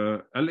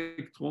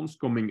electrons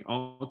coming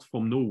out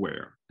from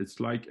nowhere. It's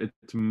like it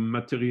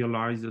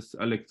materializes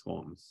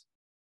electrons.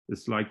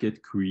 It's like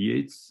it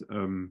creates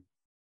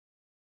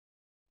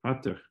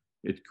matter.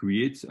 It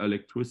creates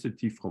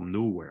electricity from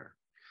nowhere.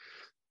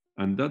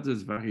 And that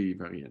is very,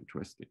 very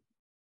interesting.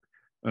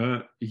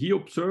 He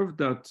observed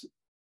that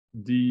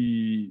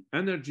the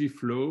energy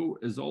flow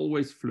is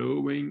always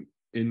flowing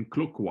in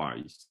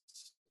clockwise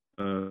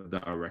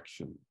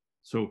direction.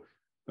 So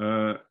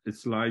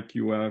it's like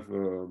you have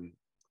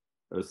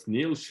a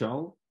snail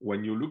shell.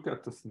 When you look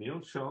at the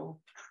snail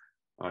shell,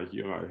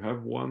 here I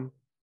have one,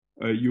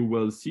 you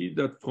will see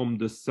that from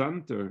the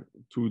center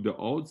to the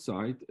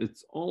outside,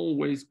 it's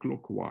always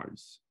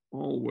clockwise,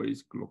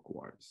 always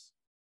clockwise.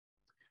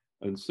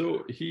 And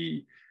so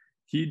he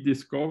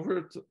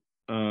discovered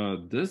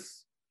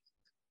this,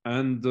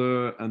 and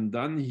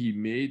then he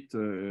made,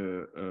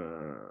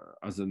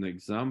 as an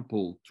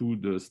example to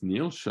the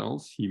snail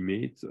shells, he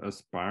made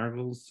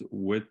spirals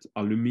with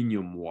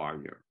aluminum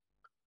wire.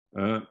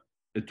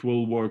 It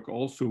will work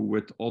also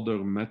with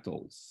other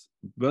metals,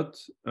 but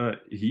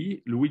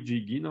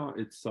Luigi Gina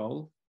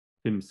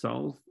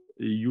himself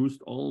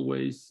used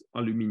always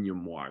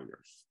aluminum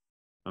wires.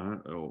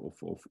 Of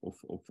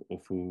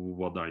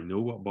what I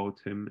know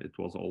about him, it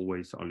was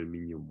always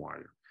aluminum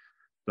wire.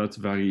 That's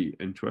very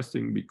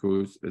interesting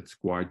because it's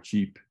quite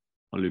cheap,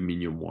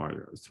 aluminum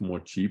wire. It's more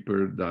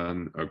cheaper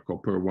than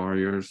copper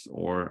wires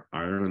or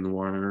iron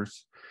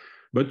wires.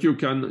 But you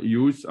can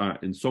use,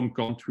 in some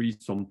countries,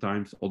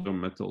 sometimes other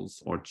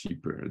metals are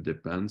cheaper, it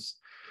depends.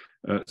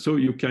 So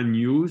you can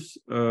use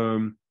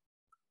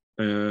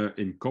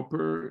in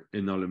copper,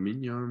 in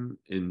aluminium,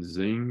 in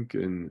zinc,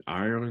 in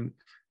iron.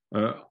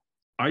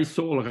 I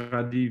saw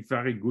already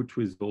very good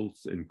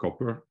results in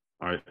copper.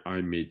 I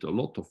made a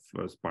lot of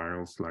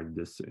spirals like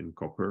this in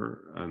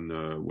copper and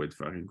with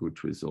very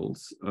good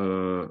results,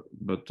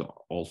 but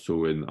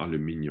also in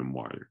aluminium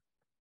wire.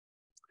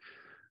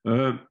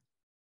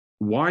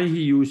 Why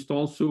he used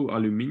also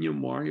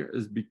aluminium wire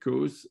is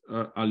because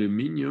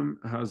aluminium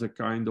has a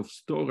kind of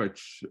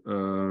storage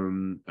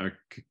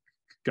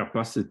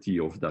capacity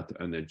of that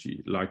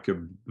energy, like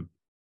a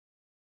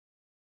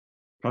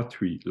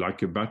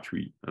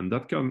battery, and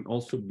that can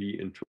also be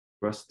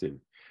interesting.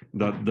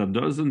 That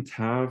doesn't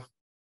have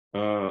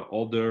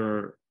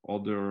other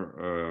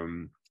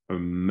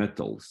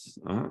metals.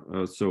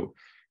 So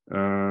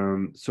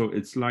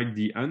it's like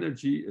the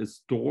energy is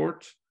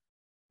stored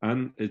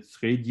and it's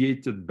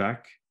radiated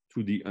back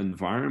to the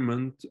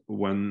environment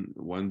when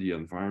the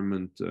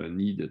environment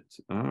need it,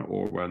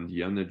 or when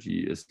the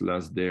energy is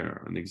less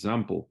there. An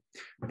example,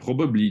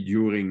 probably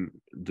during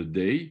the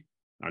day,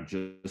 it's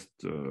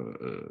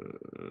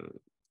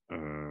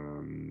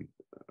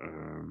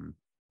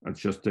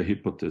just a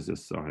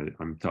hypothesis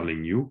I'm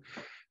telling you,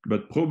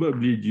 but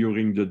probably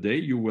during the day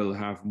you will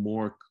have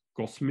more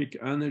cosmic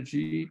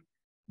energy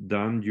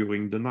than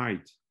during the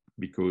night,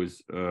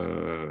 because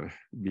the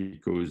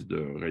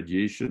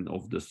radiation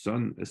of the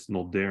sun is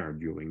not there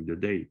during the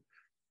day.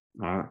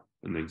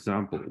 An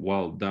example,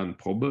 well, then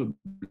probably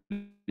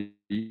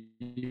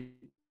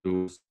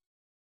those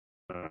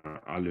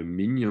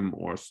aluminium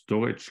or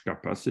storage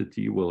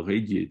capacity will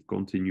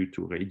continue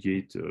to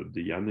radiate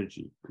the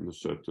energy in a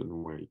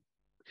certain way.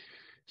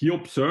 He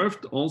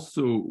observed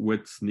also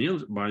with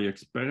snails, by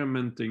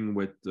experimenting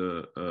with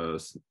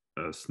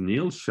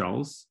snail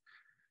shells,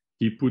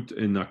 he put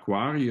in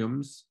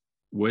aquariums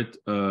with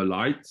a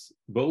light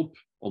bulb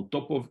on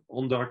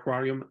the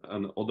aquarium,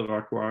 and other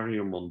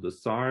aquarium on the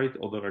side,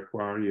 other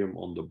aquarium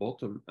on the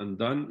bottom. And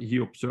then he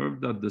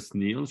observed that the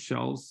snail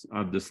shells,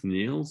 the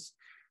snails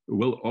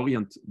will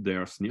orient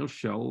their snail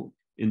shell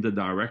in the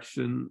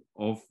direction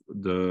of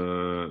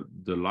the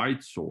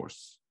light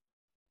source,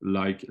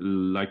 like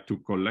to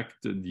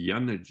collect the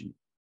energy.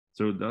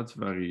 So that's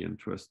very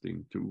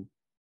interesting too.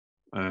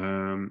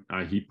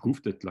 He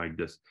proved it like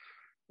this,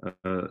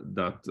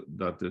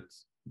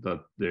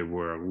 that they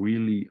were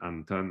really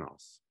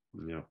antennas.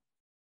 Yeah.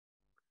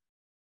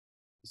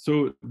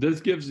 So this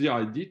gives the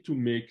idea to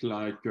make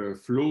like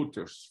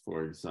floaters,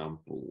 for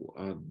example.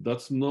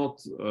 That's not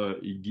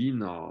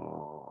IGINA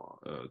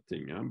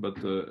thing, but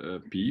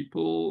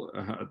people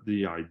had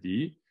the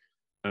idea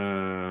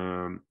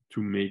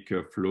to make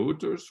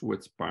floaters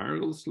with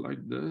spirals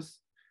like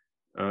this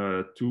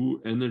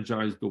to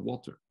energize the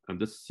water. And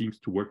this seems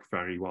to work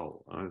very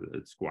well.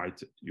 It's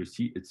quite, you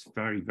see, it's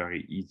very,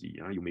 very easy.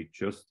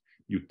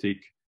 You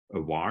take a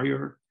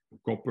wire,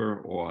 copper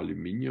or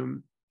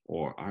aluminium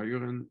or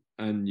iron,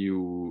 and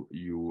you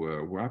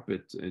wrap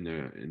it in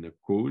a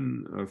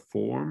cone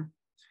form,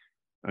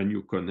 and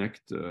you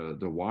connect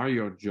the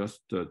wire,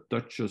 just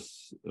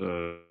touches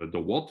the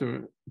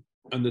water,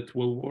 and it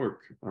will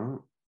work.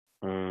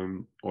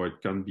 Or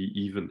it can be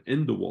even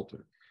in the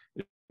water.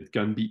 It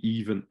can be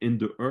even in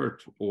the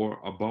earth or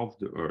above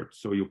the earth.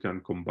 So you can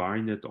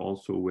combine it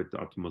also with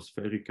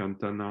atmospheric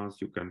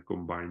antennas. You can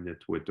combine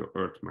it with the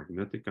earth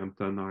magnetic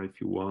antenna if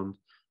you want,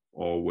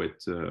 or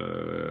with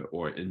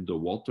or in the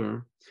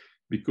water,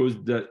 because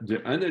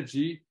the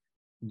energy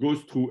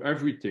goes through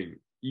everything,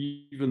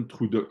 even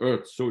through the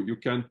earth. So you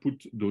can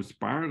put those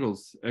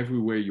spirals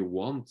everywhere you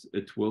want.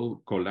 It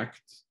will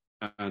collect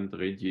and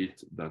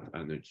radiate that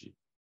energy.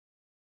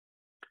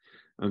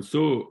 And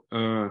so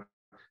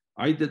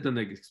I did an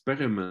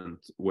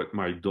experiment with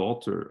my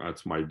daughter.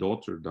 It's my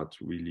daughter that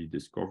really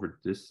discovered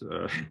this.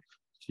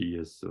 She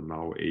is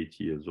now 8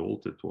 years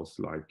old. It was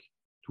like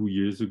 2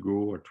 years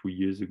ago or 3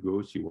 years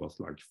ago. She was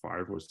like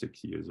 5 or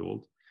 6 years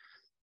old.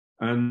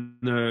 And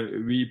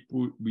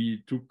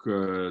we took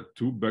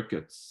 2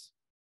 buckets,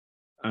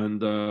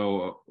 and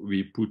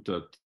we put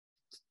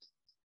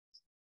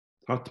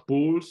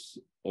tadpoles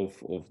of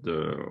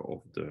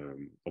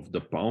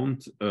the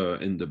pound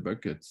in the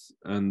buckets,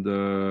 and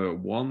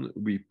one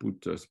we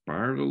put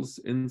spirals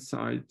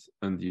inside,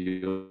 and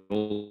the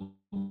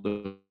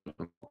other,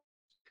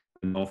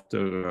 and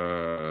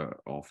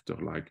after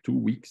like 2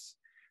 weeks,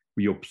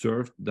 we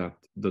observed that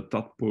the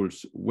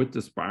tadpoles with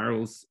the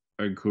spirals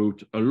grew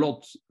a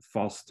lot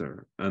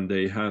faster, and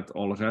they had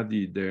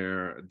already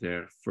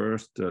their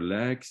first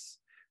legs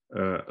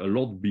a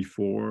lot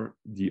before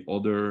the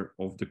other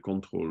of the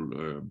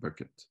control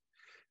bucket.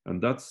 And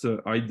that's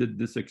I did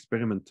this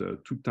experiment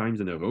 2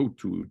 times in a row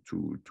to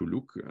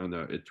look, and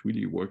it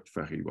really worked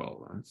very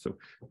well. So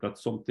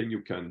that's something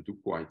you can do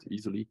quite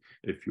easily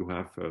if you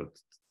have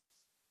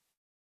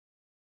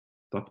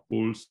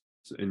tadpoles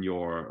in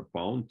your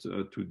pound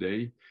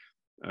today.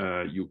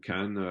 You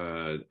can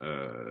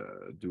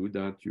do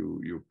that.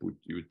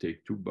 You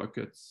take 2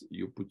 buckets,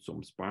 you put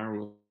some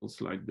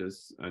spirals like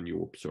this, and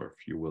you observe.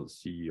 You will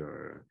see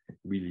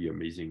really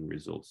amazing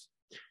results.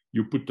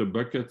 you put the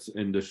buckets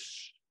in the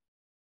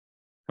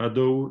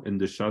shadow,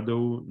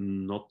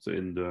 not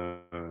in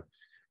the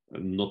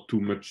not too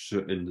much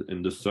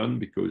in the sun,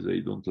 because they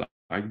don't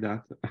like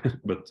that.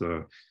 But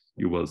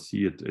you will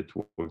see it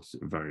works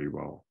very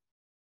well.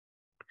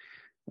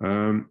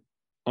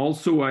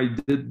 Also, I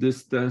did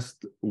this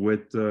test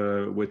with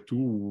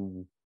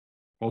 2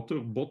 water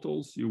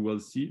bottles. You will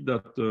see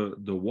that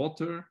the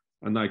water,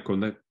 and I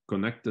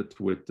connected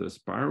with the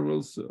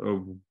spirals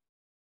of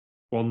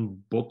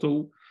 1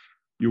 bottle.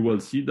 You will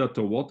see that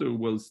the water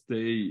will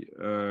stay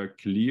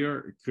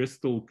clear,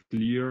 crystal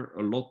clear,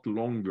 a lot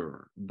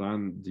longer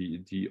than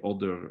the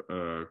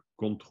other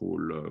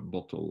control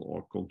bottle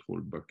or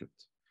control bucket.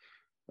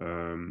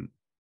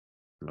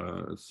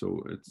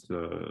 So it's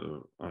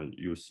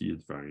you see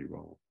it very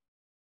well.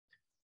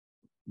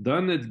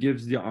 Then it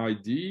gives the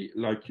idea,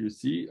 like you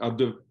see,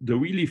 the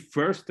really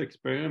first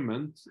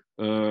experiment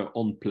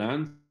on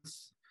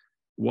plants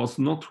was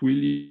not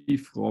really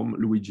from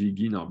Luigi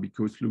Gina,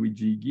 because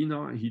Luigi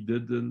Gina, he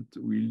didn't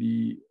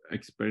really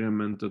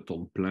experiment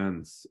on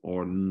plants,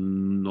 or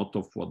not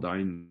of what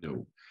I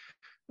know.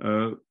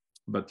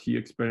 But he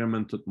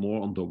experimented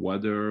more on the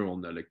weather,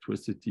 on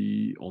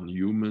electricity, on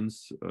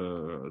humans,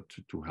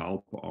 to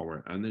help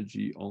our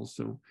energy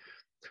also.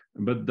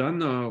 But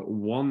then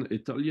one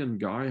Italian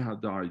guy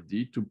had the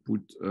idea to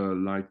put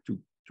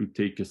to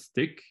take a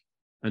stick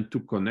and to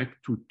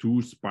connect to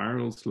 2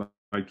 spirals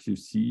like you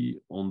see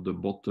on the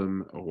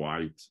bottom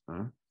right.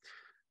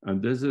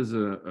 And this is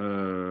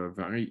a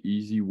very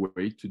easy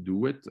way to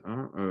do it.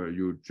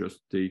 You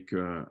just take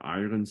an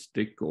iron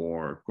stick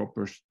or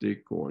copper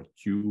stick or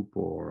tube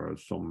or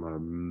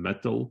some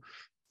metal,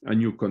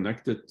 and you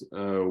connect it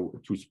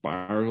to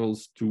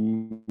spirals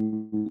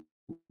to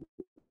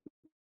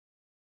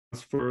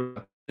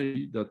transfer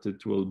that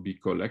it will be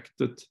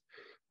collected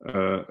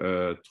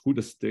through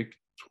the stick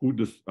to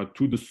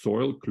the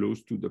soil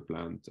close to the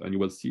plant. And you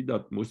will see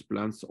that most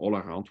plants all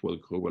around will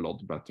grow a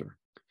lot better.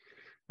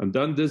 And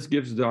then this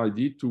gives the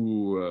idea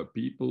to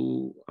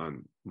people,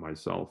 and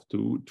myself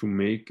too, to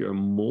make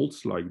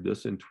molds like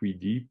this in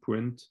 3D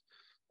print,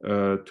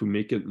 to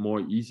make it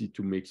more easy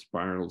to make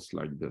spirals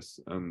like this.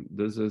 And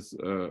this is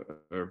a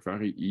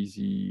very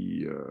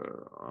easy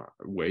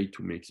way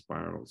to make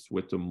spirals.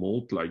 With a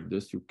mold like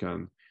this, you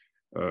can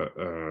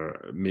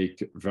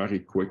make very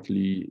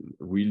quickly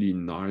really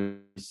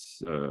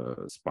nice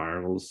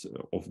spirals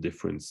of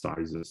different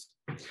sizes.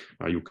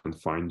 You can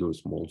find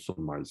those molds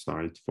on my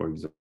site, for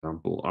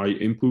example. I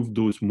improved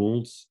those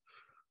molds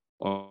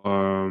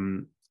over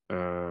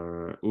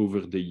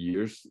the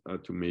years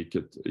to make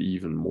it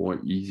even more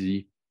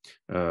easy.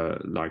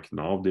 Like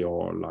now they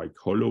are like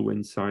hollow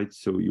inside,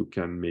 so you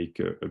can make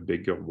a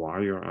bigger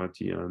wire at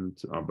the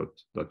end,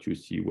 but that you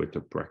see with the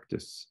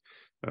practice.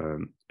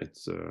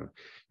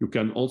 You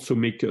can also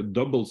make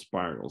double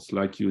spirals,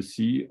 like you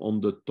see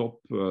on the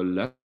top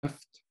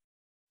left.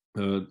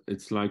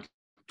 It's like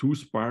 2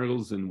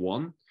 spirals in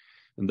one,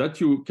 and that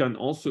you can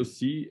also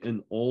see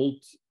in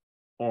old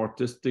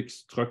artistic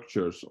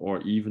structures,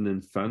 or even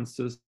in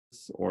fences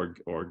or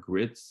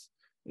grids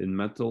in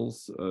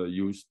metals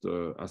used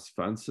as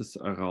fences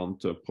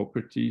around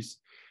properties.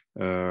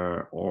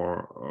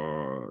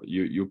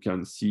 You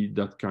can see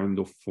that kind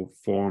of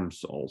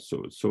forms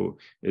also. So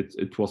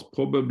it was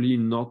probably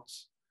not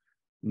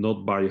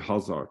by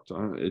hazard.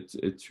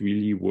 It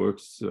really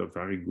works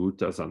very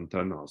good as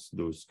antennas,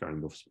 those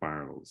kind of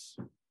spirals.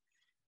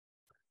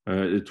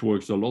 It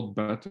works a lot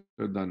better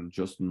than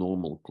just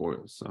normal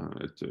coils.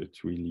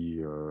 It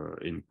really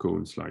in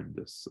cones like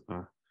this.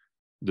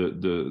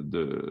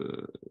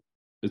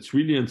 It's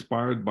really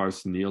inspired by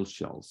snail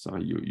shells.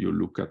 You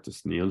look at the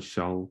snail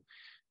shell,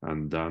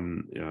 and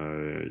then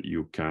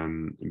you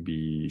can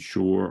be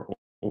sure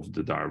of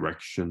the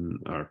direction,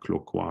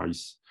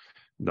 clockwise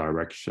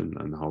direction,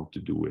 and how to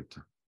do it.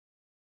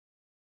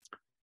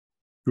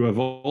 You have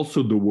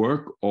also the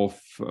work of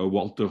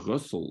Walter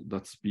Russell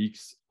that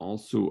speaks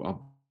also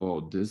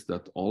about this,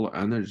 that all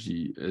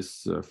energy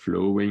is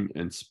flowing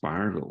in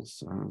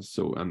spirals.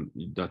 And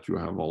that you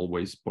have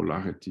always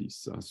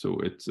polarities.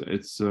 So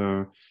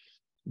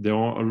there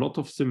are a lot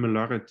of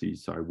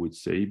similarities, I would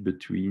say,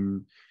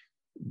 between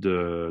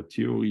the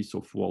theories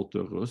of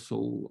Walter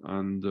Russell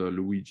and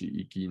Luigi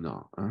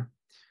Igina.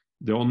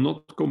 They are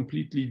not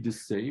completely the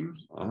same,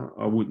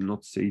 I would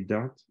not say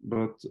that,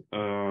 but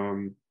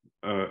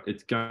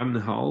it can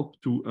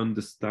help to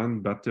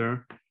understand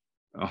better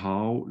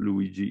how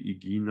Luigi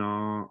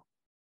Igina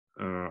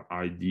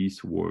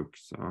ideas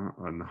works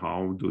and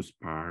how those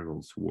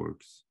spirals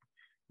works.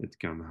 It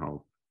can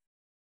help.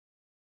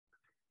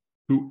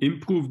 To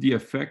improve the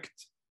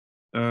effect,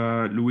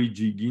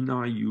 Luigi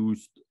Gina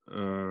used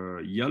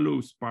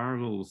yellow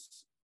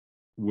spirals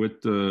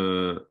with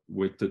the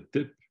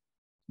tip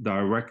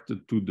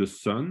directed to the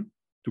sun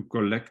to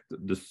collect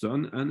the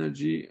sun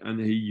energy, and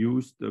he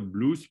used the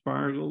blue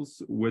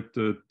spirals with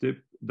the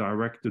tip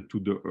directed to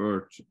the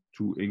earth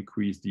to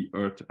increase the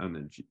earth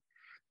energy.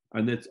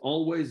 And it's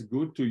always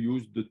good to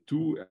use the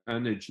 2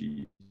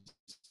 energies.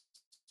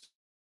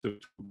 So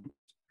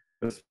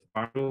a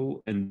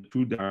spiral in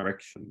two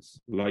directions,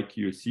 like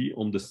you see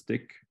on the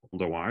stick on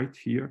the right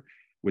here,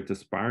 with a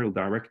spiral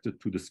directed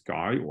to the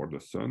sky or the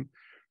sun,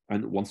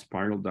 and one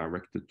spiral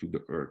directed to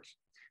the earth.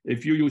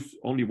 If you use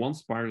only one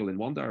spiral in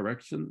one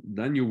direction,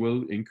 then you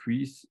will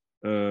increase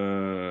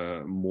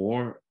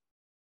more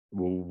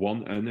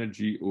one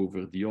energy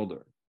over the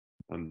other.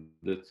 And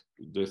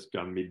this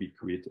can maybe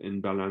create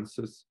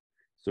imbalances.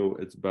 So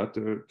it's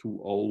better to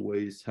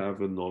always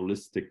have an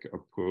holistic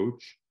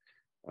approach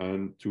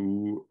and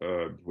to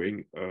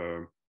bring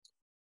a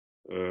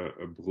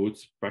broad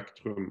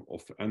spectrum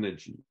of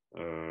energy.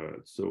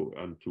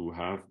 And to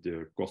have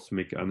the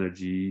cosmic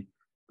energy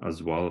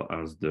as well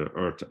as the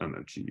earth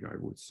energy, I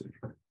would say.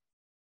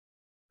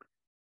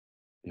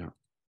 Yeah.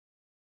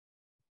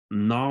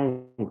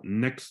 Now,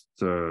 next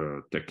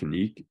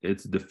technique,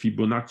 it's the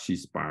Fibonacci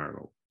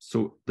spiral.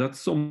 So that's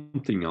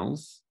something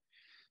else,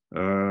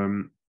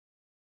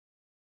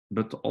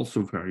 but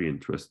also very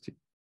interesting.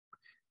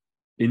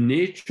 In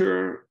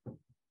nature,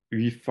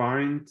 we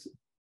find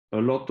a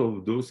lot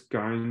of those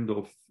kind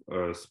of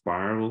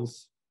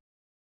spirals,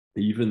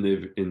 even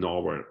if in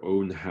our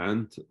own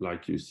hand,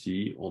 like you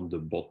see on the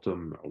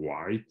bottom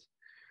right,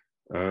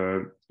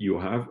 you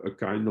have a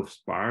kind of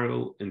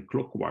spiral in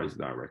clockwise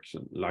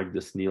direction, like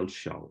the snail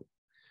shell.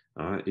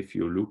 If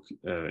you look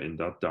in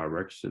that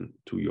direction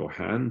to your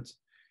hand,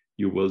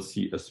 you will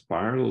see a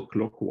spiral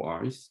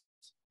clockwise.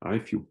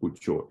 If you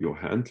put your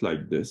hand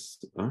like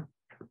this,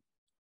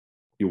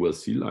 you will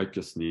see like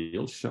a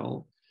snail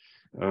shell.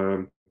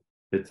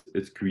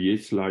 It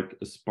creates like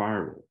a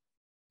spiral.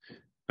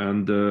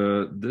 And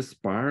this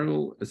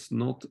spiral is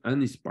not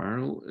any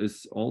spiral,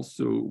 it's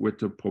also with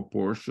the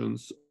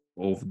proportions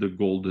of the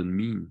golden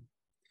mean.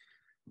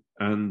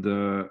 And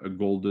a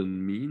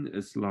golden mean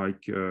is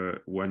like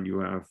when you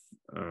have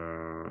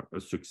a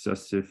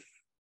successive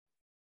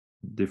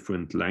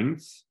different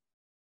lengths,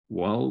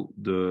 well,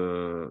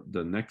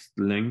 the next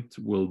length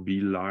will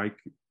be like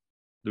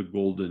the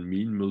golden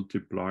mean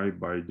multiplied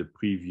by the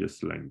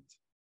previous length.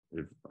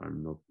 If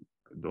I'm not,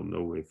 I don't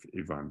know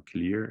if I'm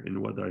clear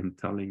in what I'm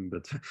telling,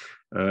 but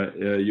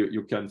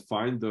you can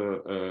find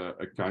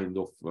a kind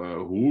of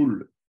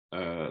rule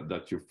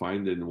that you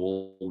find in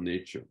all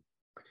nature.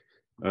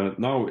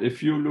 Now,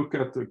 if you look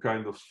at a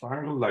kind of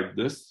spiral like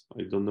this,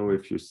 I don't know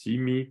if you see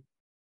me.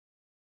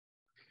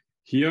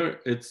 Here,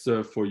 it's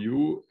for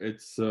you,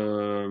 it's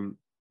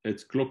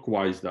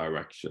clockwise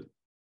direction.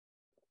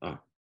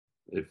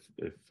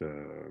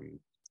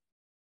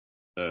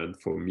 And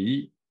for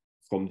me,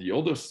 from the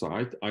other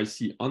side, I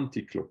see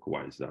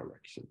anti-clockwise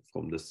direction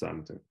from the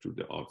center to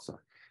the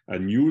outside.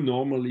 And you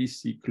normally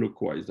see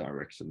clockwise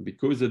direction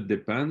because it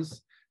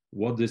depends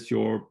what is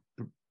your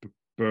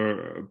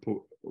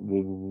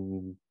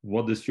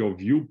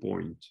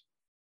viewpoint,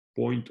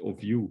 point of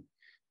view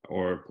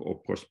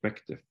or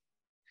perspective.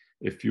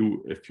 If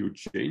you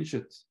change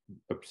it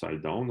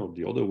upside down or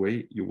the other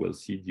way, you will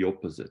see the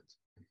opposite.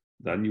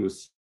 Then you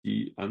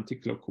see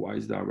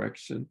anti-clockwise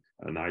direction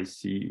and I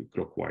see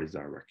clockwise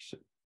direction.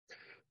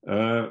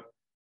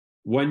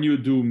 When you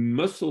do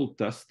muscle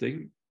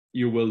testing,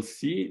 you will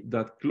see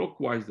that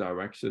clockwise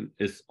direction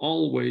is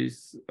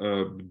always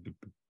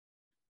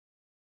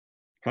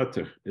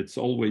better. It's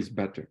always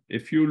better.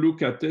 If you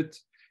look at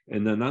it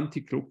in an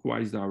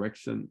anti-clockwise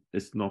direction,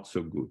 it's not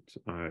so good.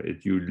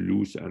 You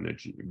lose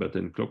energy, but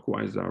in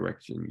clockwise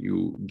direction,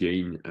 you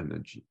gain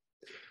energy.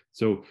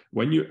 So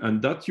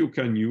that you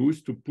can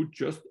use to put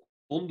just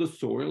on the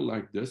soil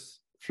like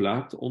this,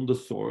 flat on the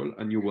soil,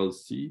 and you will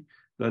see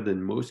that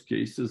in most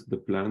cases, the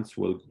plants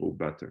will grow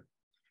better.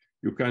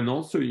 You can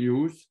also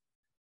use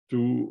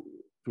to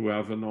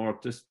have an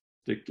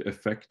artistic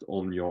effect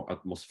on your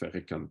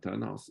atmospheric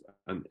antennas,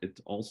 and it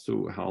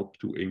also helps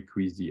to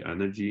increase the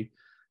energy.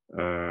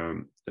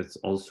 It's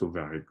also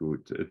very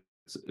good.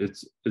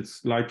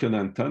 It's like an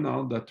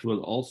antenna that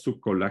will also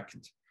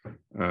collect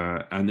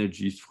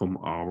energies from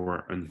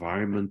our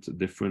environment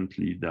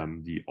differently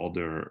than the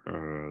other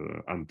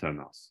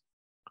antennas.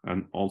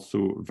 And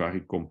also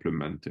very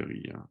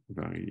complementary, yeah,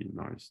 very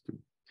nice too.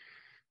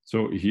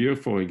 So here,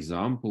 for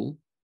example,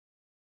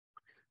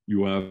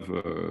 you have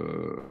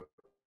a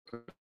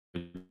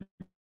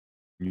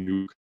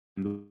new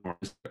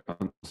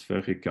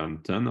atmospheric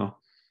antenna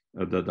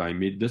that I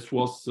made. This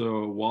was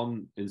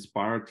one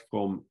inspired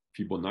from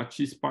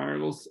Fibonacci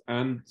spirals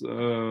and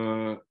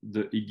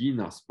the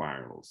Igina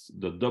spirals,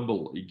 the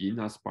double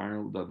Igina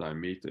spiral that I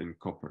made in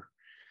copper.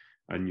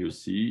 And you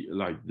see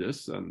like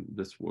this, and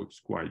this works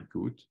quite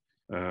good.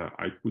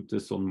 I put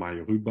this on my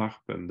rhubarb,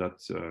 and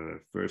that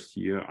first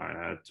year I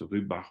had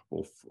rhubarb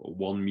of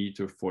 1.45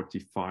 meters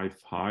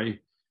high.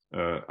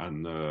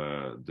 And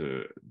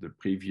the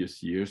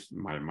previous years,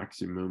 my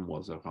maximum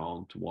was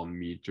around 1.25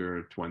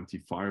 meters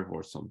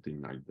or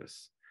something like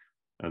this.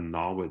 And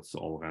now it's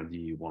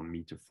already 1.45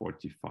 meters.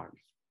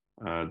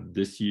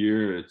 This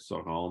year it's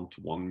around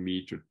 1.30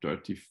 meters,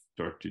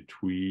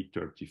 33,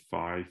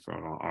 35.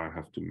 I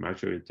have to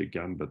measure it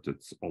again, but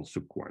it's also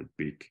quite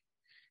big.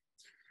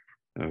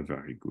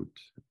 Very good.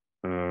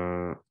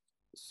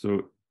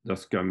 So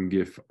that can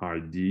give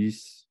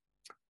ideas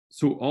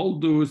So all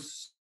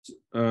those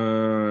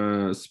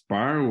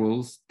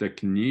spirals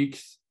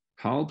techniques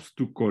helps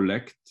to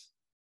collect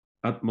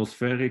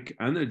atmospheric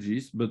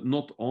energies, but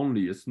not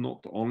only. It's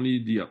not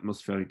only the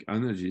atmospheric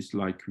energies,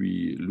 like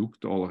we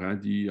looked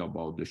already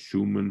about the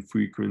Schumann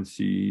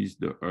frequencies,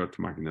 the Earth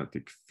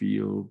magnetic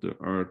field, the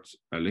Earth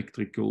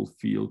electrical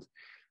field.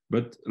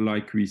 But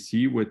like we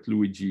see with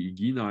Luigi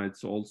Higuina,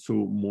 it's also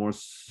more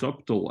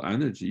subtle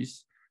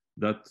energies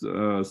that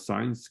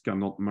science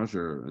cannot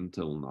measure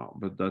until now,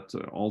 but that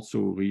also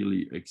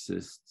really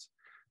exists.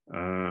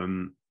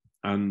 So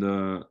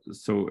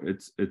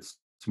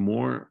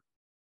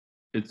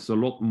it's a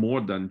lot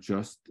more than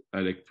just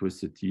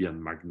electricity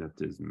and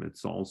magnetism.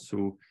 It's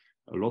also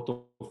a lot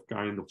of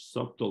kind of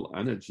subtle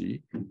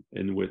energy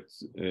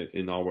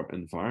in our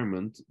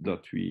environment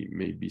that we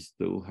maybe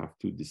still have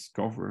to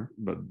discover,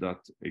 but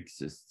that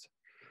exists.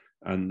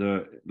 And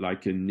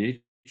like in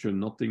nature,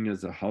 nothing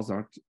is a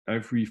hazard.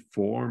 Every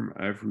form,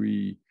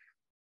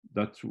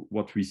 that's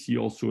what we see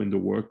also in the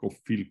work of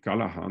Phil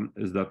Callahan,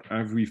 is that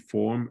every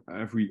form,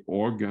 every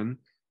organ,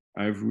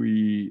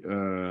 every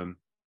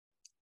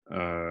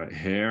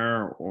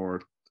hair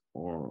or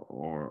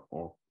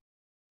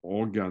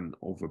organ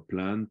of a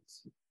plant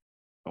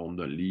on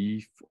the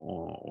leaf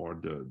or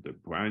the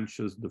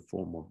branches, the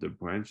form of the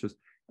branches,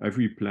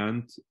 every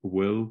plant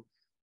will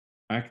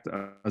act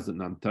as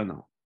an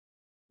antenna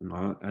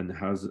and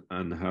has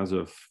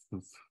a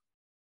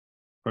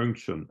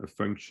function.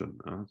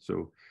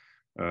 So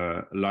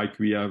like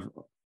we have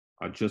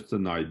just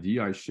an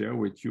idea I share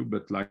with you,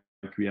 but like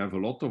we have a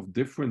lot of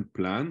different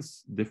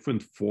plants,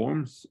 different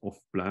forms of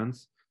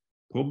plants.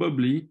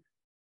 Probably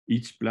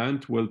each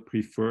plant will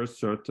prefer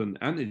certain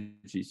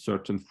energy,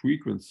 certain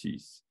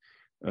frequencies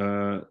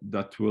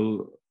that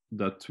will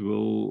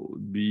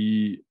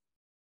be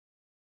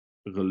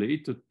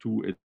related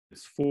to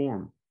its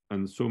form.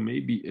 And so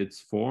maybe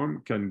its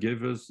form can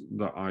give us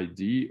the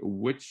idea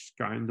which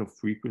kind of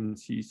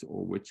frequencies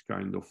or which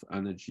kind of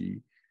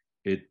energy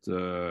it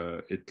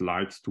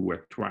likes to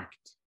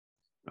attract.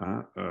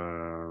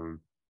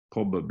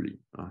 Probably.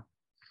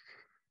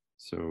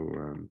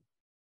 So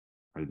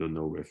I don't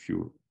know if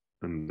you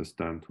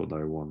understand what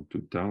I want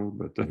to tell,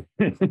 but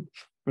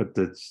but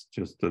that's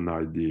just an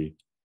idea.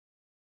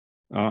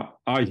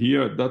 I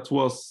hear that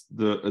was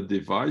a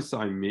device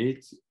I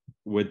made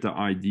with the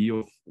idea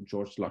of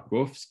George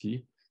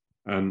Lakhovsky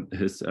and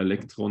his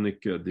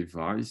electronic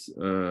device.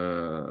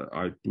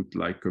 I put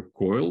like a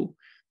coil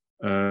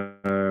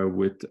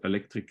with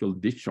electrical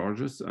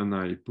discharges, and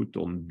I put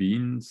on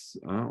beans,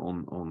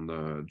 on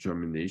the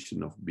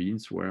germination of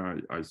beans, where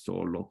I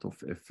saw a lot of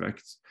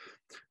effects.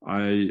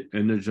 I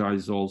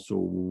energize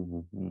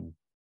also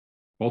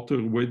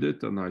water with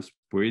it, and I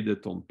sprayed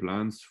it on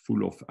plants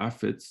full of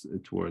aphids.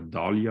 It were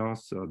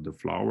dahlias, the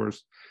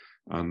flowers,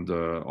 and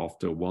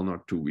after 1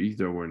 or 2 weeks,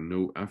 there were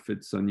no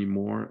aphids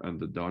anymore,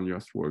 and the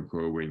dahlias were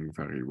growing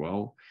very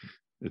well.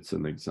 It's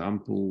an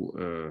example.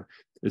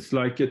 It's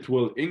like it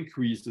will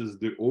increases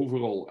the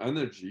overall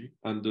energy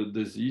and the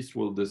disease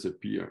will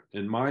disappear.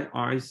 In my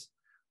eyes,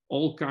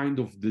 all kind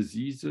of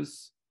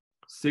diseases,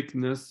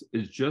 sickness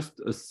is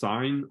just a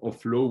sign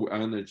of low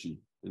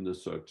energy in a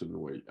certain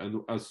way.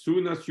 And as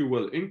soon as you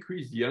will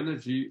increase the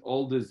energy,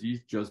 all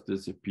disease just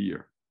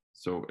disappear.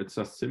 So it's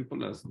as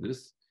simple as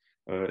this.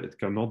 It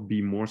cannot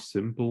be more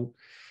simple.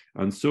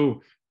 And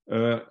so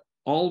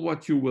all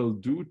what you will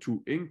do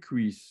to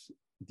increase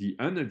the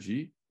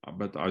energy,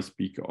 but I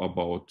speak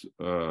about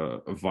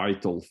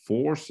vital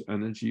force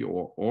energy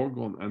or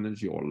organ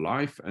energy or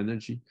life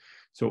energy.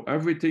 So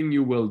everything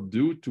you will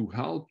do to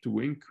help to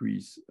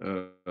increase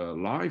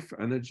life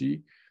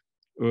energy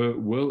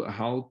will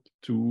help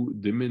to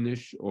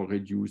diminish or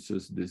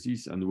reduces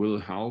disease and will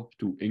help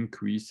to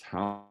increase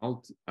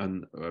health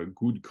and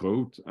good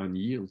growth and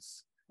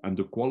yields and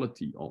the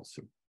quality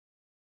also.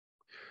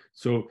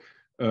 So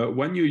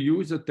when you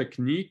use a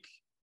technique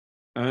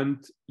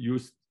and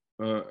use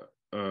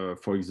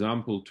for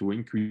example, to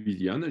increase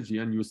the energy,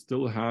 and you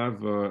still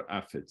have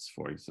aphids,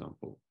 for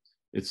example.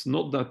 It's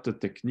not that the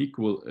technique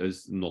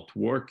is not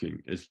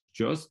working. It's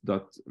just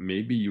that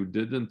maybe you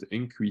didn't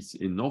increase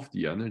enough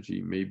the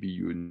energy. Maybe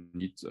you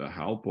need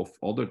help of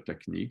other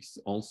techniques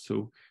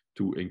also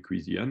to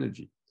increase the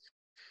energy.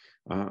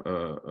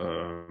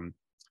 And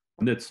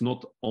it's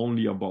not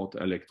only about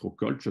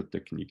electroculture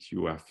techniques.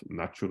 You have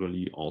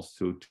naturally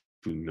also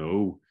to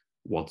know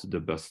what's the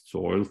best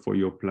soil for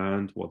your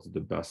plant, what's the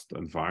best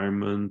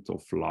environment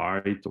of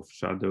light, of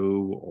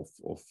shadow,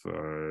 of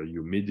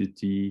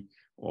humidity,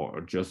 or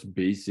just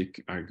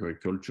basic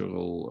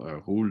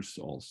agricultural rules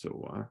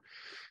also.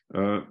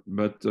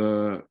 But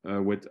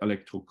with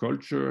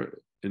electroculture,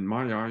 in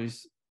my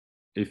eyes,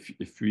 if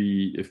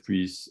we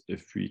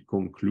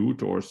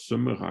conclude or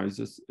summarize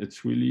this,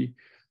 it's really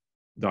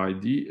the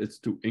idea is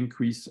to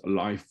increase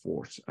life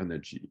force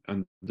energy,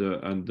 and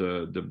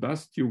the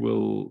best you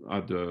will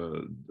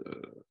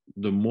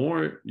the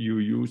more you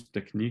use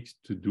techniques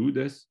to do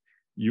this,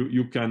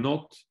 you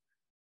cannot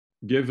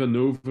give an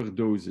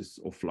overdoses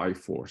of life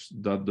force.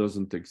 That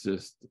doesn't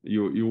exist.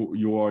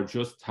 You are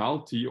just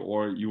healthy,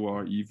 or you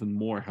are even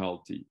more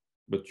healthy,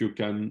 but you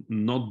can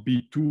not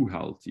be too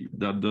healthy.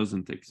 That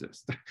doesn't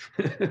exist.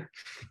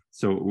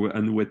 So,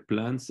 and with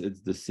plants,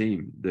 it's the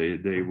same.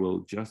 They will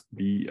just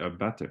be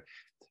better.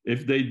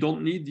 If they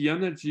don't need the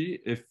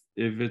energy, if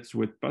it's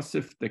with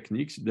passive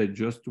techniques, they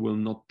just will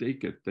not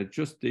take it. They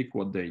just take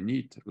what they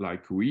need.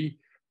 Like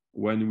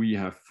when we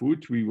have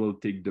food, we will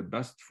take the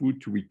best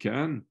food we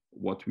can,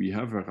 what we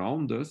have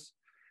around us.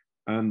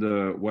 And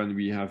when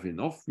we have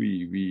enough,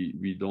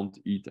 we don't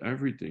eat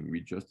everything. We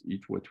just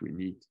eat what we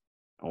need,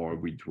 or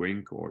we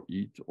drink or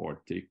eat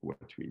or take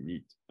what we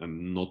need,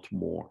 and not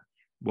more.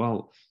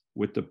 Well,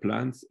 with the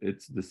plants,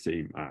 it's the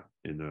same.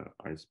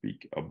 I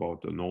speak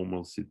about a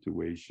normal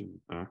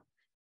situation.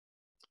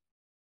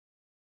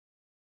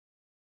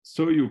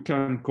 So you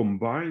can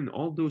combine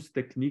all those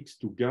techniques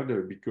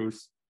together,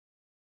 because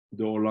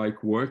they're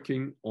like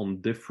working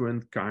on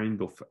different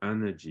kind of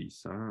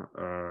energies.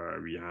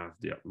 We have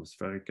the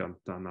atmospheric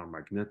antenna,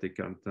 magnetic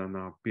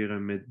antenna,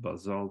 pyramid,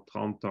 basalt,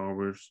 round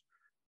towers,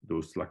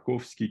 those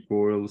Lakowski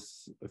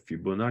coils,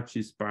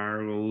 Fibonacci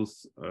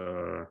spirals,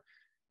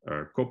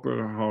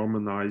 copper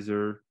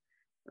harmonizer,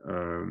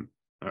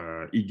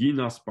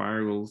 Igina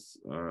spirals.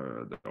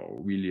 They are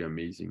really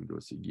amazing,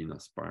 those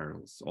Igina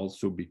spirals,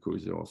 also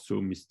because they are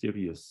so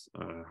mysterious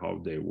how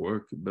they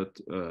work, but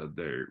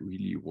they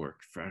really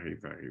work very,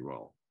 very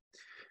well.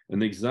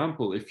 An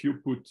example, if you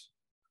put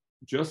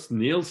just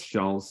snail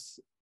shells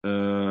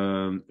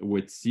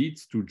with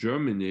seeds to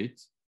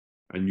germinate,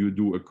 and you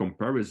do a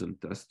comparison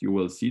test, you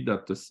will see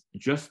that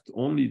just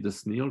only the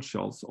snail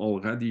shells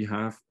already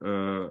have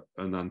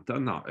an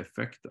antenna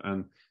effect,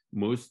 and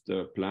most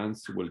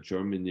plants will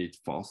germinate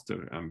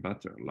faster and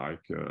better,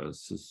 like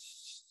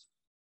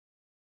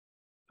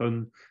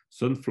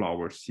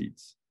sunflower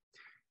seeds.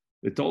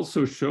 It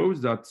also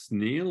shows that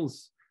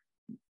snails,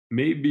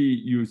 maybe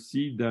you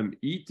see them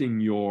eating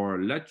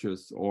your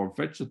lettuce or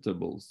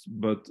vegetables,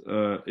 but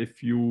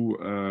if you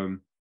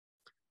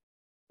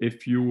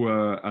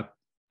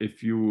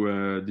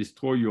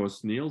destroy your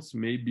snails,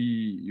 maybe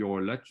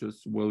your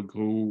lettuce will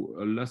grow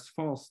less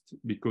fast,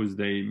 because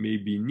they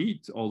maybe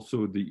need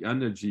also the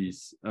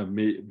energies,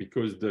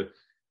 because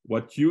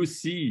what you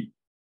see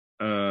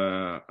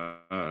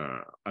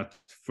at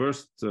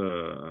first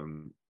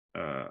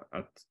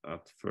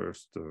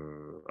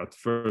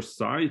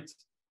sight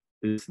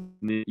is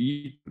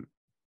eating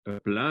a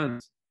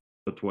plant.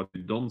 But what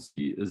you don't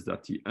see is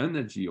that the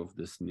energy of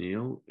the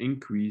snail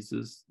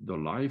increases the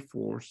life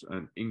force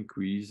and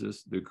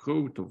increases the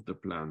growth of the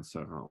plants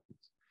around.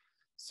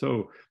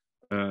 So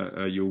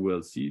you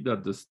will see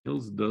that the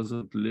snails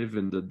doesn't live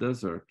in the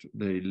desert.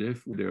 They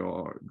live where there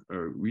are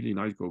really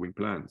nice growing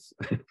plants.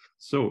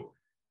 So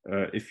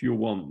if you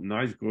want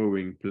nice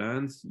growing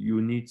plants,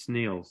 you need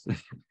snails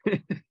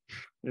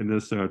in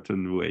a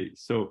certain way.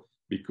 So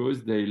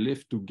because they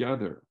live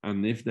together.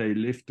 And if they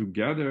live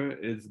together,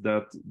 it's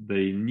that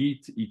they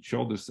need each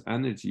other's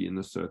energy in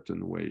a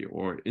certain way,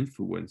 or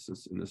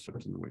influences in a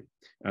certain way.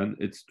 And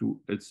it's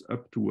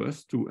up to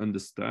us to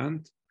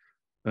understand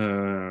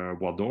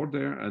what are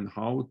there and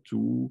how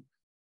to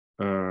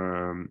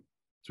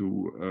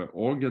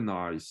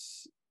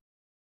organize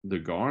the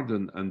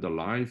garden and the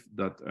life,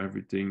 that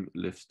everything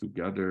lives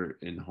together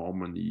in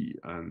harmony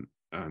and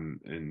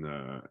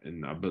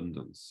in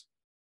abundance.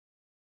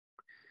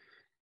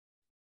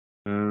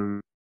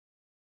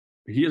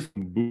 Here's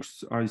some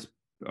books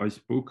I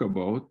spoke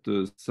about,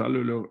 the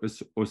cellular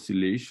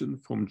oscillation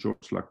from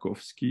George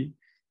Lakowski.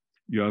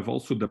 You have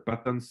also the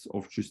patents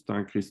of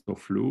Justin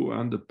Christophe Lowe,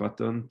 and the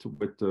patent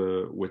with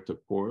the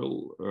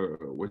coil,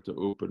 with the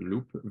open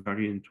loop.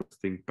 Very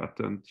interesting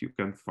patent you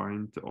can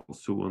find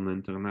also on the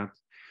internet.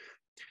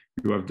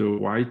 You have the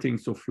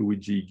writings of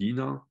Luigi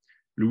Gina.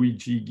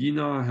 Luigi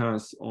Gina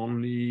has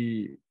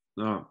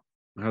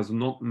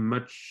not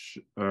much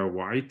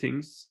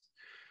writings.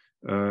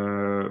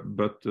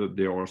 But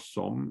there are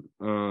some.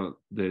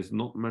 There's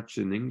not much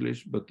in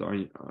English, but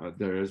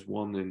there is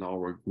one in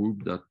our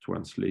group that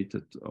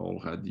translated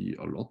already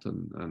a lot,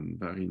 and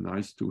very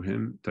nice to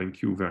him.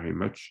 Thank you very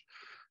much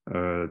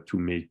to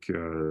make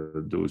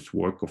those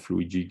work of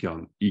Luigi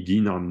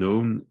Gina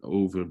known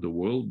over the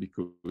world,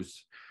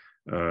 because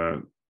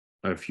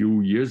a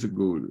few years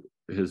ago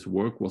his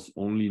work was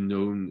only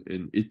known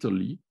in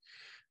Italy.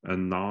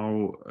 And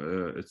now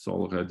it's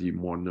already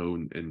more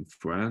known in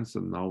France,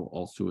 and now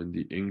also in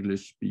the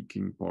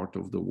English-speaking part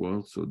of the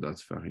world. So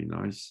that's very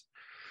nice.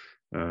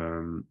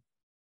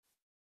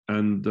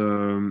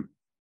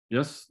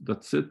 Yes,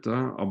 that's it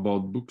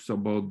about books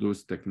about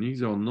those techniques.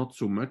 There are not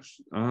so much.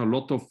 A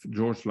lot of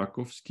George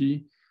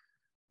Lakowski.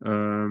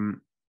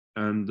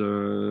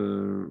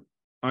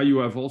 You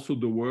have also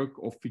the work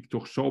of Victor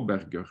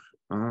Schauberger.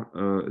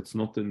 It's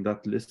not in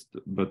that list,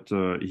 but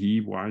he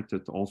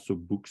wrote also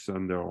books,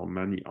 and there are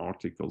many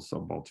articles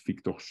about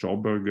Victor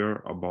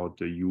Schauberger, about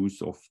the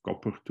use of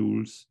copper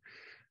tools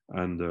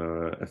and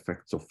the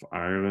effects of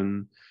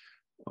iron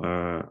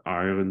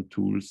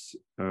tools.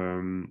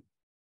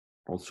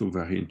 also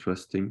very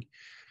interesting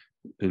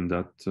in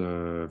that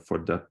for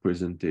that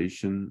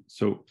presentation.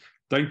 So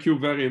thank you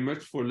very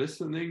much for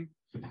listening.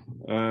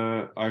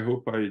 I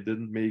hope I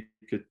didn't make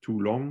it too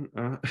long,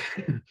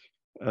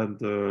 and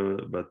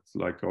but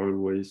like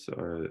always,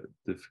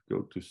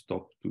 difficult to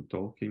stop to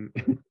talking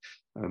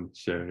and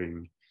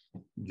sharing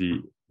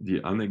the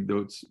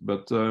anecdotes.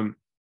 But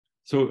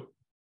so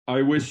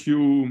I wish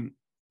you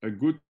a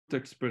good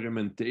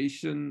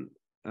experimentation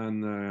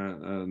and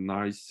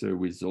nice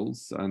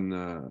results and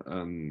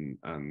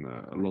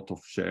a lot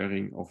of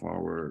sharing of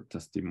our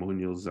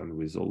testimonials and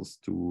results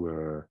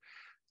to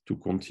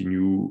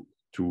continue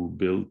to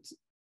build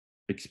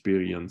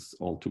experience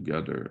all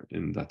together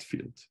in that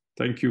field.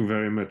 Thank you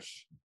very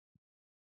much.